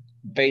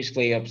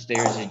 basically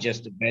upstairs is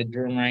just a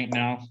bedroom right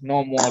now.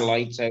 No more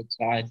lights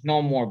outside.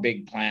 No more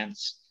big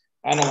plants.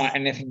 I don't want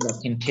anything that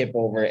can tip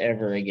over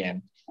ever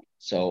again.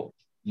 So,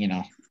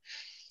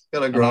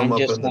 Gotta grow them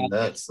up in the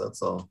nets,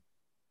 that's all.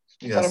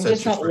 But I'm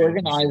just not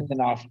organized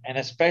enough. And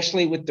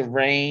especially with the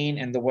rain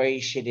and the way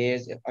shit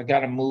is, I got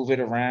to move it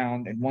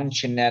around. And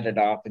once you net it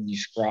up and you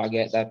scrog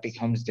it, that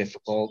becomes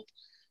difficult.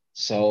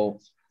 So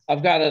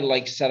I've got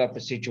to set up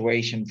a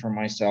situation for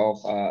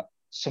myself.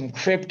 Some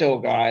crypto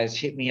guys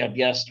hit me up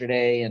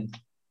yesterday and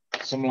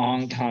some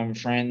longtime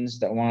friends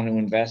that want to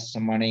invest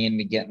some money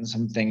into getting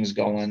some things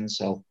going.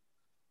 So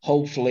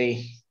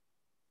hopefully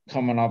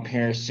coming up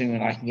here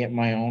soon, I can get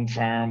my own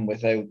farm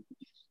without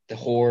the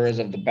horrors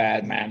of the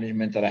bad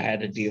management that I had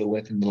to deal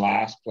with in the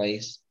last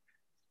place.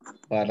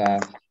 But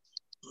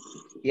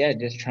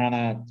just trying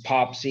to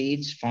pop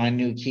seeds, find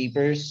new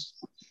keepers.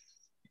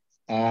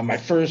 My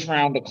first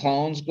round of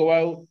clones go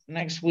out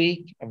next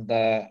week of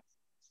the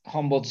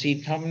Humboldt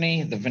Seed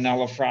Company, the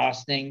vanilla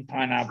frosting,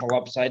 pineapple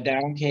upside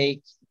down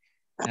cake,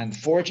 and the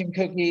fortune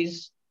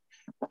cookies.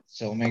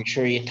 So make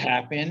sure you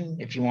tap in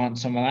if you want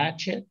some of that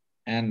shit.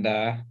 And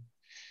the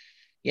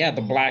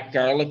black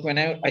garlic went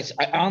out.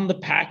 I on the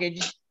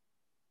package,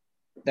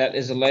 that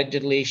is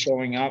allegedly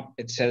showing up.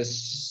 It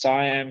says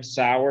Siam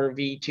Sour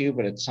V2,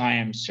 but it's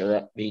Siam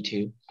Syrup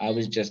V2. I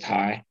was just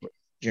high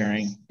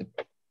during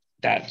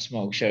that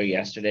smoke show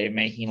yesterday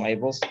making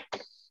labels.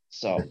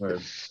 So,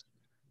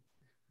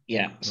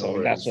 yeah, so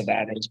No that's worries. what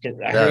that is. Because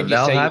I heard you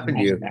that'll say happen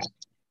to you. that.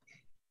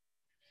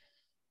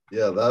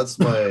 Yeah, that's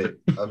my.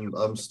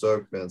 I'm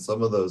stoked, man.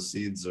 Some of those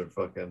seeds are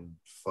fucking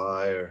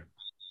fire.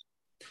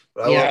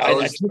 But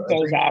I took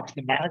those off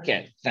the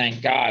market.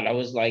 Thank God. I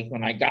was like,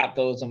 when I got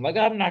those, I'm like,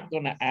 I'm not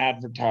going to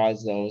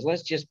advertise those.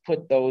 Let's just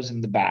put those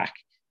in the back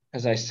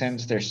because I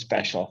sense they're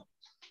special.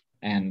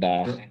 And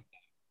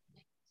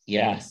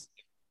yeah,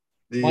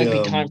 might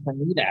be time for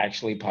me to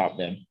actually pop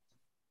them.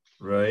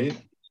 Right,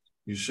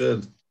 you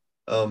should.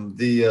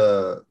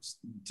 The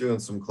doing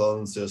some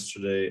clones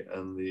yesterday,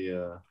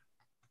 and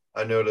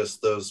I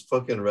noticed those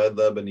fucking red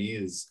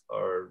Lebanese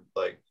are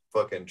like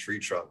fucking tree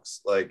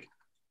trunks. Like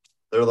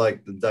they're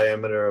like the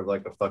diameter of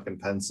like a fucking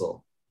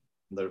pencil.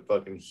 They're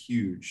fucking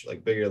huge,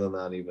 like bigger than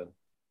that even.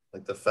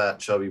 Like the fat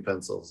chubby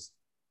pencils.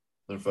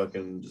 They're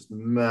fucking just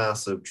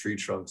massive tree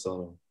trunks on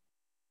them.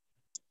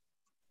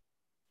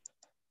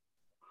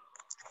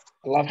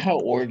 I love how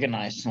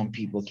organized some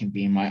people can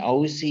be. My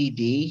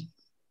OCD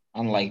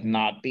on like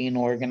not being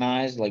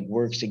organized like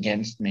works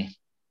against me.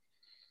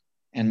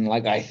 And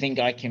like I think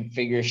I can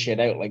figure shit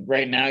out. Like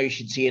right now, you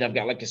should see it. I've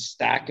got like a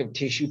stack of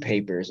tissue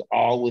papers,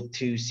 all with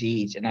 2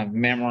 seeds, and I've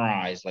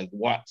memorized like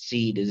what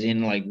seed is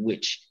in like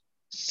which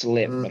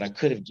slip. But I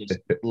could have just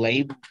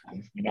labeled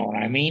them. You know what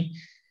I mean?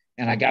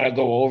 And I gotta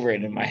go over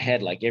it in my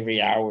head like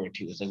every hour or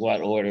two. It's like, what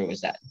order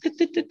was that?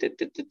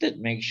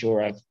 Make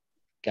sure I've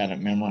got it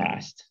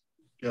memorized.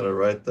 Gotta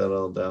write that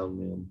all down,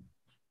 man.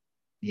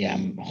 Yeah,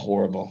 I'm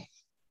horrible.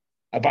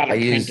 I bought a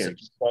printer.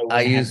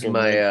 I use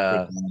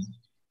my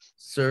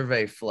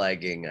survey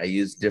flagging. I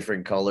use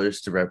different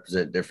colors to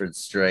represent different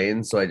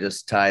strains, so I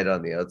just tie it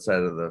on the outside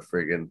of the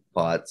friggin'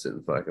 pots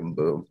and fucking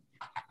boom.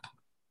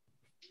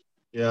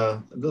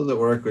 Yeah, it doesn't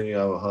work when you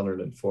have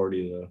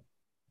 140 though.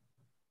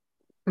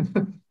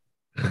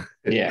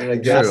 Yeah, I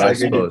guess true, I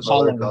can do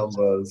color colors.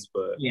 combos,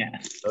 but Yeah,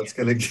 that's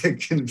gonna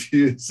get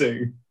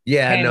confusing.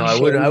 Yeah, no, I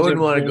shades wouldn't of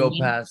want to go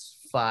green. past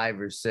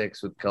 5 or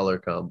 6 with color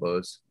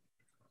combos.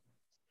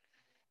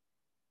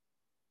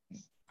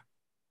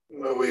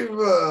 Well, we've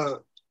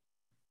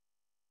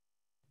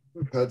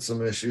had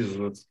some issues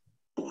with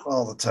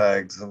all the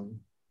tags and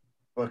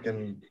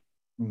fucking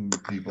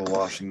people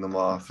washing them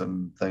off,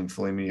 and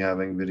thankfully me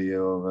having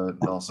video of it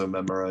and also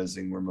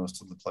memorizing where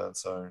most of the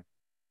plants are.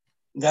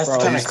 That's Bro,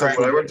 kind I of used to- crazy.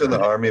 when I worked in the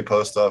Army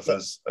post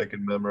office, I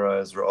could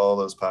memorize where all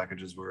those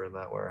packages were in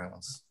that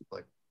warehouse.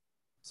 Like,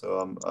 so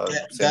I'm Yeah, same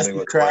that's thing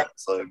the with crap.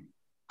 plants. Like,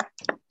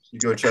 you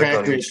go check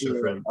on Cracker each too.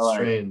 different I like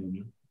it.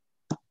 strain.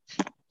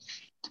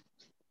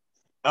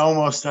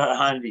 Almost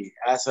 100.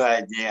 That's what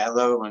I did. I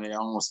love it when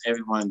almost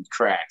everyone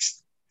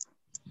cracks.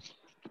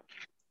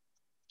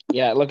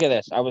 Yeah, look at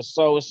this. I was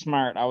so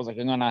smart. I was like,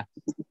 I'm gonna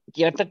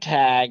get the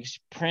tags,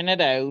 print it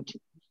out,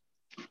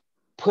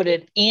 put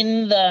it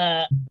in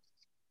the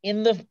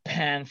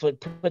pan,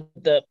 put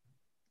the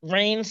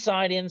rain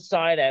side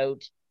inside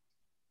out.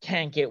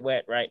 Can't get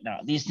wet right now.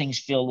 These things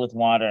filled with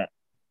water.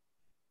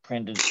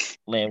 Printed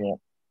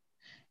label.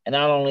 And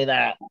not only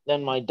that,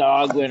 then my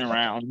dog went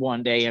around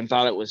one day and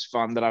thought it was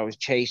fun that I was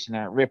chasing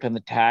her, ripping the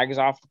tags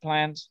off the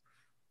plants.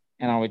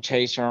 And I would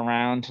chase her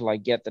around to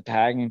like get the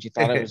tag, and she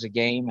thought it was a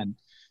game. And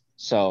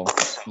so,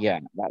 yeah,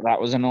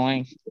 that was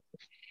annoying.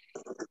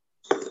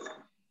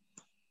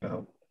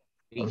 Yeah.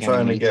 I'm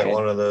trying to get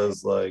one of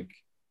those, like,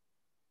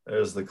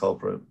 there's the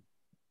culprit.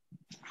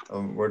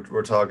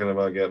 We're talking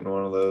about getting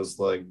one of those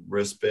like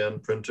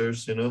wristband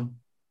printers, you know,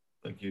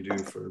 like you do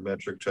for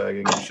metric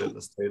tagging and shit in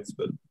the States,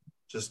 but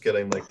just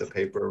getting like the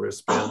paper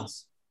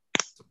wristbands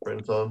to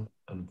print on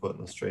and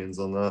putting the strains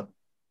on that,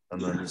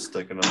 and then just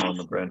sticking them on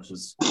the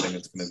branches. I think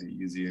it's going to be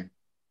easier.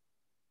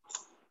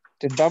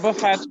 Did Bubba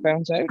Fats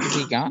bounce out? Is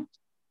he gone?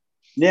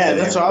 Yeah,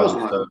 that's what I was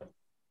wondering.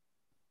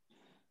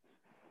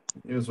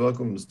 He was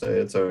welcome to stay.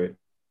 It's all right.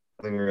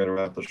 I think we're going to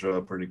wrap the show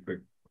up pretty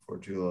quick before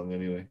too long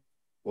anyway.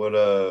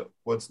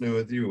 What's new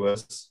with you,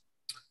 Wes?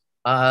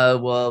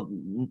 Well,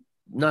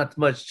 not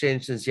much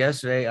changed since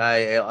yesterday.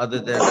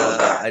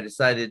 I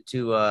decided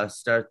to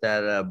start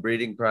that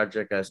breeding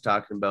project I was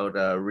talking about,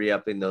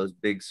 re-upping those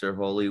big Sir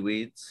Holy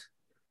weeds.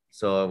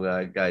 So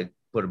I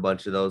put a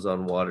bunch of those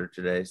on water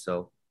today.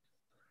 So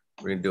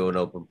we're gonna do an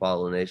open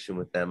pollination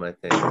with them, I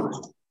think.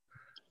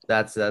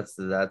 That's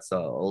the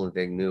only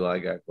thing new I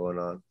got going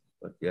on.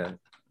 But yeah.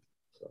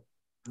 So.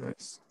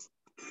 Nice.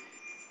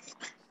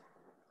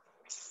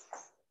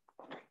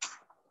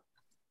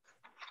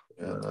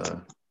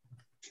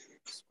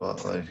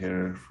 Spotlight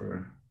here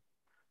for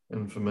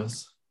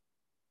Infamous,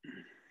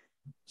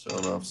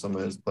 showing off some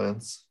of his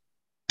plants.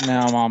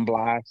 Now I'm on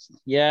blast.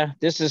 Yeah,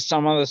 this is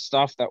some of the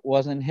stuff that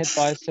wasn't hit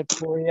by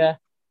Septoria.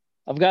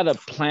 I've got a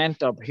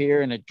plant up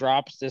here and it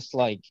drops this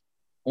like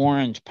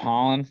orange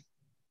pollen,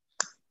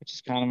 which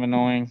is kind of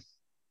annoying,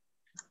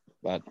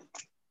 but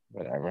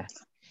whatever.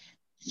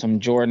 Some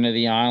Jordan of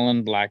the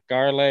Island black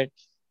garlic.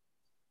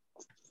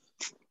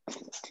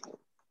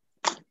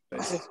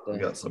 Nice. We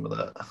got some of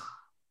that.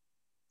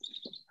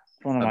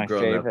 One of I've my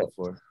grown that favorites.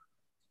 before.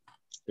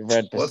 The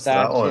red What's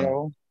that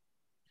pistachio. one?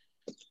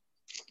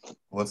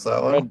 What's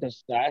that one? Red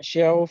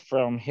pistachio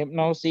from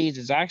Hypno Seeds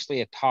is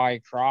actually a Thai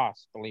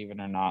cross, believe it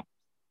or not.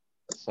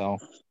 So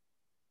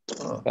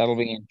that'll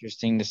be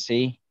interesting to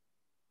see.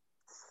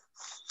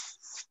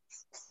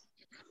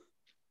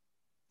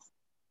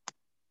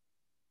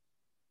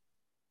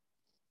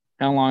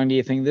 How long do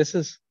you think this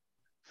is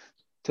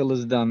till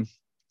it's done?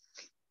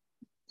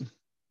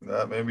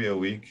 That maybe a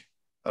week.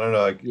 I don't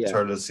know. It's Yeah.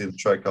 hard to see the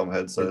trichome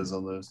head size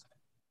on this.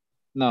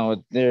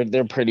 No,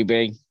 they're pretty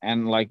big,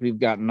 and like we've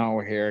got no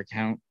hair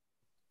count.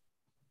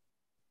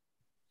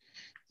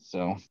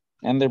 So,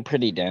 and they're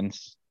pretty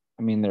dense.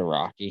 I mean, they're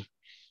rocky.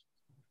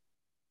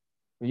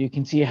 But you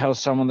can see how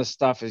some of the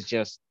stuff is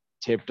just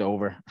tipped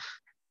over.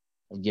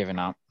 I've given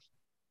up.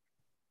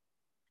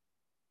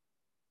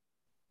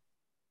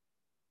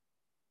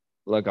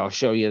 Look, I'll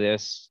show you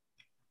this,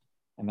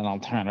 and then I'll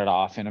turn it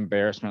off in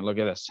embarrassment. Look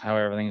at this, how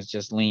everything's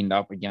just leaned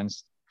up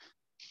against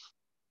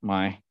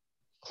my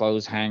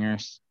clothes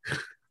hangers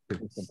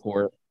to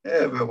support.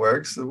 Yeah, if it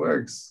works, it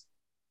works.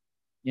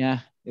 Yeah,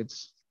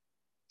 this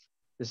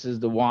is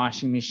the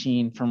washing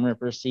machine from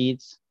Ripper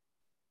Seeds.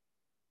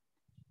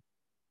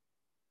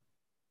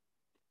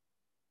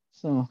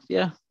 So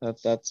yeah,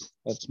 that's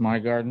my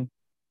garden.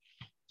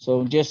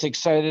 So just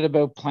excited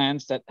about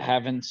plants that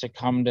haven't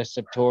succumbed to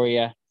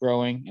septoria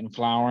growing and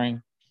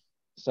flowering.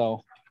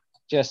 So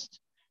just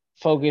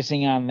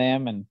focusing on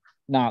them and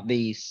not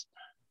these.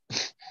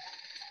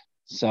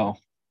 So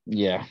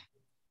yeah,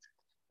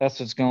 that's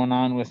what's going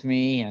on with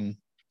me, and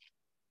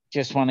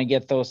just want to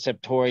get those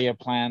septoria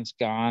plants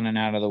gone and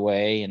out of the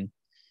way, and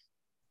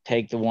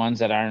take the ones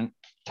that aren't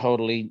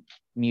totally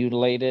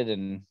mutilated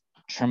and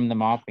trim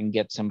them up and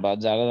get some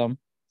buds out of them.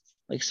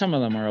 Like some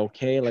of them are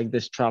okay. Like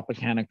this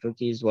Tropicana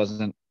cookies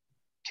wasn't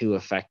too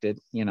affected,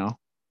 you know.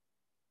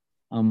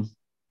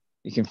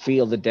 You can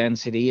feel the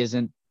density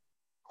isn't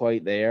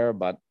quite there,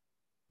 but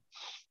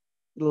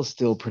it'll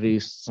still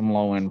produce some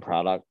low end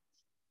product.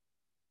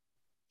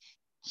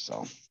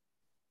 So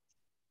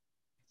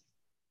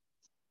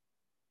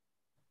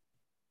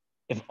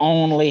if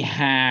only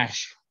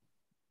hash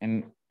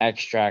and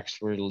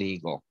extracts were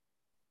legal.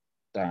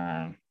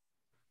 Darn.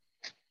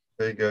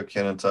 There you go,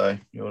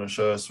 Kenatai. You want to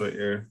show us what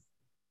you're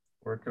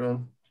working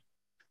on?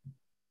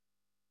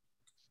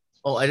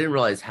 Oh, I didn't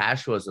realize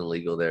hash wasn't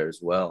legal there as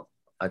well.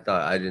 I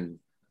had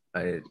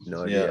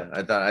no idea. Yeah.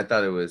 I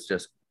thought it was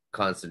just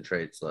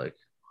concentrates, like,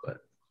 but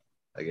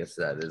I guess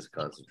that is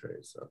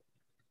concentrate. So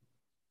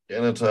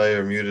Kenatai,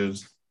 you're muted.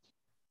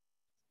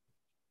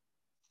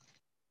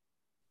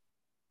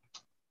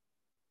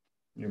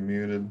 You're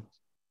muted.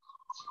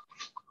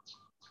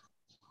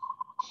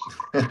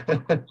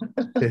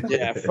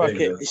 Yeah, fuck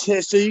it.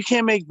 So you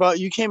can't make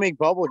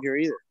bubble here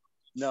either.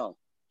 No.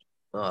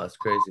 Oh, that's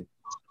crazy.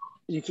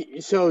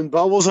 So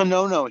bubble's a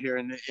no here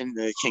in the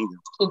kingdom.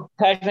 It's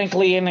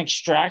technically an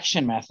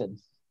extraction method.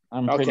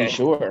 I'm pretty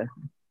sure.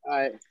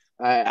 I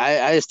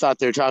just thought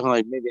they were talking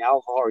like maybe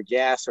alcohol or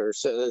gas or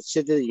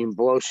shit that you can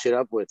blow shit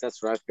up with.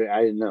 That's what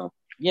I didn't know.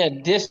 Yeah,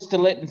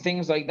 distillate and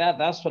things like that.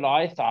 That's what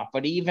I thought.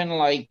 But even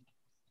like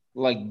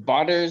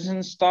butters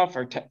and stuff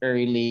are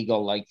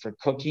illegal, like for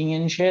cooking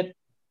and shit.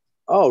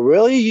 Oh,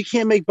 really? You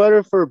can't make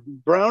butter for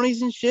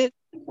brownies and shit?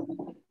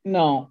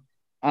 No,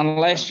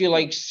 unless you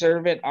like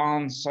serve it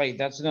on site.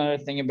 That's another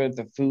thing about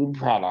the food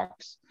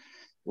products.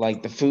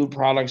 Like the food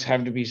products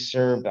have to be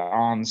served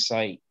on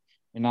site.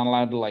 You're not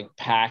allowed to like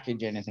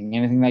package anything.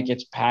 Anything that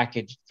gets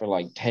packaged for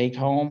like take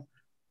home,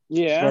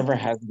 whoever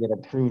has to get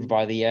approved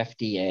by the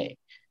FDA.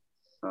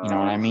 You know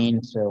what I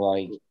mean? So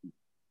like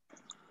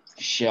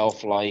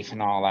shelf life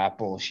and all that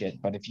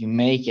bullshit. But if you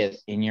make it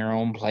in your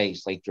own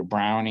place, like your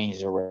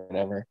brownies or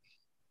whatever,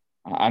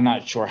 I'm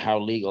not sure how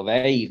legal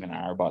they even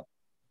are, but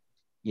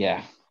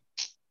yeah,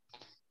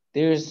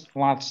 there's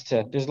lots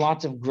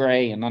of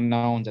gray and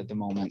unknowns at the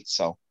moment.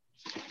 So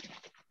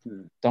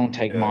don't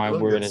take my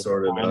word as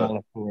final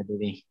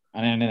authority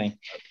on anything.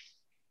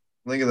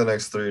 I think in the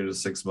next 3 to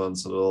 6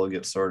 months it'll all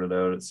get sorted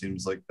out. It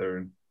seems like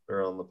they're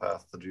on the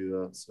path to do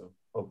that. So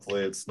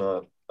hopefully it's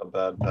not a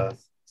bad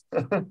path.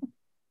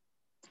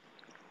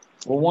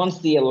 Well, once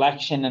the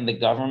election and the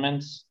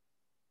governments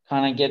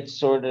kind of get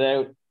sorted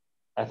out,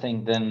 I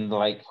think then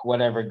like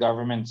whatever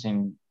government's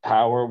in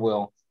power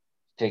will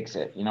fix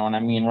it. You know what I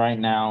mean? Right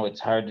now,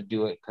 it's hard to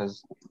do it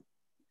because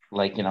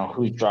like, you know,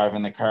 who's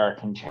driving the car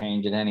can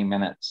change at any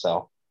minute.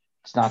 So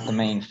it's not the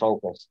main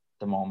focus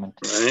at the moment.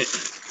 Right.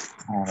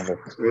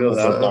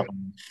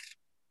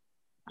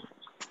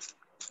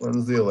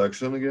 When's the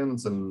election again?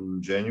 It's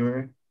in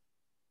January?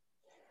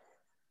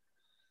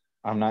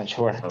 I'm not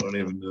sure. I don't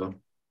even know.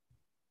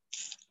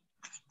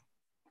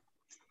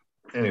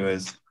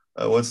 Anyways,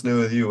 what's new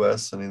with you,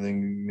 Wes?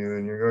 Anything new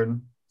in your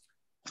garden?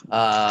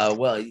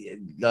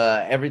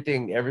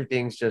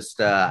 Everything's just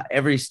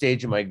every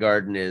stage of my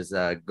garden is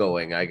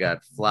going. I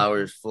got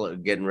flowers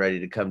getting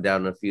ready to come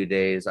down in a few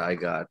days. I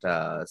got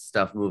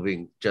stuff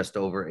moving just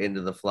over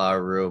into the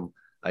flower room.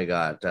 I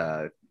got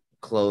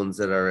clones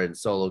that are in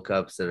solo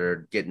cups that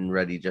are getting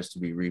ready just to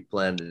be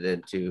replanted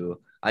into.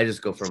 I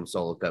just go from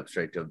solo cup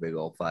straight to a big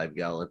old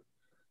 5-gallon.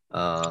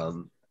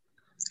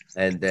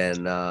 And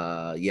then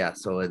I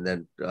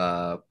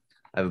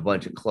have a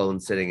bunch of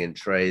clones sitting in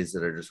trays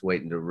that are just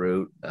waiting to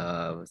root.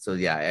 So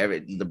yeah,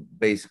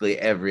 basically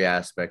every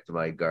aspect of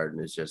my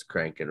garden is just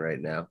cranking right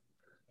now.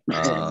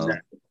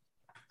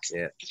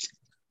 Yeah.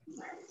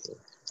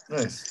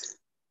 Nice.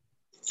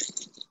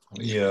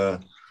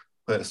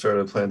 We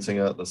started planting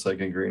out the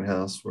second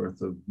greenhouse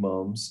worth of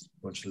mums,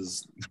 which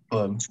is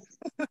fun.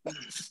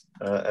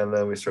 And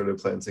then we started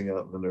planting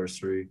out the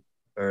nursery,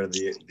 or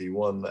the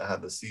one that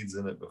had the seeds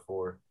in it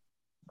before.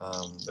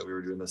 That we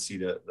were doing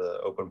the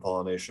open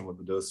pollination with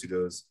the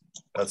do-si-dos.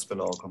 That's been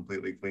all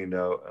completely cleaned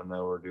out, and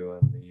now we're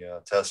doing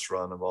the test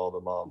run of all the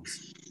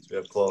moms. So we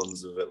have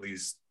clones of at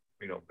least,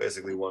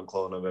 basically one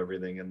clone of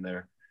everything in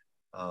there,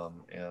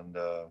 and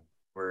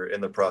we're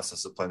in the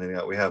process of planting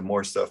out. We have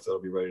more stuff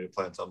that'll be ready to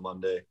plant on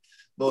Monday.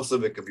 Most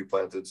of it could be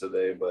planted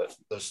today, but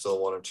there's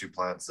still 1 or 2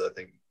 plants that I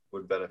think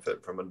would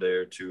benefit from a day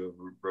or 2 of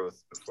root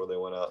growth before they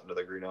went out into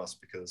the greenhouse,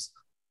 because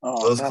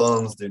those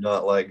clones do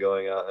not like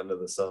going out into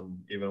the sun,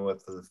 even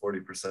with the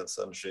 40%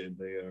 sunshade.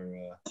 They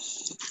are,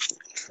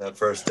 that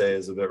first day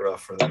is a bit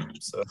rough for them.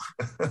 So,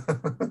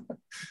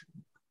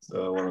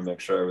 so I want to make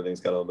sure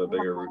everything's got a little bit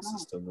bigger root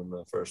system than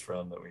the first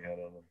round that we had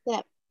on them.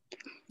 Yep.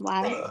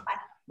 Wow.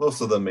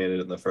 Most of them made it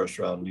in the first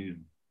round. You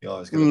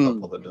always get a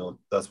couple that don't.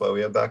 That's why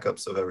we have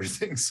backups of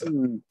everything. So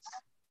it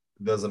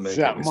doesn't make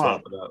it. We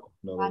swap it out.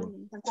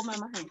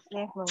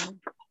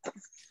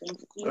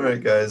 All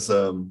right, guys.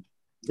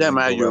 Yeah,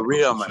 man, you're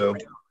real, man.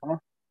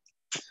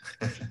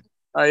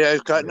 Are you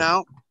guys cutting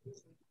out?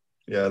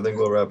 Yeah, I think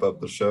we'll wrap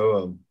up the show.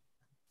 All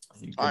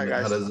right,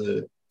 guys.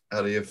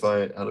 How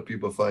do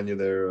people find you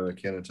there,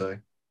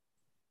 Kanatai?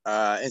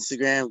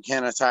 Instagram,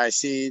 Kanatai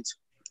Seeds.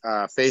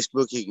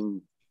 Facebook, you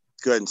can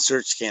go ahead and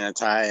search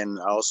Kanatai, and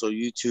also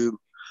YouTube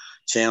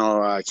channel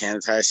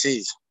Kanatai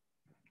Seeds.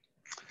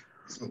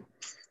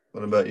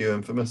 What about you,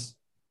 Infamous?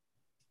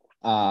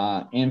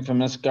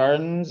 Infamous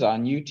Gardens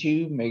on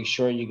YouTube. Make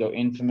sure you go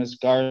Infamous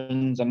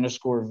Gardens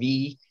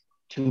 _V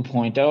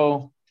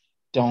 2.0.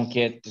 Don't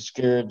get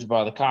discouraged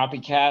by the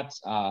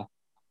copycats.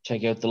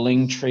 Check out the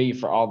link tree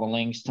for all the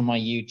links to my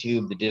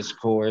YouTube, the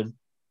Discord,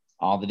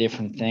 all the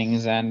different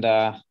things. And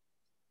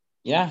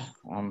yeah,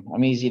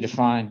 I'm easy to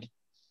find.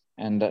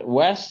 And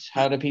Wes,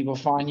 how do people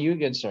find you,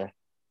 good sir?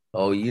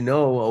 Oh,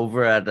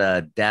 over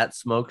at Dat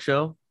Smoke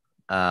Show.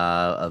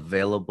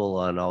 Available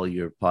on all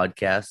your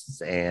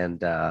podcasts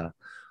and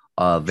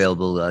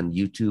available on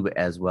YouTube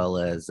as well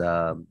as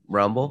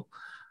Rumble.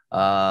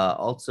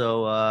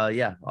 Also,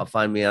 I'll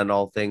find me on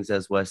all things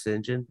as West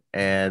Engine.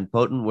 And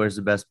Potent, where's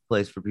the best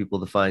place for people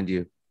to find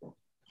you?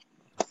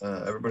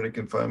 Everybody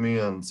can find me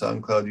on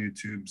SoundCloud,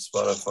 YouTube,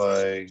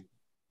 Spotify,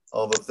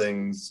 all the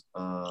things.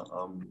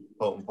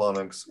 Potent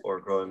Plonics or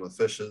Growing with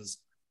Fishes.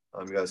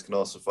 You guys can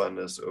also find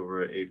us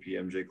over at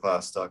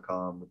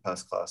apmjclass.com,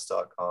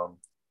 thepestclass.com,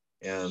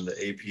 and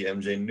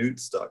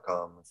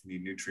apmjnewts.com if you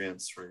need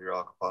nutrients for your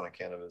aquaponic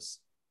cannabis.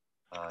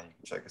 You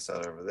can check us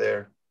out over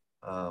there.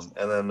 And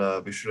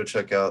then be sure to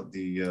check out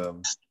the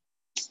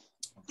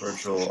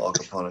virtual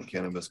aquaponic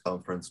cannabis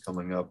conference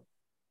coming up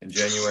in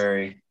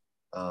January.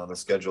 The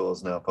schedule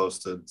is now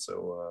posted,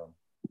 so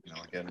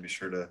again, be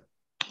sure to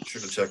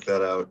check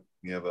that out.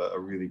 We have a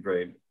really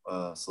great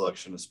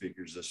selection of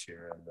speakers this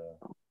year, and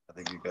I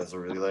think you guys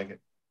will really like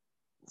it.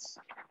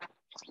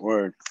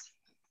 Word.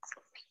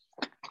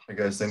 Hey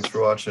guys, thanks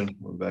for watching.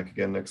 We'll be back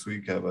again next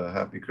week. Have a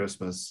happy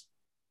Christmas,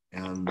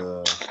 and